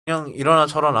그냥 이러나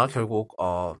저러나 결국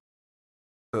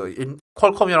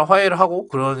퀄컴이랑 화해를 하고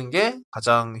그러는 게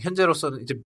가장 현재로서는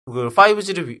이제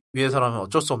 5G를 위해서라면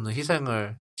어쩔 수 없는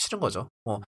희생을 치른 거죠.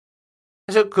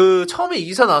 사실 처음에 이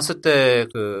기사 나왔을 때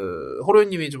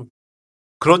호로이님이 좀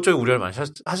그런 쪽에 우려를 많이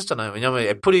하셨잖아요. 왜냐면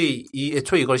애플이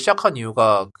애초에 이걸 시작한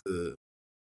이유가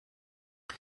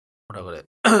뭐라 그래.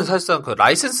 사실상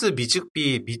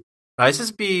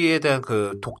라이센스비에 대한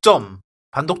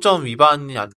반독점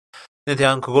위반에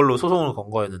대한 그걸로 소송을 건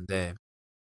거였는데,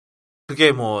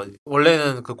 그게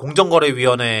원래는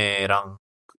공정거래위원회랑,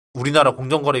 우리나라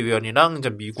공정거래위원회랑 이제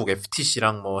미국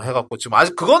FTC랑 해갖고, 지금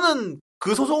아직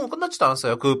그 소송은 끝나지도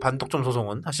않았어요. 그 반독점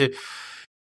소송은. 사실,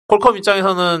 퀄컴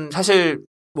입장에서는 사실,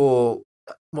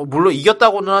 물론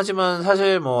이겼다고는 하지만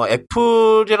사실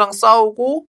애플이랑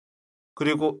싸우고,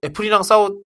 그리고 애플이랑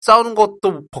싸우는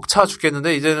것도 벅차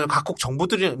죽겠는데, 이제는 각국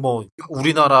정부들이,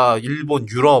 우리나라, 일본,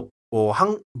 유럽,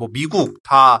 미국,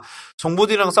 다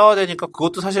정부들이랑 싸워야 되니까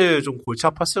그것도 사실 좀 골치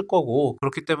아팠을 거고,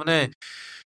 그렇기 때문에,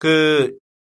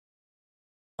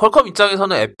 퀄컴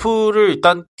입장에서는 애플을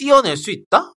일단 띄어낼 수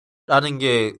있다? 라는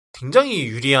게 굉장히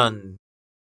유리한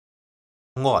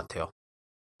것 같아요.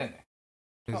 네네.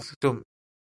 좀,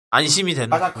 안심이 되는.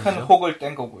 가장 큰 혹을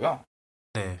뗀 거고요.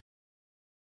 네.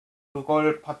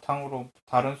 그걸 바탕으로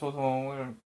다른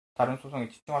소송에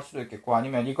집중할 수도 있겠고,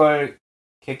 아니면 이걸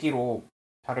계기로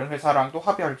다른 회사랑도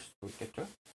합의할 수도 있겠죠.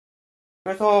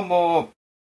 그래서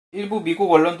일부 미국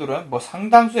언론들은,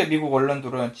 상당수의 미국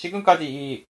언론들은 지금까지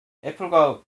이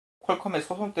애플과 퀄컴의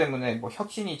소송 때문에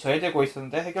혁신이 저해되고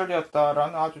있었는데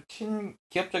해결되었다라는 아주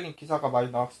친기업적인 기사가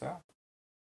많이 나왔어요.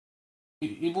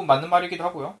 일부 맞는 말이기도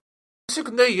하고요. 사실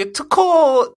근데 이게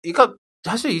그러니까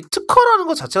사실 이 특허라는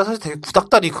것 자체가 사실 되게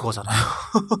구닥다리 그거잖아요.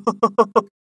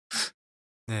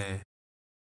 네.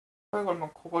 특허에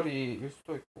걸면 코걸이일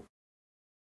수도 있고.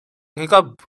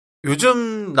 그러니까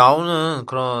요즘 나오는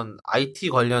그런 IT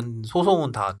관련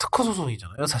소송은 다 특허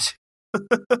소송이잖아요, 사실.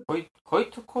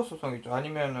 거의 특허 소송이죠.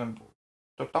 아니면은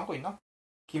좀 딴 거 있나?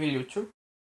 기밀 유출?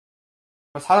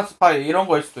 산업 스파이 이런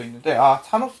거일 수도 있는데,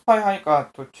 산업 스파이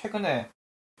하니까 또 최근에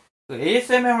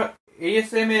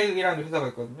ASML이라는 회사가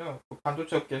있거든요.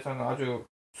 반도체 업계에서는 아주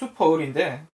슈퍼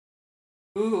을인데,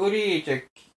 그 을이 이제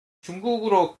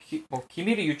중국으로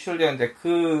기밀이 유출되는데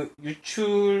그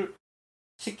유출시킨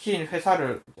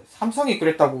회사를 삼성이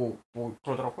그랬다고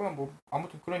그러더라고요.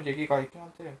 아무튼 그런 얘기가 있긴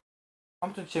한데,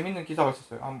 아무튼 재밌는 기사가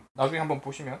있었어요. 나중에 한번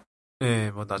보시면.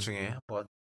 네, 나중에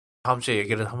다음 주에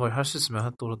얘기를 한번 할 수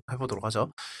있으면 또 해보도록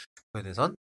하죠. 그에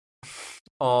대해선.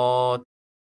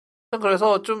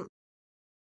 그래서 좀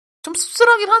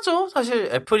씁쓸하긴 하죠. 사실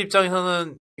애플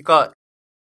입장에서는, 그러니까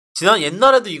지난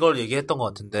옛날에도 이걸 얘기했던 것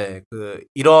같은데,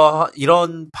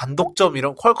 이런 반독점,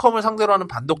 이런 퀄컴을 상대로 하는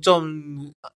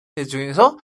반독점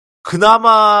중에서,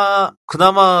 그나마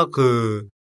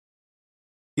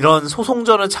이런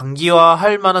소송전을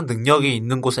장기화할 만한 능력이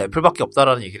있는 곳은 애플밖에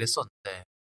없다라는 얘기를 했었는데,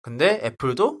 근데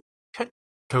애플도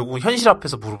결국 현실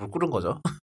앞에서 무릎을 꿇은 거죠.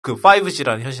 그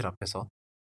 5G라는 현실 앞에서.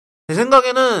 제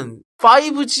생각에는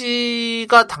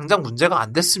 5G가 당장 문제가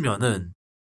안 됐으면은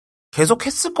계속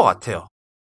했을 것 같아요.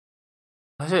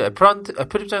 사실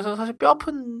애플 입장에서는 사실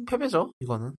뼈아픈 패배죠,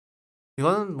 이거는.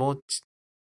 이거는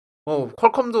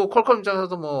퀄컴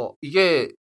입장에서도 이게,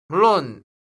 물론,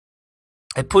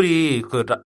 애플이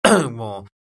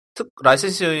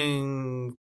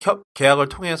라이센싱 계약을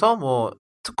통해서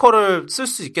특허를 쓸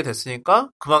수 있게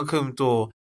됐으니까 그만큼 또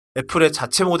애플의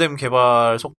자체 모뎀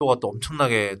개발 속도가 또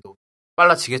엄청나게 또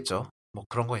빨라지겠죠.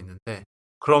 그런 거 있는데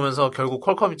그러면서 결국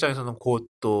퀄컴 입장에서는 곧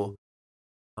또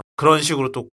그런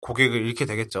식으로 또 고객을 잃게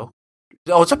되겠죠.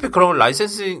 어차피 그런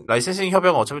라이센싱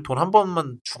협약은 어차피 돈 한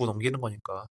번만 주고 넘기는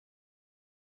거니까.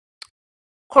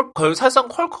 사실상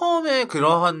퀄컴의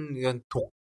그러한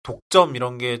독점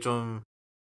이런 게 좀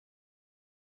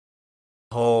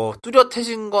더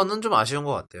뚜렷해진 거는 좀 아쉬운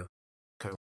것 같아요.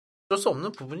 결국 어쩔 수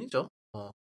없는 부분이죠.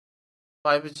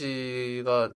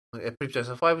 5G가 애플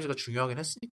입장에서 5G가 중요하긴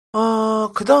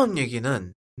했으니까. 그 다음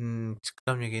얘기는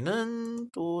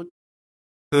또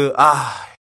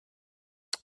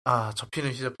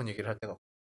접히는 휴대폰 얘기를 할 때가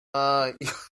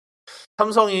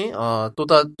삼성이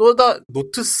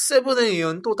노트 7에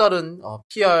이은 또 다른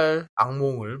PR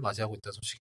악몽을 맞이하고 있다는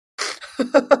소식.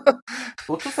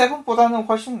 노트 7보다는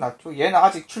훨씬 낫죠. 얘는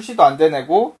아직 출시도 안 된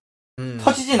애고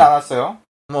터지진 않았어요.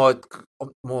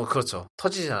 그렇죠.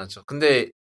 터지진 않았죠.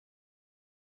 근데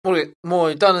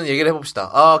일단은 얘기를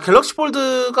해봅시다. 갤럭시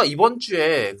폴드가 이번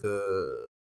주에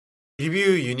리뷰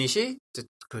유닛이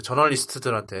그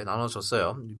저널리스트들한테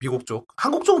나눠줬어요. 미국 쪽.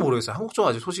 한국 쪽은 모르겠어요. 한국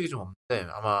쪽은 아직 소식이 좀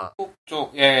없는데 아마 한국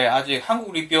쪽, 아직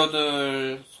한국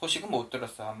리뷰어들 소식은 못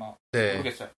들었어요. 아마 네.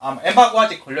 모르겠어요. 아마 엠바고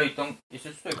아직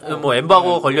있을 수도 있고.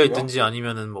 엠바고 걸려 있든지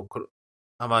아니면은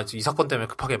아마 이 사건 때문에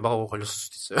급하게 엠바고 걸렸을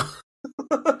수도 있어요.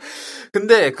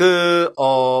 근데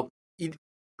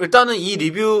일단은 이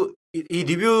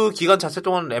리뷰 기간 자체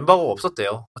동안 엠바고가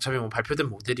없었대요. 어차피 발표된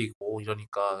모델이고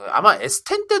이러니까 아마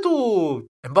S10 때도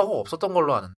엠바고가 없었던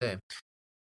걸로 아는데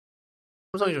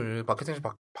삼성이 좀 마케팅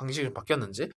방식이 좀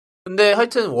바뀌었는지. 근데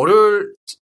하여튼 월요일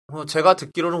제가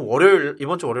듣기로는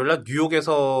이번 주 월요일날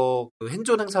뉴욕에서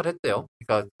핸즈온 행사를 했대요.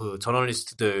 그러니까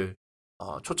저널리스트들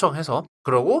초청해서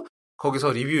그러고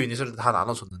거기서 리뷰 유닛을 다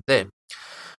나눠줬는데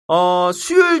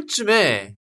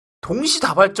수요일쯤에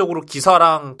동시다발적으로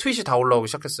기사랑 트윗이 다 올라오기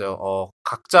시작했어요.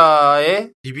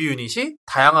 각자의 리뷰 유닛이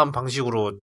다양한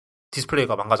방식으로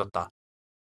디스플레이가 망가졌다.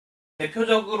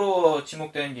 대표적으로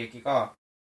지목되는 얘기가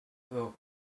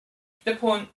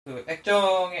휴대폰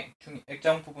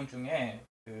액정 부분 중에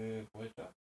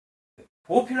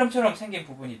보호 필름처럼 생긴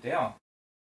부분이 있대요.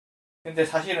 근데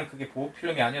사실은 그게 보호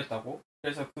필름이 아니었다고.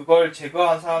 그래서 그걸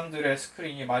제거한 사람들의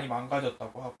스크린이 많이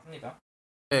망가졌다고 합니다.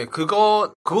 네,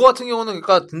 그거 같은 경우는,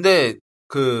 근데,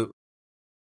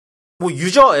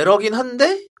 유저 에러긴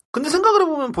한데, 근데 생각을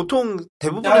해보면 보통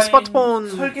대부분의 스마트폰.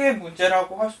 설계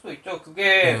문제라고 할 수도 있죠.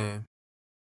 그게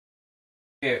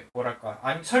뭐랄까.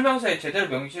 아니, 설명서에 제대로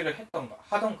명시를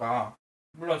하던가.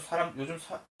 물론 요즘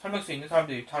설명서 있는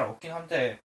사람들이 잘 없긴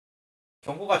한데,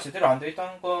 경고가 제대로 안 돼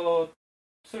있다는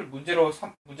것을 문제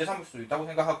삼을 수도 있다고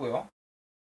생각하고요.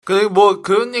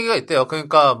 그런 얘기가 있대요.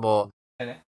 그러니까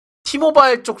네네.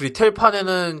 T모바일 쪽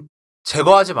리테일판에는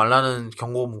제거하지 말라는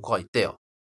경고 문구가 있대요.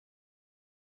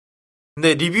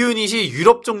 근데 리뷰 유닛이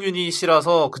유럽 쪽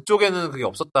유닛이라서 그쪽에는 그게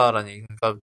없었다라는 얘기.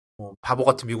 그러니까 바보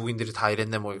같은 미국인들이 다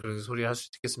이랬네 그런 소리 할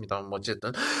수도 있겠습니다.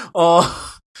 어쨌든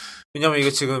왜냐면 이게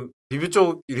지금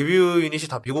리뷰 유닛이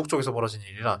다 미국 쪽에서 벌어진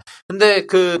일이라. 근데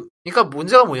그러니까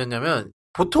문제가 뭐였냐면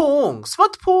보통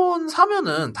스마트폰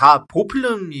사면은 다 보호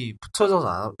필름이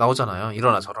붙여서 나오잖아요.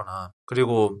 이러나 저러나.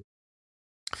 그리고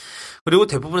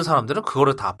대부분의 사람들은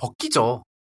그거를 다 벗기죠.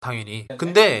 당연히.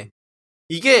 근데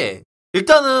이게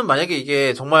일단은 만약에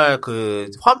이게 정말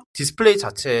디스플레이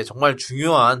자체에 정말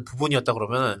중요한 부분이었다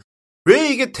그러면 왜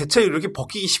이게 대체 이렇게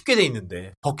벗기기 쉽게 돼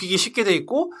있는데 벗기기 쉽게 돼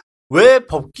있고 왜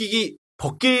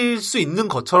벗길 수 있는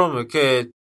것처럼 이렇게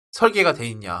설계가 돼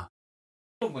있냐.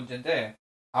 또 문제인데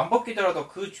안 벗기더라도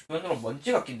그 주변으로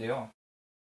먼지가 낀대요.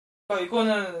 그러니까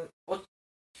이거는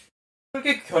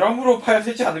설계 결함으로 봐야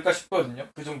되지 않을까 싶거든요.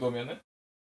 그 정도면은.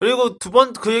 그리고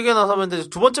그 얘기가 나서면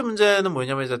두 번째 문제는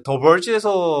뭐냐면 이제 더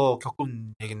벌지에서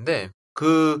겪은 얘기인데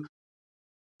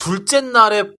둘째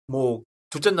날에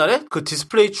그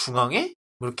디스플레이 중앙에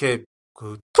이렇게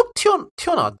툭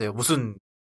튀어나왔대요. 무슨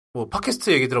뭐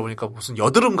팟캐스트 얘기 들어보니까 무슨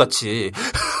여드름 같이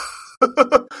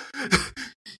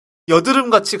여드름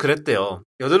같이 그랬대요.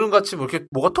 여드름 같이 뭐 이렇게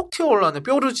뭐가 톡 튀어 올라오네.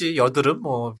 뾰루지, 여드름,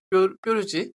 뭐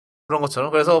뾰루지 그런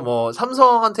것처럼. 그래서 뭐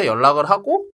삼성한테 연락을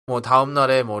하고 뭐 다음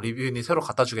날에 뭐 리뷰인이 새로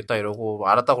갖다 주겠다 이러고 뭐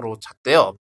알았다 그러고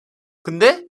잤대요.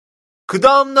 근데 그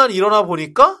다음 날 일어나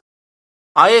보니까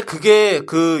아예 그게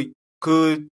그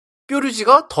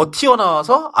뾰루지가 더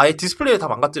튀어나와서 아예 디스플레이를 다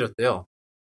망가뜨렸대요.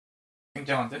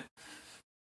 굉장한데?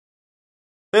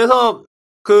 그래서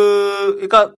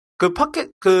그러니까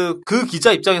그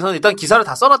기자 입장에서는 일단 기사를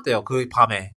다 써놨대요. 그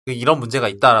밤에 이런 문제가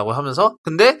있다라고 하면서.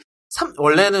 근데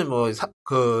원래는 뭐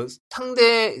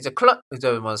상대 이제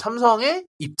뭐 삼성의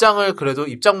입장을 그래도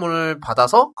입장문을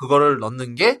받아서 그거를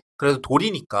넣는 게 그래도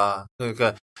도리니까.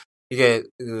 그러니까 이게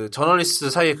그 저널리스트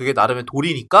사이에 그게 나름의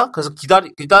도리니까. 그래서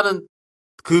일단은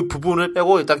그 부분을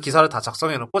빼고 일단 기사를 다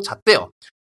작성해놓고 잤대요.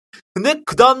 근데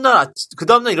그 다음날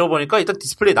잃어보니까 일단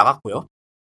디스플레이 나갔고요.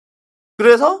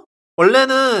 그래서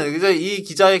원래는 이제 이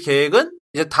기자의 계획은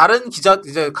이제 다른 기자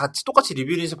이제 같이 똑같이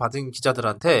리뷰를 받은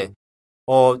기자들한테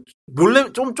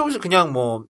몰래 조금씩 그냥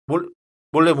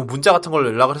몰래 뭐 문자 같은 걸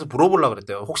연락을 해서 물어보려고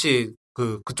그랬대요. 혹시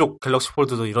그쪽 갤럭시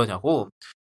폴드도 이러냐고.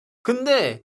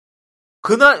 근데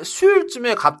그날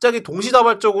수요일쯤에 갑자기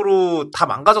동시다발적으로 다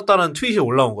망가졌다는 트윗이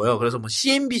올라온 거예요. 그래서 뭐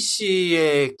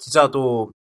CNBC의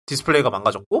기자도 디스플레이가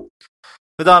망가졌고,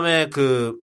 그 다음에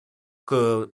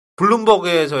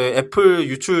블룸버그의 저희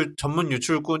애플 전문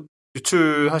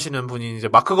유출하시는 분이 이제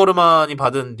마크 거르만이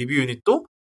받은 리뷰 유닛도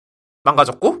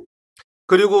망가졌고,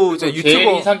 그리고 이제 제일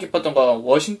유튜버. 인상 깊었던 거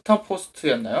워싱턴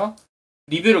포스트였나요?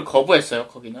 리뷰를 거부했어요,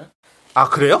 거기는. 아,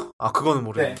 그래요? 아, 그거는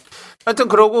모르겠네. 네. 하여튼,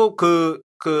 그러고 그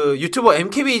유튜버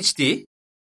MKBHD,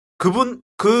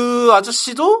 그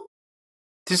아저씨도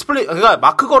디스플레이, 그러니까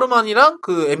마크 거르만이랑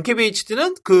그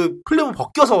MKBHD는 그 필름을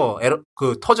벗겨서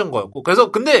터진 거였고.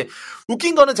 그래서 근데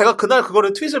웃긴 거는 제가 그날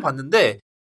그거를 트윗을 봤는데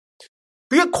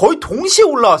그게 거의 동시에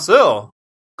올라왔어요.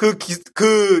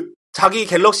 자기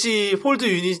갤럭시 폴드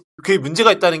유닛, 그게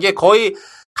문제가 있다는 게 거의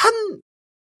한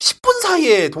 10분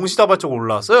사이에 동시다발적으로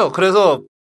올라왔어요. 그래서,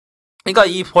 그러니까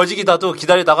이 버지기다도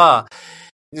기다리다가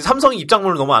삼성이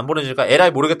입장문을 너무 안 보내주니까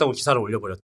에라이 모르겠다고 기사를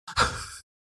올려버렸다.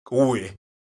 오후에.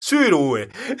 수요일 오후에.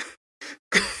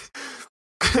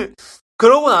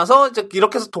 그러고 나서 이제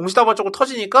이렇게 해서 동시다발적으로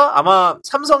터지니까 아마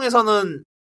삼성에서는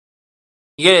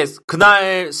이게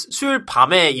그날 수요일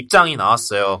밤에 입장이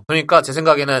나왔어요. 그러니까 제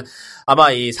생각에는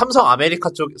아마 이 삼성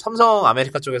아메리카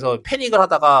쪽에서 패닉을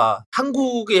하다가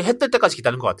한국에 해 뜰 때까지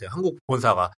기다린 것 같아요. 한국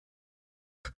본사가.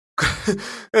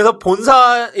 그래서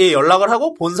본사에 연락을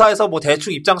하고 본사에서 뭐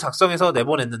대충 입장 작성해서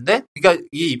내보냈는데, 그러니까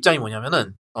이 입장이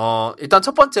뭐냐면은 일단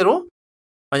첫 번째로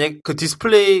만약 그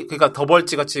디스플레이, 그러니까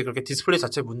더벌지 같이 그렇게 디스플레이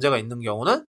자체에 문제가 있는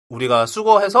경우는 우리가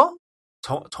수거해서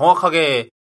정확하게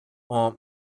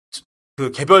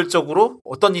그 개별적으로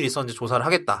어떤 일이 있었는지 조사를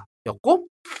하겠다였고,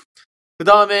 그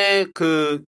다음에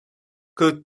그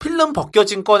필름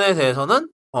벗겨진 건에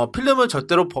대해서는 필름을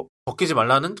절대로 벗기지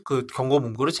말라는 그 경고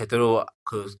문구를 제대로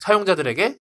그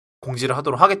사용자들에게 공지를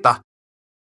하도록 하겠다.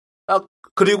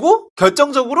 그리고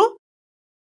결정적으로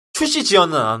출시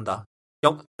지연은 안 한다.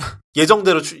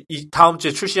 예정대로 다음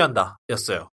주에 출시한다.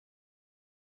 였어요.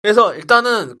 그래서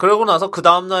일단은 그러고 나서 그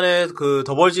다음날에 그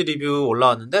더벌지 리뷰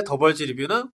올라왔는데, 더벌지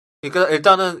리뷰는 그러니까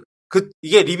일단은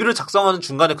이게 리뷰를 작성하는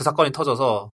중간에 그 사건이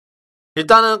터져서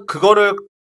일단은 그거를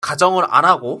가정을 안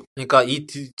하고, 그러니까 이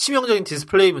치명적인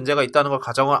디스플레이 문제가 있다는 걸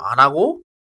가정을 안 하고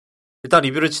일단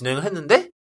리뷰를 진행을 했는데,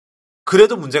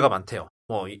 그래도 문제가 많대요.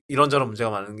 뭐 이런저런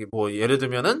문제가 많은 게 뭐 예를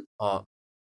들면은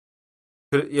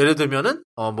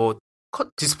뭐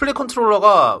디스플레이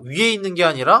컨트롤러가 위에 있는 게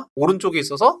아니라 오른쪽에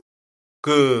있어서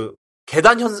그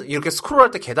계단 현상, 이렇게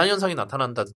스크롤할 때 계단 현상이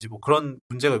나타난다든지 뭐 그런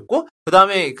문제가 있고, 그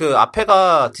다음에 그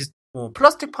앞에가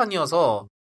플라스틱 판이어서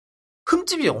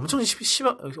흠집이 엄청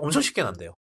쉽게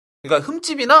난대요. 그러니까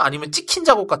흠집이나 아니면 찍힌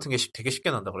자국 같은 게 되게 쉽게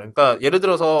난다. 그러니까 예를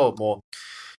들어서 뭐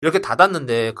이렇게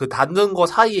닫았는데 그 닫는 거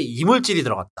사이에 이물질이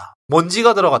들어갔다,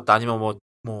 먼지가 들어갔다, 아니면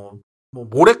뭐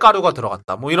모래가루가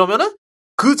들어갔다, 뭐 이러면은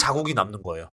그 자국이 남는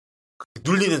거예요.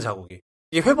 눌리는 자국이.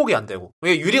 이게 회복이 안 되고.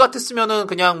 유리 같았으면은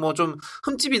그냥 뭐 좀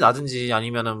흠집이 나든지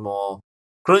아니면은 뭐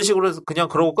그런 식으로 해서 그냥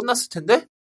그러고 끝났을 텐데,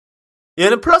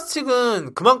 얘는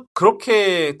플라스틱은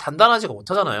그렇게 단단하지가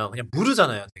못하잖아요. 그냥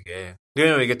무르잖아요, 되게.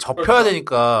 왜냐면 이게 접혀야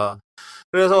되니까.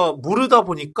 그래서 무르다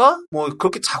보니까 뭐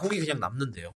그렇게 자국이 그냥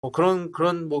남는데요. 뭐 그런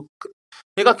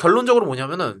얘가 결론적으로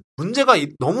뭐냐면은 문제가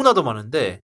너무나도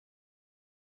많은데,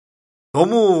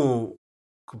 너무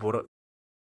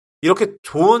이렇게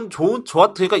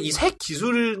그러니까 이 새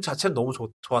기술 자체는 너무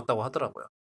좋았다고 하더라고요.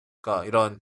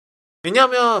 그러니까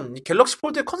왜냐하면 이 갤럭시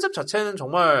폴드의 컨셉 자체는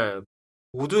정말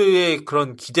모두의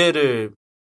그런 기대를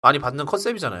많이 받는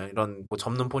컨셉이잖아요. 이런 뭐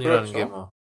접는 폰이라는 그렇죠. 게 뭐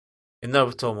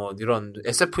옛날부터 뭐 이런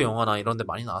SF 영화나 이런 데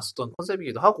많이 나왔었던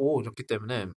컨셉이기도 하고 이렇기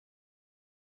때문에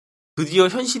드디어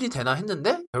현실이 되나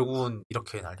했는데 결국은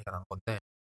이렇게 난리가 난 건데.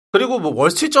 그리고 뭐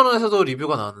월스트리트 저널에서도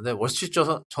리뷰가 나왔는데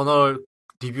월스트리트 저널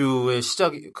리뷰의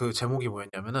시작이 그 제목이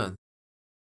뭐였냐면은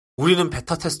우리는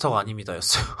베타 테스터가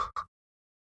아닙니다였어요.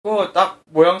 그거 딱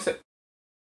모양새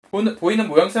보이는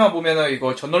모양새만 보면은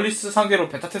이거 저널리스트 상대로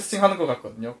베타 테스팅 하는 것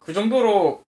같거든요. 그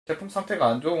정도로 제품 상태가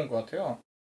안 좋은 것 같아요.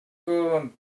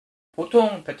 그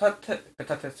보통 베타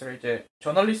테스트가 이제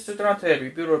저널리스트들한테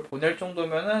리뷰를 보낼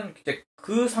정도면은 이제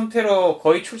그 상태로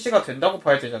거의 출시가 된다고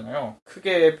봐야 되잖아요.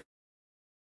 크게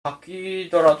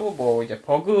바뀌더라도 뭐 이제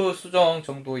버그 수정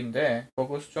정도인데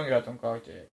버그 수정이라던가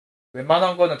이제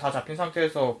웬만한 거는 다 잡힌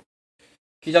상태에서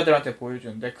기자들한테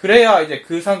보여주는데 그래야 이제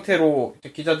그 상태로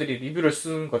이제 기자들이 리뷰를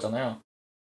쓰는 거잖아요.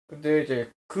 근데 이제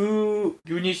그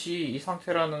유닛이 이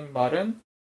상태라는 말은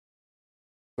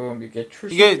그럼 이게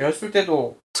출시되었을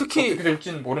때도 특히 어떻게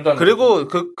될지는 모른다는 그리고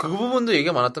그 부분도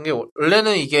얘기가 많았던 게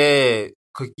원래는 이게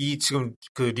이 지금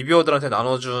그 리뷰어들한테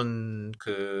나눠준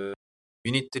그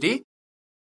유닛들이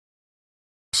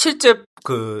실제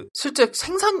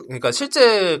생산 그러니까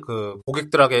실제 그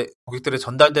고객들에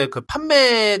전달될 그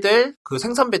판매될 그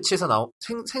생산 배치에서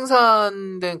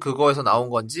생산된 그거에서 나온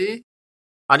건지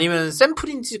아니면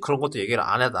샘플인지 그런 것도 얘기를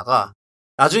안 하다가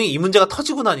나중에 이 문제가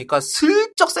터지고 나니까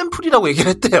슬쩍 샘플이라고 얘기를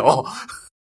했대요.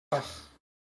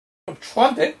 좀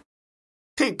추한데?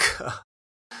 그러니까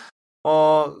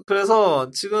그래서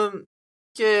지금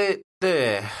이게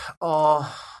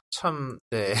참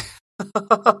네.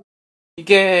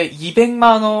 이게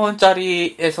 200만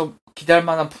원짜리에서 기대할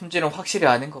만한 품질은 확실히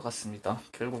아닌 것 같습니다.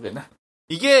 결국에는.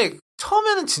 이게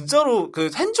처음에는 진짜로 그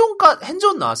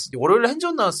핸즈온 나왔을 때 월요일에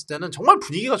핸즈온 나왔을 때는 정말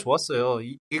분위기가 좋았어요.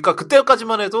 그러니까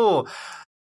그때까지만 해도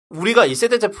우리가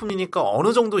 1세대 제품이니까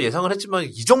어느 정도 예상을 했지만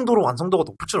이 정도로 완성도가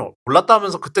높을 줄 몰랐다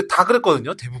하면서 그때 다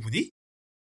그랬거든요. 대부분이.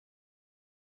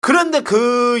 그런데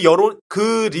그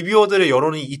리뷰어들의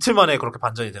여론이 이틀 만에 그렇게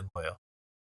반전이 된 거예요.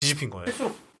 뒤집힌 거예요.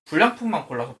 실수로 불량품만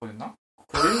골라서 보냈나?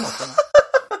 그럴 리는 없잖아.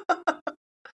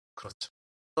 그렇죠.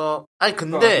 아니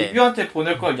근데 그러니까 리뷰한테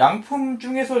보낼 걸 양품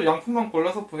중에서 양품만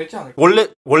골라서 보냈지 않을까?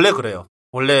 원래 그래요.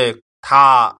 원래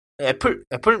다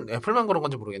애플만 그런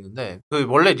건지 모르겠는데 그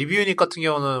원래 리뷰 유닛 같은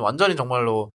경우는 완전히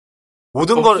정말로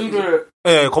모든 거를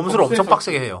검수를 엄청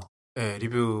빡세게 해요. 예,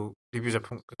 리뷰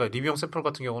제품 그러니까 리뷰용 샘플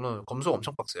같은 경우는 검수가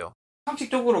엄청 빡세요.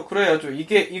 상식적으로 그래야죠.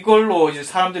 이걸로 이제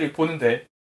사람들이 보는데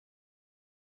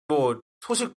뭐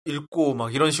소식 읽고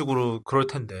막 이런 식으로 그럴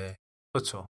텐데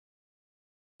그렇죠.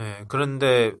 예,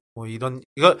 그런데 뭐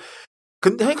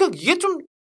근데 그러니까 이게 좀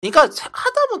그러니까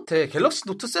하다못해 갤럭시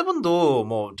노트 7도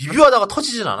뭐 리뷰하다가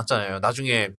터지진 않았잖아요.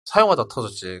 나중에 사용하다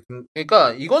터졌지.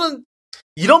 그러니까 이거는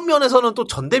이런 면에서는 또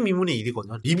전대미문의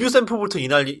일이거든요. 리뷰 샘플부터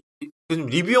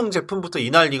리뷰용 제품부터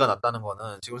이 난리가 났다는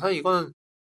거는 지금 사실 이건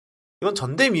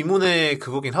전대미문의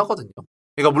그거긴 하거든요.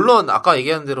 그러니까 물론 아까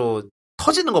얘기한 대로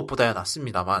터지는 것보다야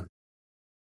낫습니다만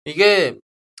이게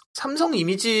삼성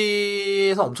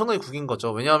이미지에서 엄청나게 구긴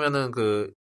거죠. 왜냐하면은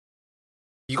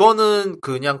이거는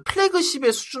그냥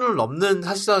플래그십의 수준을 넘는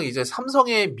사실상 이제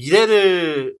삼성의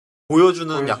미래를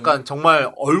보여주는 약간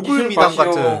정말 얼굴 미담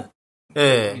같은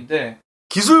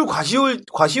기술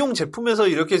과시용 제품에서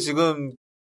이렇게 지금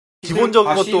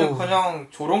기본적인 것도 그냥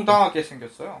조롱당하게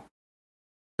생겼어요.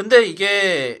 근데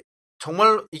이게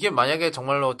만약에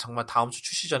정말 다음 주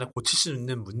출시 전에 고칠 수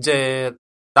있는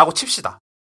문제라고 칩시다.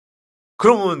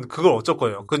 그러면 그걸 어쩔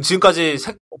거예요? 그건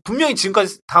분명히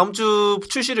지금까지 다음 주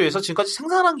출시를 위해서 지금까지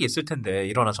생산한 게 있을 텐데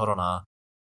이러나 저러나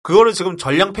그거를 지금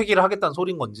전량 폐기를 하겠다는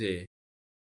소린 건지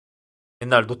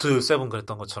옛날 노트 7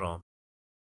 그랬던 것처럼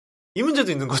이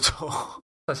문제도 있는 거죠.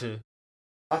 사실.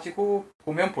 따지고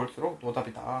보면 볼수록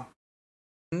노답이다.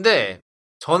 근데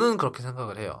저는 그렇게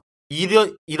생각을 해요.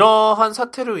 이러한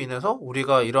사태로 인해서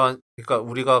그러니까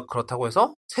우리가 그렇다고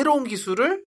해서 새로운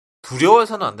기술을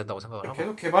두려워해서는 안 된다고 생각을 하고.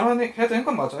 계속 개발해야 되는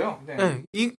건 맞아요. 네.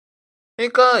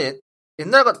 그러니까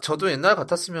저도 옛날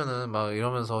같았으면은 막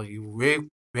이러면서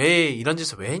왜 이런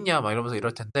짓을 왜 했냐 막 이러면서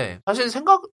이럴 텐데 사실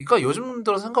그러니까 요즘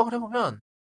들어서 생각을 해보면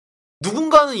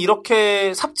누군가는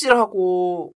이렇게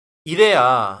삽질하고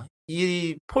이래야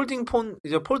이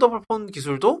이제 폴더블 폰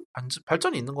기술도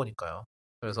발전이 있는 거니까요.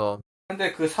 그래서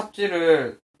근데 그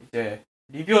삽질을 이제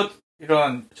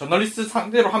이런 저널리스트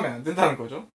상대로 하면 안 된다는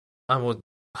거죠? 뭐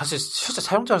사실 실제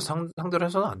사용자를 상대로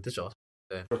해서는 안 되죠.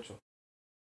 네. 그렇죠.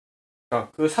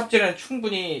 그러니까 그 삽질은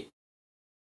충분히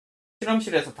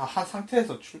실험실에서 다 한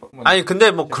상태에서 아니 근데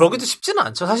뭐 그러기도 쉽지는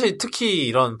않죠. 사실 특히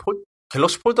이런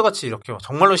갤럭시 폴드 같이 이렇게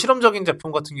정말로 실험적인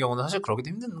제품 같은 경우는 사실 그러기도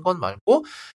힘든 건 말고,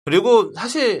 그리고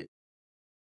사실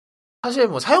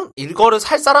뭐 이거를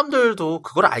살 사람들도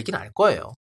그걸 알긴 알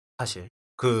거예요. 사실.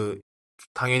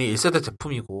 당연히 1세대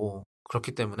제품이고,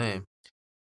 그렇기 때문에,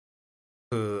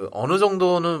 어느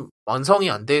정도는 완성이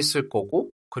안 돼 있을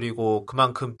거고, 그리고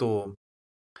그만큼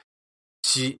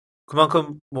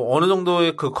뭐 어느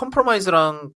정도의 그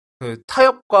컴프로마이즈랑 그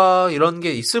타협과 이런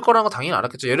게 있을 거라는 거 당연히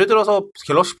알았겠죠. 예를 들어서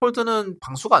갤럭시 폴드는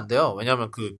방수가 안 돼요.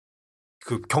 왜냐면 그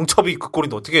경첩이 그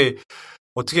꼴인데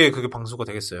어떻게 그게 방수가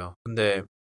되겠어요. 근데,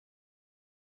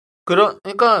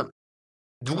 그러니까,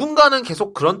 누군가는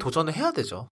계속 그런 도전을 해야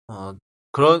되죠.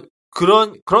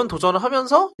 그런 도전을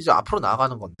하면서 이제 앞으로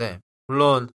나아가는 건데,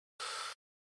 물론,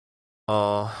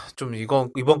 좀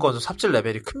이번 건 좀 삽질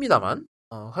레벨이 큽니다만,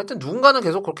 하여튼 누군가는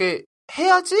계속 그렇게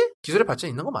해야지 기술의 발전이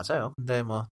있는 건 맞아요. 근데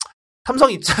뭐,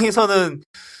 삼성 입장에서는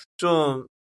좀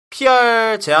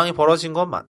PR 재앙이 벌어진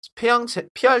건 PR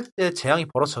재앙이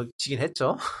벌어지긴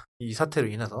했죠. 이 사태로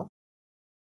인해서.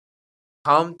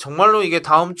 정말로 이게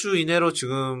다음 주 이내로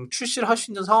지금 출시를 할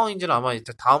수 있는 상황인지는 아마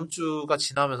이제 다음 주가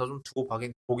지나면서 좀 두고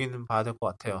보기는 봐야 될 것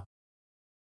같아요.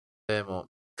 네, 뭐.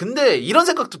 근데 이런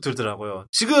생각도 들더라고요.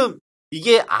 지금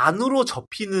이게 안으로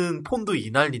접히는 폰도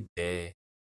이 난리인데,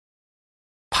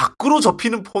 밖으로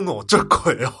접히는 폰은 어쩔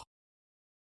거예요?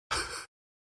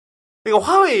 이거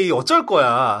화웨이 어쩔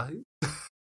거야?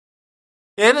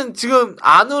 얘는 지금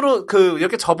안으로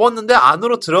이렇게 접었는데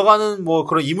안으로 들어가는 뭐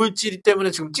그런 이물질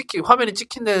때문에 지금 화면이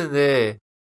찍힌다는데,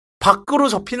 밖으로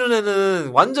접히는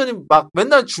애는 완전히 막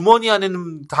맨날 주머니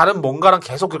안에는 다른 뭔가랑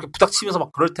계속 그렇게 부닥치면서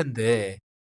막 그럴 텐데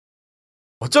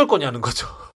어쩔 거냐는 거죠.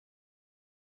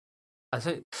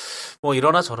 뭐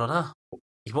이러나 저러나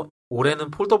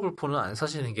올해는 폴더블 폰은 안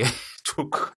사시는 게 좋을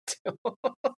것 같아요.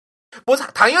 뭐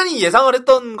당연히 예상을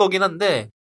했던 거긴 한데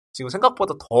지금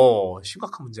생각보다 더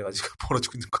심각한 문제가 지금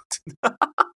벌어지고 있는 것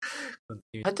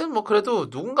같은데. 하여튼 뭐 그래도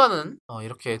누군가는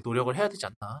이렇게 노력을 해야 되지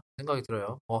않나 생각이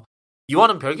들어요.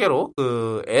 이와는 별개로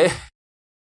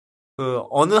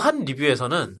어느 한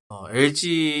리뷰에서는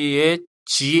LG의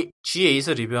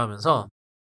G8을 리뷰하면서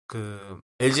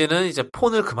LG는 이제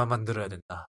폰을 그만 만들어야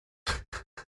된다.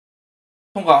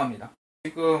 통과합니다.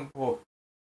 지금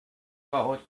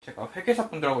제가 회계사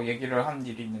분들하고 얘기를 한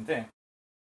일이 있는데,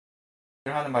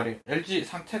 하는 말이 LG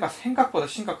상태가 생각보다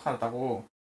심각하다고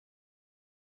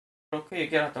그렇게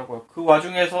얘기를 하더라고요. 그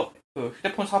와중에서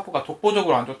휴대폰 사포가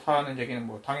독보적으로 안 좋다는 얘기는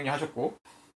뭐 당연히 하셨고,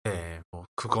 네, 뭐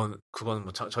그건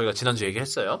뭐 저희가 지난주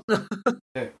얘기했어요.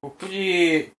 네, 뭐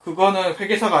굳이 그거는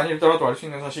회계사가 아니더라도 알 수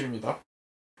있는 사실입니다.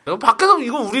 밖에서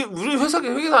이건 우리 회사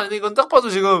아닌데 이건 딱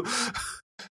봐도 지금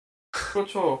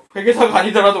그렇죠. 회계사가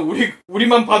아니더라도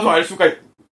우리만 봐도 알 수가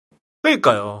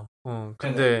그러니까요.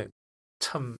 근데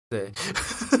참, 네.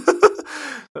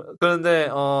 그런데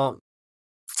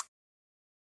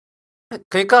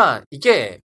그러니까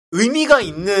이게 의미가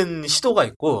있는 시도가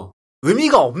있고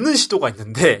의미가 없는 시도가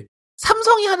있는데,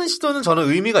 삼성이 하는 시도는 저는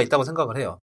의미가 있다고 생각을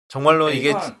해요. 정말로 네,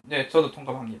 이게 네, 저도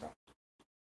동감합니다.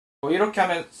 뭐 이렇게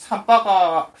하면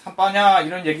산빠냐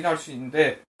이런 얘기는 할 수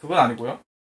있는데 그건 아니고요.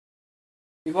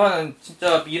 이거는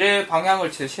진짜 미래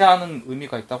방향을 제시하는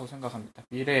의미가 있다고 생각합니다.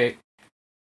 미래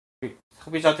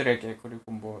소비자들에게,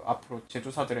 그리고 뭐 앞으로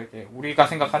제조사들에게 우리가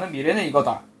생각하는 미래는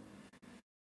이거다.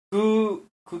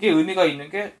 그게 의미가 있는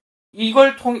게 이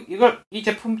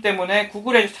제품 때문에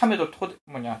구글의 참여도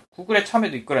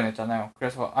이끌어냈잖아요.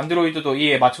 그래서 안드로이드도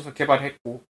이에 맞춰서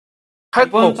개발했고,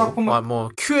 이번 작품은 뭐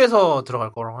Q에서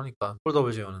들어갈 거라고 하니까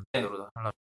폴더블 지원은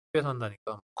Q에서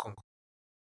한다니까 그건.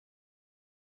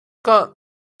 그러니까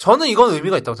저는 이건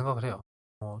의미가 있다고 생각을 해요.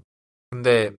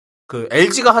 근데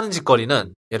LG가 하는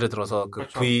짓거리는 예를 들어서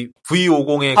그렇죠.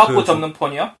 V50의 사포 접는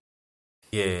폰이요?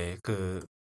 예,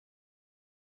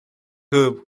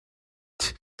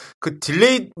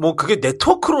 딜레이 뭐 그게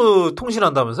네트워크로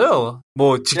통신한다면서요?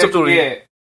 뭐 직접적으로. 네,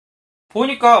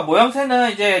 보니까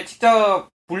모양새는 이제 직접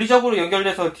물리적으로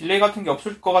연결돼서 딜레이 같은 게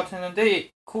없을 것 같았는데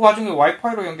그 와중에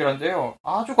와이파이로 연결한대요.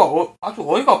 아주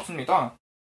어이가 없습니다.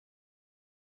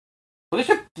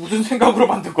 도대체 무슨 생각으로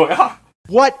만든 거야?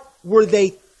 What were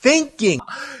they thinking?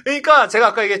 그러니까 제가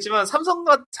아까 얘기했지만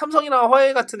삼성이나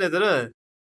화웨이 같은 애들은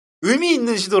의미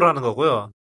있는 시도를 하는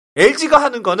거고요. LG가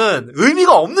하는 거는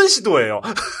의미가 없는 시도예요.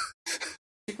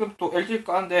 지금 또 LG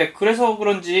까는데 그래서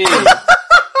그런지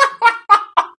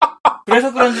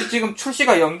지금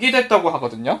출시가 연기됐다고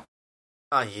하거든요.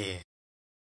 아, 예.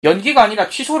 연기가 아니라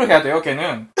취소를 해야 돼요,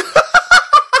 걔는.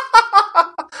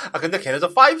 근데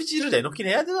걔네도 5G를 내놓긴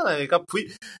해야 되잖아요. 그러니까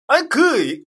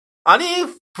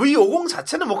V50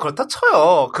 자체는 뭐 그렇다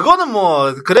쳐요. 그거는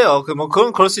뭐 그래요.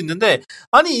 그건 그럴 수 있는데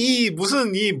아니 이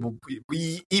무슨 이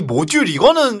모듈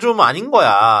이거는 좀 아닌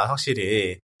거야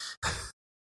확실히.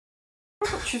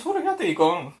 취소를 해야 돼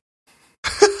이건.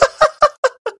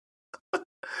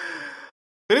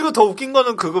 그리고 더 웃긴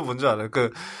거는 그거 뭔지 알아요?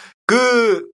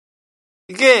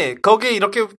 이게 거기에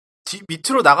이렇게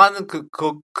밑으로 나가는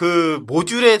그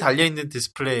모듈에 달려있는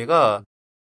디스플레이가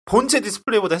본체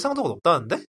디스플레이보다 해상도가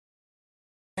높다는데?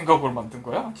 생각을 만든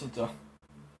거야? 진짜.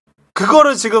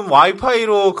 그거를 지금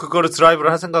와이파이로 그거를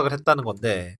드라이브를 할 생각을 했다는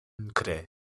건데, 그래.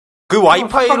 그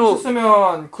와이파이로.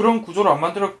 쓰면 그런 구조를 안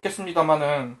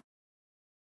만들었겠습니다만은.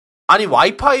 아니,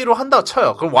 와이파이로 한다고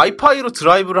쳐요. 그럼 와이파이로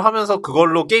드라이브를 하면서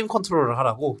그걸로 게임 컨트롤을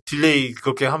하라고. 딜레이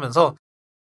그렇게 하면서.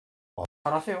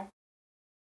 잘하세요.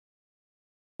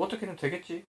 어떻게든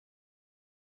되겠지.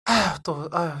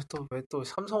 왜 또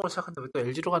삼성으로 시작한다. 왜 또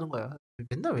LG로 가는 거야.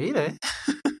 맨날 왜 이래?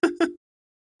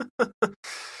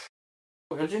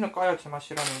 LG는 까야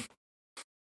제맛이라는.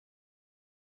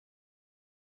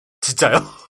 진짜요?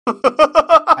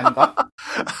 아닌가?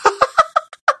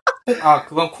 아,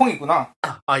 그건 콩이구나.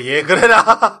 예,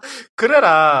 그래라.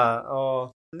 그래라.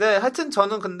 근데 하여튼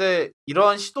저는 근데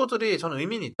이러한 시도들이 저는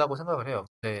의미는 있다고 생각을 해요.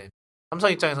 네.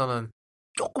 삼성 입장에서는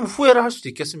조금 후회를 할 수도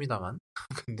있겠습니다만.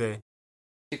 근데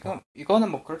지금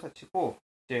이거는 뭐 그렇다 치고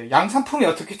이제 양산품이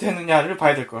어떻게 되느냐를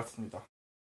봐야 될 것 같습니다.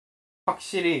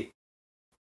 확실히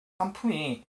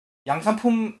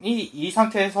양산품이 이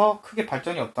상태에서 크게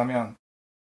발전이 없다면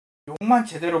욕만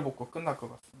제대로 먹고 끝날 것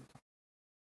같습니다.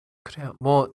 그래요.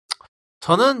 뭐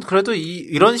저는 그래도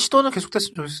이런 시도는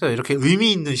계속됐으면 좋겠어요. 이렇게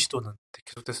의미 있는 시도는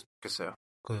계속됐으면 좋겠어요.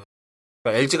 그러니까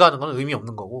LG가 하는 건 의미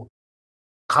없는 거고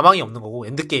가망이 없는 거고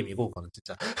엔드게임이고 그거는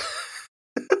진짜.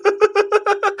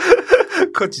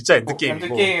 그건 진짜 엔드게임이고.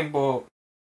 엔드게임 뭐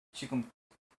지금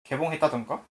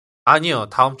개봉했다던가? 아니요.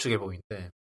 다음 주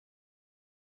개봉인데.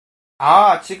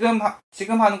 아, 지금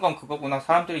하는 건 그거구나.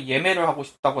 사람들이 예매를 하고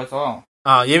싶다고 해서.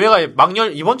 예매가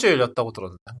이번 주에 열렸다고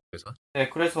들었는데, 한국에서. 네,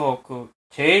 그래서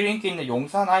제일 인기 있는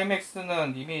용산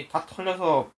아이맥스는 이미 다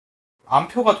털려서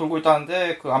암표가 돌고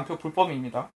있다는데, 그 암표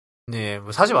불법입니다. 네,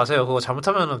 뭐 사지 마세요. 그거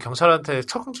잘못하면 경찰한테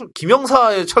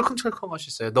김영사에 철컹철컹 할 수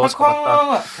있어요. 너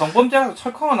잡았다. 경범죄라서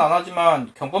철컹은 안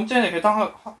하지만, 경범죄에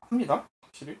해당합니다.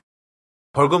 확실히.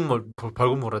 벌금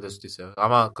물어야 될 수도 있어요.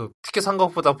 아마 티켓 산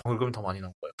것보다 벌금이 더 많이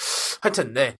나올 거예요.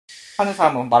 하여튼, 네. 파는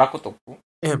사람은 말할 것도 없고.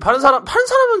 예, 파는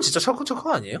사람은 진짜 철컹철컹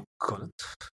아니에요? 그거는?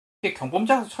 이게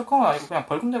경범죄라서 철컹은 아니고 그냥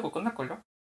벌금 내고 끝날걸요?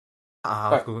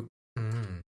 그러니까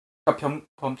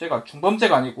범죄가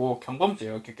중범죄가 아니고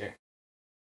경범죄예요, 그게.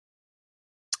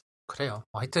 그래요.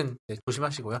 하여튼, 네,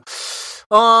 조심하시고요.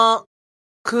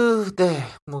 네,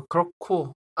 뭐,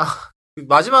 그렇고,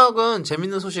 마지막은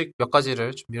재밌는 소식 몇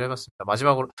가지를 준비를 해봤습니다.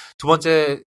 마지막에서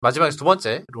두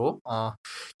번째로,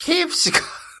 KFC가,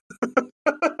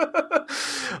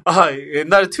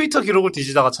 옛날에 트위터 기록을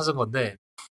뒤지다가 찾은 건데,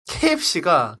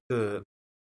 KFC가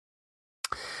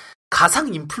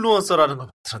가상 인플루언서라는 걸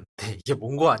만들었는데, 이게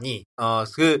뭔고 아니,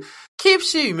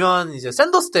 KFC 유명한 이제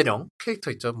샌더스 대령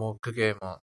캐릭터 있죠. 뭐, 그게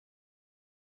뭐,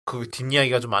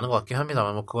 뒷이야기가 좀 많은 것 같긴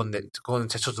합니다만, 뭐, 그건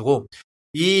제쳐두고,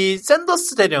 이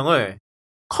샌더스 대령을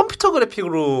컴퓨터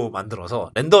그래픽으로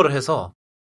만들어서, 렌더를 해서,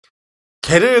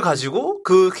 걔를 가지고,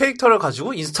 그 캐릭터를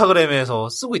가지고 인스타그램에서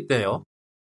쓰고 있대요.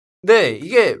 근데,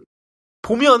 이게,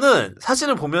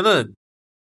 사진을 보면은,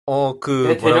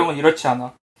 내 대령은 이렇지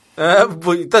않아.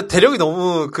 일단 대령이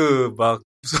너무,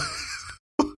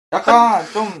 약간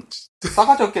좀,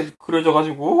 싸가지 없게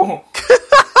그려져가지고.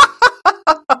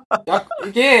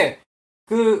 이게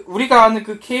우리가 아는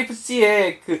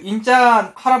KFC의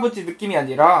인짠 할아버지 느낌이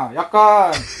아니라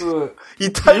약간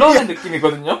빌런의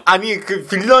느낌이거든요. 아니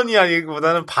빌런이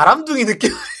아니기보다는 바람둥이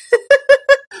느낌.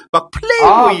 막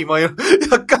플레이보이 막 이런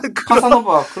약간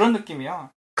카사노바 그런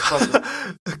느낌이야.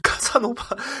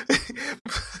 카사노바.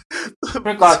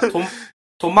 그러니까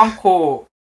돈 많고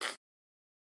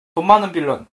돈 많은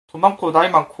빌런, 돈 많고 나이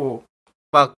많고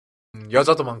막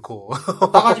여자도 많고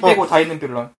싸가지 빼고 다 있는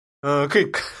빌런.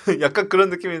 약간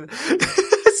그런 느낌인데,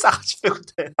 싸가지 빼고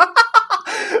돼.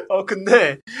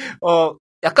 근데,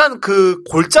 약간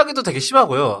골짜기도 되게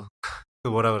심하고요.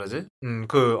 뭐라 그러지?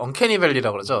 언캐니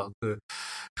밸리라 그러죠.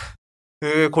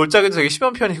 골짜기도 되게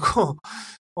심한 편이고,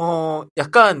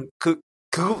 약간,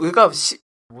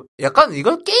 약간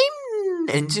이건 게임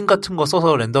엔진 같은 거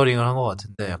써서 렌더링을 한 것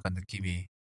같은데, 약간 느낌이.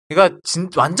 그러니까,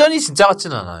 완전히 진짜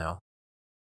같지는 않아요.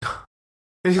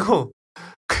 그리고,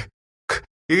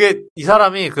 이게, 이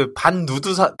사람이 반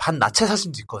나체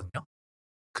사진도 있거든요?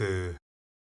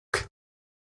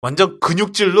 완전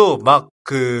근육질로 막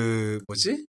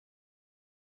뭐지?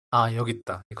 아, 여기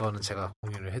있다. 이거는 제가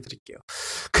공유를 해드릴게요.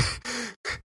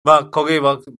 막, 거기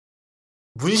막,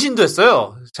 문신도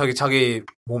했어요. 자기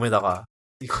몸에다가.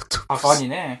 이것도.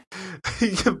 가관이네.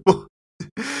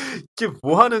 이게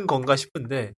뭐 하는 건가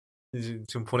싶은데,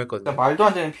 지금 보냈거든요. 진짜 말도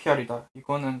안 되는 PR이다.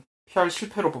 이거는 PR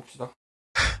실패로 봅시다.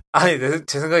 아니,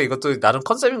 제 생각에 이것도 나름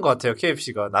컨셉인 것 같아요,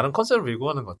 KFC가. 나름 컨셉을 밀고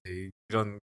가는 것 같아요.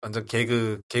 이런, 완전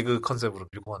개그 컨셉으로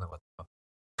밀고 가는 것 같아요.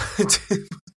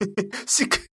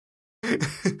 시크.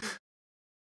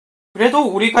 그래도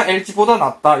우리가 LG보다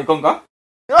낫다, 이건가?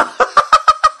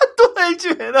 또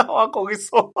LG 왜 나와,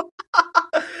 거기서.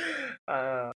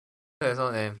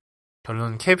 그래서, 네.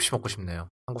 결론 KFC 먹고 싶네요.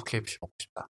 한국 KFC 먹고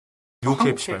싶다. 미국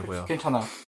KFC 말고요. 괜찮아.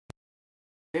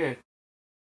 이게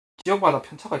지역마다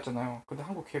편차가 있잖아요. 근데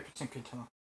한국 KFC는 괜찮아.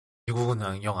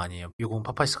 미국은 영 아니에요. 미국은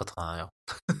파파이스가 더 나아요.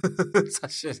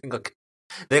 사실 생각해.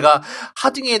 내가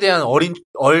하딩에 대한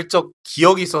얼적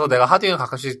기억이 있어서 내가 하딩을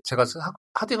가끔씩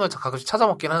찾아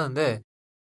먹긴 하는데,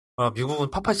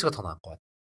 미국은 파파이스가 더 나은 것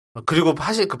같아요. 그리고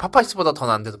사실 그 파파이스보다 더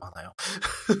나은 데도 많아요.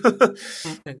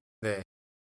 네.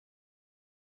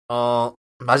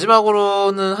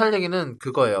 마지막으로는 할 얘기는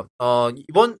그거예요.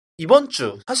 이번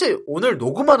주, 사실 오늘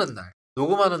녹음하는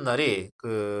날이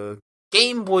그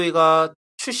게임보이가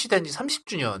출시된 지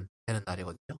 30주년 되는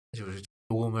날이거든요. 사실 우리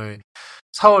녹음을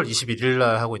 4월 21일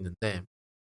날 하고 있는데,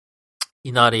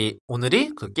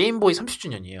 오늘이 그 게임보이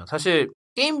 30주년이에요. 사실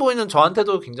게임보이는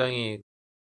저한테도 굉장히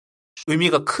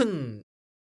의미가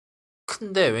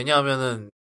큰데, 왜냐하면은,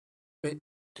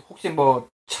 혹시 뭐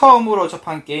처음으로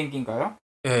접한 게임기인가요?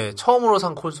 예, 처음으로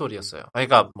산 콘솔이었어요.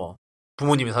 그러니까 뭐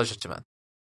부모님이 사주셨지만,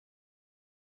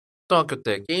 초등학교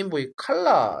때 게임보이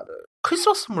칼라를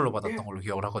크리스마스 선물로 받았던 걸로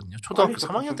기억을 하거든요. 초등학교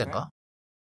 3학년 때인가?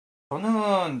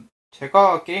 저는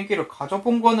제가 게임기를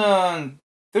가져본 거는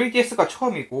 3DS가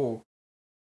처음이고,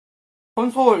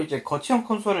 콘솔, 이제 거치형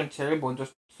콘솔은 제일 먼저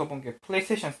써본 게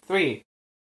플레이스테이션 3.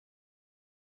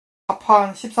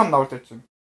 합판 13 나올 때쯤.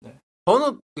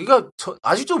 저는, 그러니까,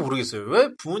 아직도 모르겠어요.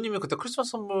 왜 부모님이 그때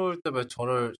크리스마스 선물 때 왜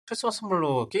저를 크리스마스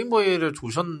선물로 게임보이를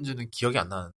주셨는지는 기억이 안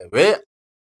나는데,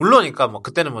 물론이니까, 뭐,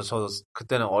 그때는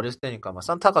그때는 어렸을 때니까, 막,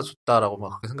 산타가 줬다라고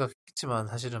막 그렇게 생각했지만,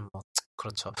 사실은 뭐,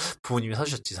 그렇죠. 부모님이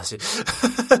사주셨지, 사실.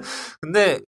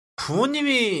 근데,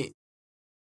 부모님이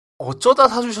어쩌다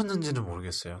사주셨는지는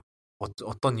모르겠어요.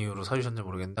 어떤 이유로 사주셨는지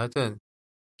모르겠는데, 하여튼,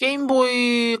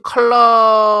 게임보이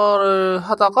칼라를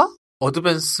하다가,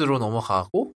 어드밴스로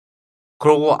넘어가고,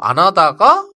 그러고 안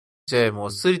하다가 이제 뭐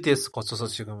 3DS 거쳐서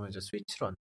지금은 이제 스위치로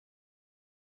한.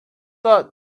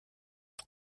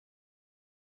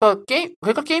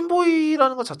 그러니까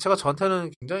게임보이라는 것 자체가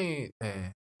저한테는 굉장히,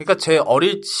 네. 그러니까 제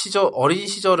어린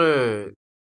시절에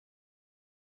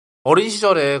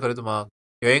그래도 막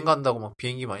여행 간다고 막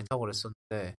비행기 많이 타고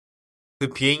그랬었는데, 그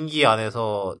비행기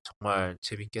안에서 정말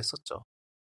재밌게 했었죠.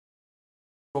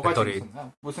 뭐가 배터리.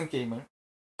 재밌었나? 무슨 게임을?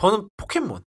 저는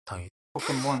포켓몬, 당연히.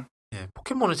 포켓몬. 예,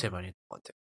 포켓몬을 제일 많이 했던 것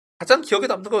같아요. 가장 기억에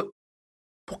남는 건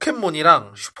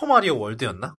포켓몬이랑 슈퍼마리오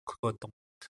월드였나? 그거였던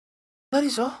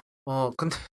날이죠.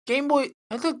 근데 게임보이,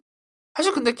 하여튼,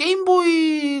 사실 근데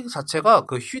게임보이 자체가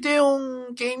그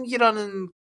휴대용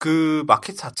게임기라는 그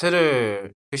마켓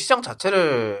자체를, 그 시장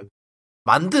자체를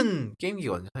만든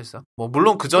게임기거든요, 사실상. 뭐,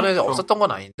 물론 그 전에 그렇죠. 없었던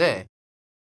건 아닌데,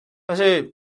 사실,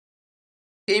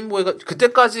 게임보이가,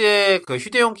 그때까지의 그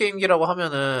휴대용 게임기라고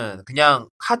하면은, 그냥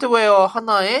하드웨어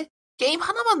하나에 게임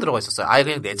하나만 들어가 있었어요. 아예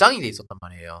그냥 내장이 돼 있었단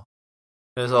말이에요.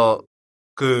 그래서,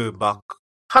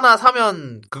 하나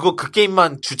사면, 그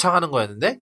게임만 주창하는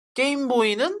거였는데,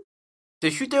 게임보이는, 이제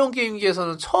휴대용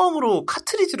게임기에서는 처음으로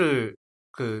카트리지를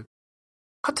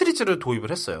도입을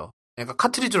했어요. 그러니까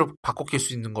카트리지로 바꿔 낄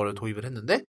수 있는 거를 도입을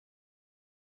했는데,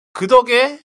 그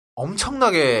덕에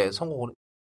엄청나게 성공을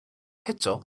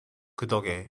했죠. 그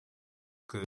덕에.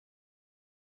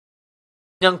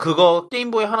 그냥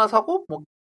게임보이 하나 사고,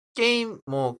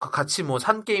 같이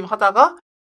산 게임 하다가,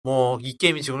 이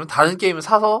게임이 지금은 다른 게임을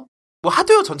사서,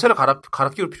 하드웨어 전체를 갈아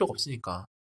끼울 필요가 없으니까.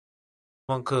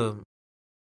 그만큼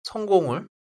성공을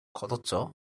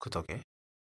거뒀죠. 그 덕에.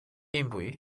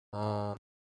 게임보이.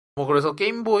 그래서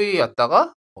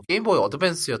게임보이였다가, 게임보이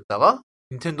어드밴스였다가,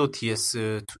 닌텐도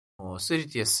DS,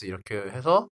 3DS 이렇게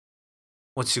해서,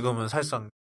 지금은 사실상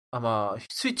아마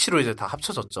스위치로 이제 다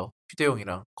합쳐졌죠.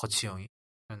 휴대용이랑 거치형이.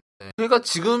 그러니까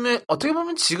어떻게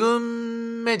보면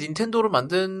지금의 닌텐도를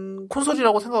만든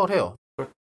콘솔이라고 생각을 해요.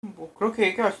 뭐 그렇게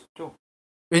얘기할 수 있죠.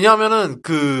 왜냐하면은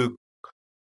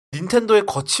닌텐도의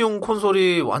거치용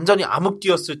콘솔이 완전히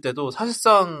암흑기였을 때도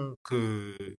사실상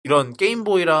이런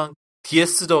게임보이랑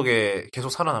DS 덕에 계속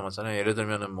살아남았잖아요. 예를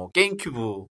들면은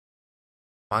게임큐브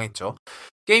망했죠.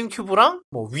 게임큐브랑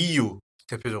위유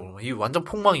대표적으로 이 완전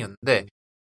폭망이었는데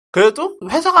그래도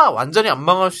회사가 완전히 안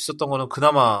망할 수 있었던 거는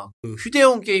그나마 그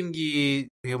휴대용 게임기,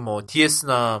 뭐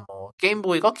DS나 뭐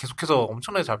게임보이가 계속해서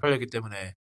엄청나게 잘 팔렸기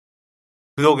때문에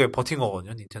그 덕에 버틴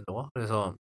거거든요, 닌텐도가.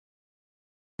 그래서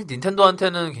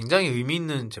닌텐도한테는 굉장히 의미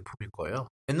있는 제품일 거예요.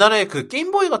 옛날에 그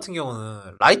게임보이 같은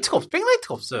경우는 백라이트가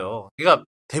없어요. 그러니까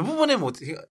대부분의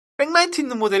백라이트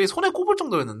있는 모델이 손에 꼽을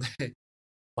정도였는데,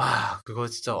 와, 그거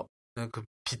진짜, 그,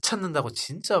 빛 찾는다고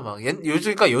진짜 막,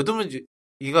 그러니까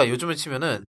요즘에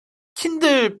치면은,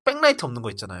 킨들 백라이트 없는 거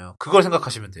있잖아요. 그걸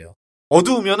생각하시면 돼요.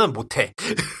 어두우면은 못해.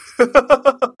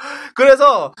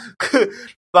 그래서,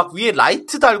 막 위에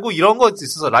라이트 달고 이런 거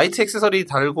있어서, 라이트 액세서리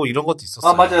달고 이런 것도 있었어요.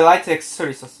 아, 맞아요. 라이트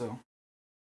액세서리 있었어요.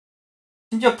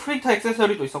 심지어 프린터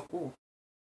액세서리도 있었고,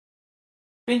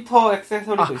 프린터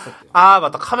액세서리도 있었대요. 아,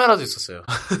 맞다. 카메라도 있었어요.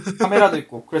 카메라도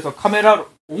있고, 그래서 카메라로,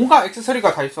 온갖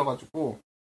액세서리가 다 있어가지고.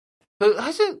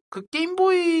 사실,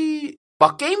 게임보이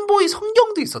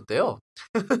성경도 있었대요.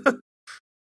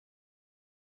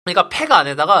 그러니까 팩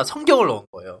안에다가 성경을 넣은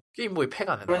거예요. 게임보이 팩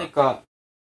안에다가. 그러니까,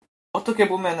 어떻게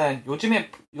보면은,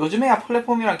 요즘에야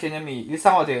플랫폼이란 개념이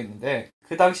일상화되어 있는데,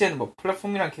 그 당시에는 뭐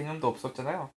플랫폼이란 개념도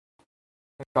없었잖아요.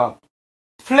 그러니까,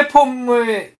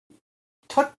 플랫폼을,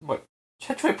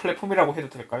 최초의 플랫폼이라고 해도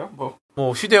될까요?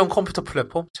 뭐 휴대용 컴퓨터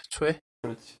플랫폼 최초에.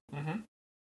 그렇지.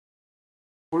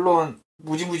 물론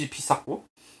무지무지 비쌌고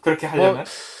그렇게 하려면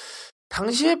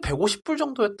당시에 150불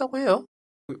정도였다고 해요.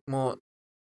 그러니까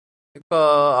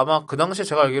아마 그 당시에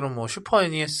제가 알기로는 뭐 슈퍼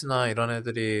NES나 이런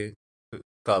애들이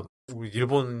그러니까 우리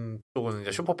일본 쪽은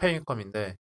이제 슈퍼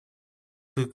패미컴인데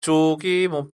그쪽이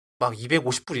뭐 막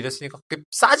 250불 이랬으니까 그게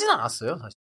싸진 않았어요,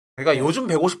 사실. 그러니까 요즘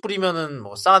 150불이면은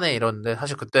뭐 싸네 이러는데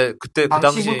사실 그때 그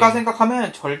당시 물가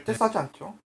생각하면 절대 싸지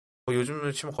않죠.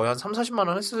 요즘으로 치면 거의 한 3-40만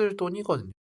원 했을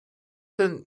돈이거든요.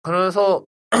 그래서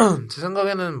제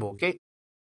생각에는 뭐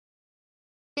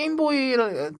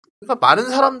게임보이는 그러니까 많은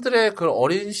사람들의 그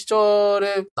어린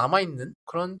시절에 남아있는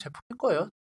그런 제품일 거예요.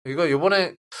 이거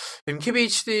요번에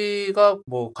MKBHD가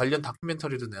뭐 관련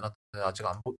다큐멘터리도 내놨는데 아직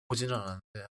안 보지는 않았는데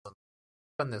한번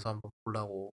시간 내서 한번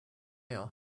보려고 해요.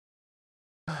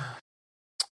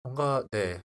 뭔가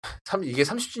이게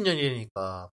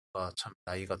 30주년이니까 뭔가 참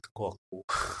나이가 든 것 같고.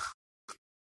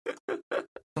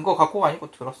 든 거 갖고가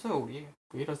아니고 들었어요, 우리.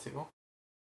 왜 이러세요?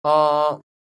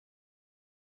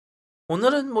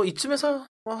 오늘은 뭐 이쯤에서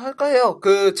뭐 할까요?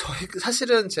 저희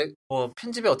사실은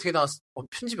편집이 어떻게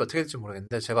될지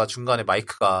모르겠는데 제가 중간에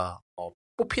마이크가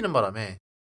뽑히는 바람에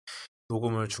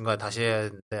녹음을 중간에 다시 해야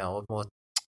되는데 뭐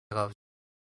제가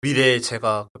미래에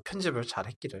제가 편집을 잘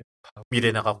했기를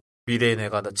미래 내가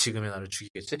지금의 나를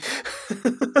죽이겠지?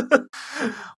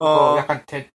 약간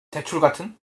대출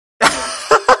같은?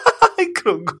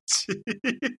 그런 거지.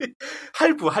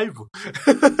 할부. 할부.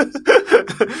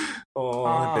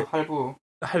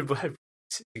 할부.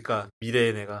 그러니까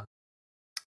미래의 내가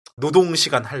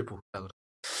노동시간 할부.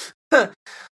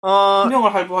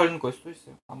 수명을 할부하는 걸 수도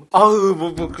있어요. 아무튼.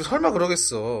 설마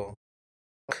그러겠어.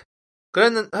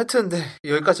 하여튼,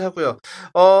 여기까지 하고요.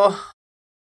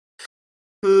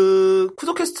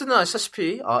 쿠도캐스트는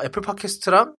아시다시피, 애플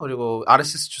팟캐스트랑, 그리고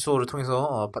RSS 주소를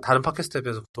통해서, 다른 팟캐스트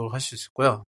앱에서 구독을 하실 수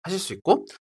있고,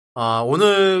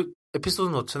 오늘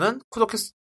에피소드 노트는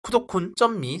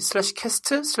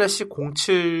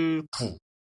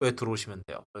kudokun.me/cast/079에 들어오시면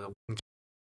돼요. 그래서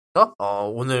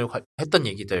오늘 했던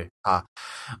얘기들 다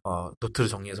노트를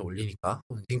정리해서 올리니까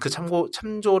링크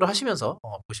참조를 하시면서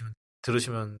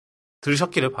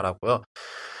들으셨기를 바라고요.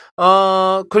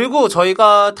 그리고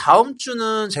저희가 다음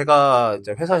주는 제가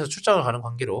이제 회사에서 출장을 가는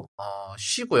관계로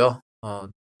쉬고요.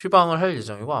 휴방을 할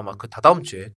예정이고 아마 그 다다음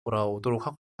주에 돌아오도록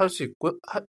할 수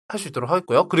있도록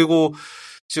하겠고요. 그리고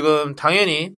지금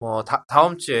당연히 뭐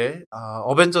다음 주에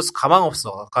어벤져스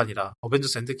가망없어가 아니라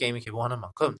어벤져스 엔드게임이 개봉하는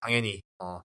만큼 당연히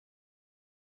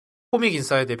코믹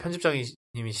인사이드의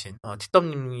편집장님이신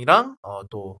티덤님이랑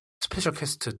또 스페셜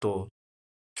캐스트 또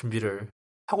준비를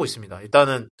하고 있습니다.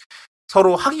 일단은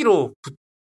서로 합의를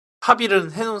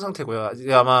해놓은 상태고요.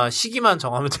 아마 시기만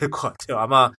정하면 될 것 같아요.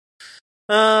 아마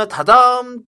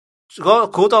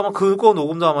그거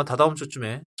녹음도 아마 다다음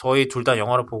주쯤에 저희 둘 다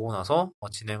영화를 보고 나서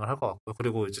진행을 할 것 같고요.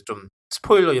 그리고 이제 좀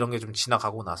스포일러 이런 게 좀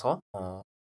지나가고 나서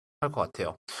할 것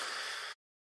같아요.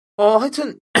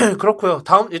 하여튼 그렇고요.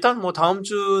 일단 뭐 다음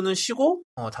주는 쉬고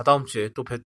다다음 주에 또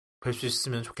뵐 수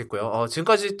있으면 좋겠고요.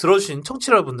 지금까지 들어주신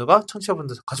청취자분들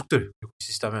가족들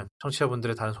있으시다면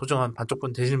청취자분들의 다른 소중한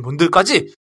반쪽분 되시는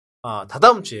분들까지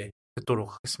다다음 주에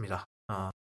뵙도록 하겠습니다.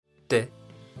 그때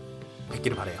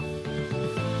뵙기를 바라요.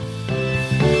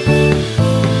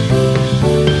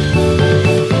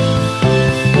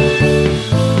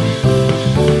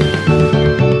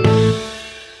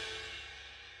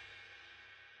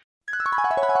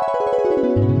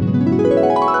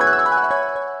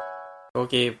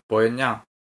 거기 뭐였냐?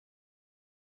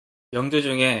 영드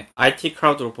중에 IT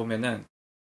크라우드로 보면은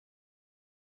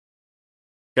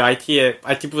그 IT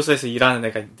부서에서 일하는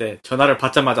애가 있는데 전화를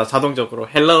받자마자 자동적으로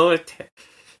헬로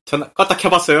전화 껐다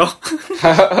켜봤어요.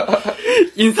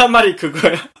 인사말이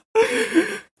그거야.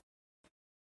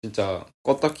 진짜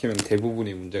껐다 키면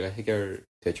대부분의 문제가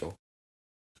해결되죠.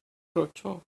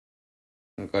 그렇죠.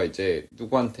 그러니까 이제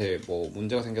누구한테 뭐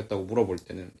문제가 생겼다고 물어볼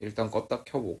때는 일단 껐다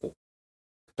켜보고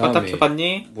껐다 그다음에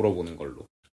켜봤니? 물어보는 걸로.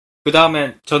 그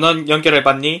다음엔 전원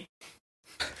연결해봤니?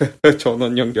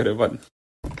 전원 연결해봤니?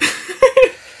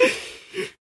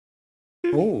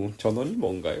 오, 전원이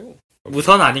뭔가요?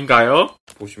 무선 아닌가요?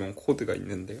 보시면 코드가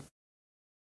있는데요.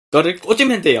 너를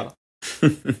꽂으면 돼요.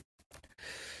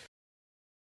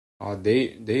 아,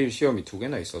 내일 시험이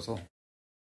 2개나 있어서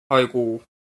아이고.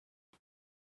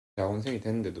 대학원생이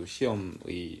됐는데도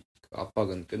시험의 그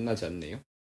압박은 끝나지 않네요.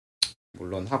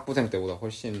 물론 학부생 때보다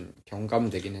훨씬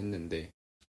경감되긴 했는데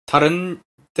다른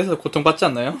데서 고통받지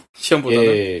않나요? 시험보다는?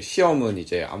 예, 시험은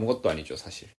이제 아무것도 아니죠,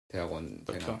 사실.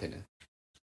 대학원생한테는.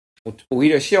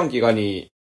 오히려 시험 기간이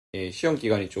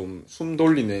좀 숨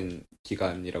돌리는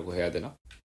기간이라고 해야 되나?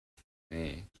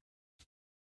 예.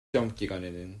 시험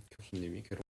기간에는 교수님이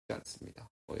괴롭지 않습니다.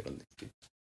 뭐 이런 느낌.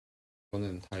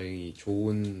 저는 다행히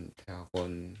좋은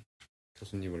대학원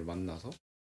교수님을 만나서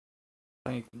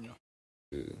다행이군요.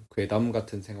 그 괴담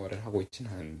같은 생활을 하고 있진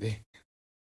않은데.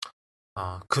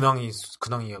 아, 근황이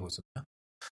하고 있었나?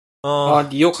 아,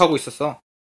 니욕하고 있었어.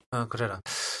 그래라.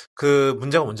 그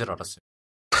문제가 뭔지를 알았어요.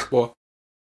 뭐?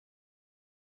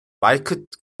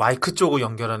 마이크 쪽을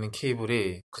연결하는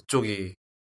케이블이 그쪽이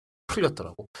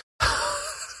풀렸더라고.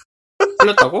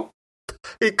 풀렸다고?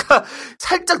 그러니까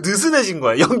살짝 느슨해진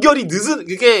거야. 연결이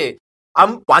그게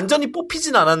완전히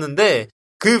뽑히진 않았는데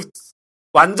그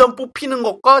완전 뽑히는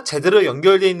것과 제대로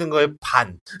연결되어 있는 거의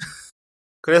반.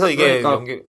 그래서 이게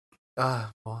그러니까,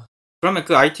 그러면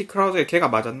그 IT 크라우드에 걔가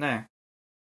맞았네.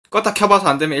 껐다 켜봐서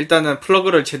안 되면 일단은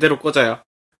플러그를 제대로 꽂아요.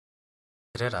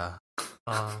 그래라.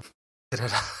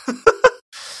 그래라.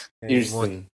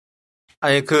 1승.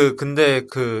 근데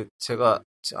제가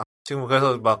지금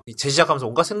그래서 막 재시작하면서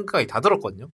온갖 생각이 다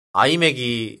들었거든요.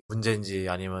 아이맥이 문제인지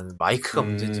아니면 마이크가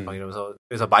문제인지 막 이러면서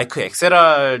그래서 마이크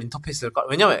XLR 인터페이스를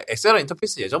왜냐면 XLR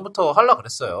인터페이스 예전부터 하려고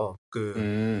그랬어요.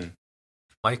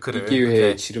 마이크를. 이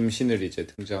기회에 지름신을 이제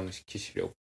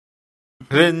등장시키시려고.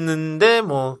 그랬는데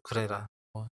그래라.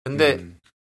 근데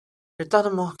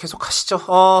일단은 계속 하시죠.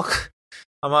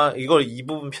 아마 이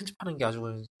부분 편집하는 게 아주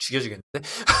죽여주겠는데.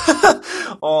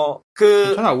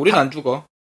 괜찮아, 우린 안 죽어.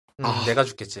 내가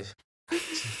죽겠지.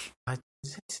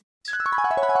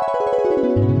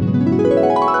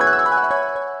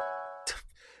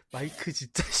 마이크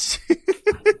진짜 씨.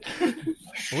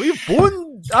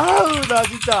 나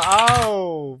진짜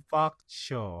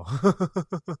빡쳐.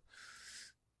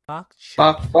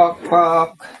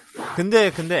 빡빡빡.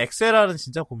 근데 XLR은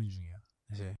진짜 고민 중이야.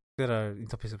 사실 XLR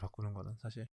인터페이스를 바꾸는 거는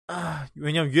사실.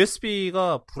 왜냐면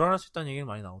USB가 불안할 수 있다는 얘기가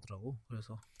많이 나오더라고.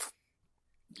 그래서.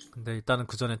 근데 일단은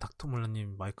그 전에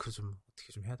닥터몰라님 마이크 좀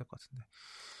어떻게 좀 해야 될 것 같은데.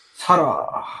 살아.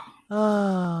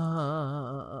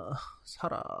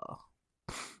 살아.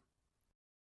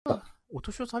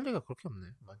 오토쇼스 할 얘기가 그렇게 없네.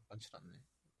 많지 않네.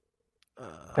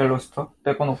 벨로스터?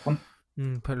 빼고놓군.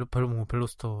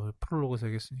 벨로스터 프롤로그에서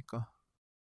얘기했으니까.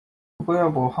 그거야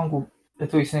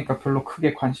한국에도 있으니까 별로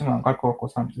크게 관심은 안 갈 것 같고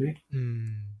사람들이.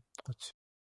 그렇지.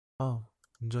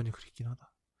 운전이 그립긴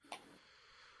하다.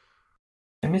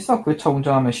 재밌어. 그 차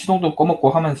운전하면 시동도 꺼먹고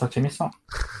하면서 재밌어.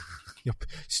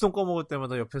 시동 꺼먹을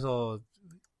때마다 옆에서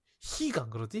안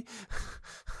그러지?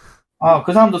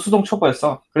 그 사람도 수동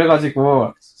초보였어.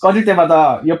 그래가지고 꺼질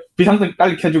때마다 옆 비상등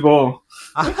빨리 켜주고.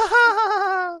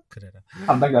 그래라.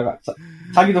 담당자가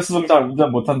자기도 수동 잘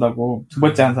운전 못한다고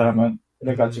 2번째 한 사람은.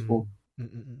 그래가지고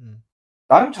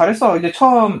나름 잘했어. 이제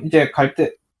처음 갈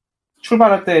때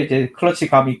출발할 때 이제 클러치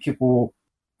감 익히고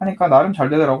하니까 나름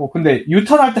잘 되더라고. 근데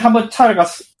유턴할 때 한번 차가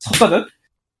섰거든.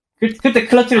 그때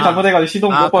클러치를 잘못해가지고 시동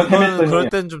몇 번 헤맸더니. 그럴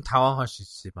땐 좀 당황할 수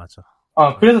있지, 맞아.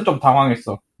 그래서 좀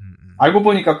당황했어. 알고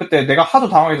보니까 그때 내가 하도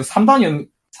당황해서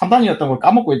 3단이었던 걸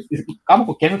까먹고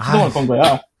계속 시동을 건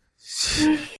거야.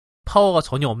 파워가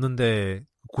전혀 없는데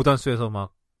고단수에서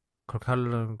막 그렇게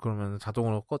하려면 그러면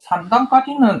자동으로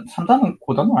 3단은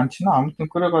고단을 안 치나? 아무튼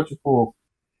그래가지고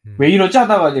왜 이러지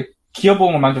하다가 이제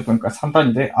기어봉을 만져보니까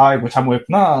 3단이 돼. 아이고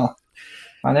잘못했구나.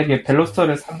 만약에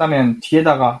벨로스터를 산다면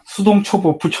뒤에다가 수동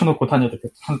초보 붙여놓고 다녀야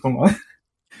되겠다. 한동안.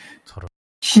 저런.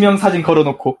 심형사진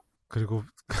걸어놓고. 그리고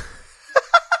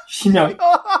심형사진을.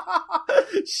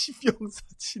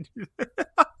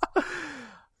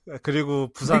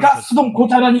 그리고 부산. 내가 수동 고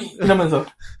잘하니 이러면서.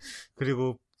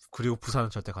 그리고 그리고 부산은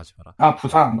절대 가지 마라. 아,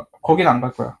 부산 거기는 안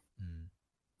갈 거야. 음.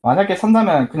 만약에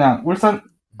산다면 그냥 울산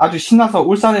아주 신나서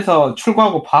울산에서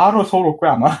출고하고 바로 서울 올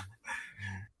거야 아마.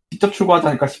 직접 출고하지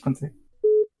않을까 싶은데.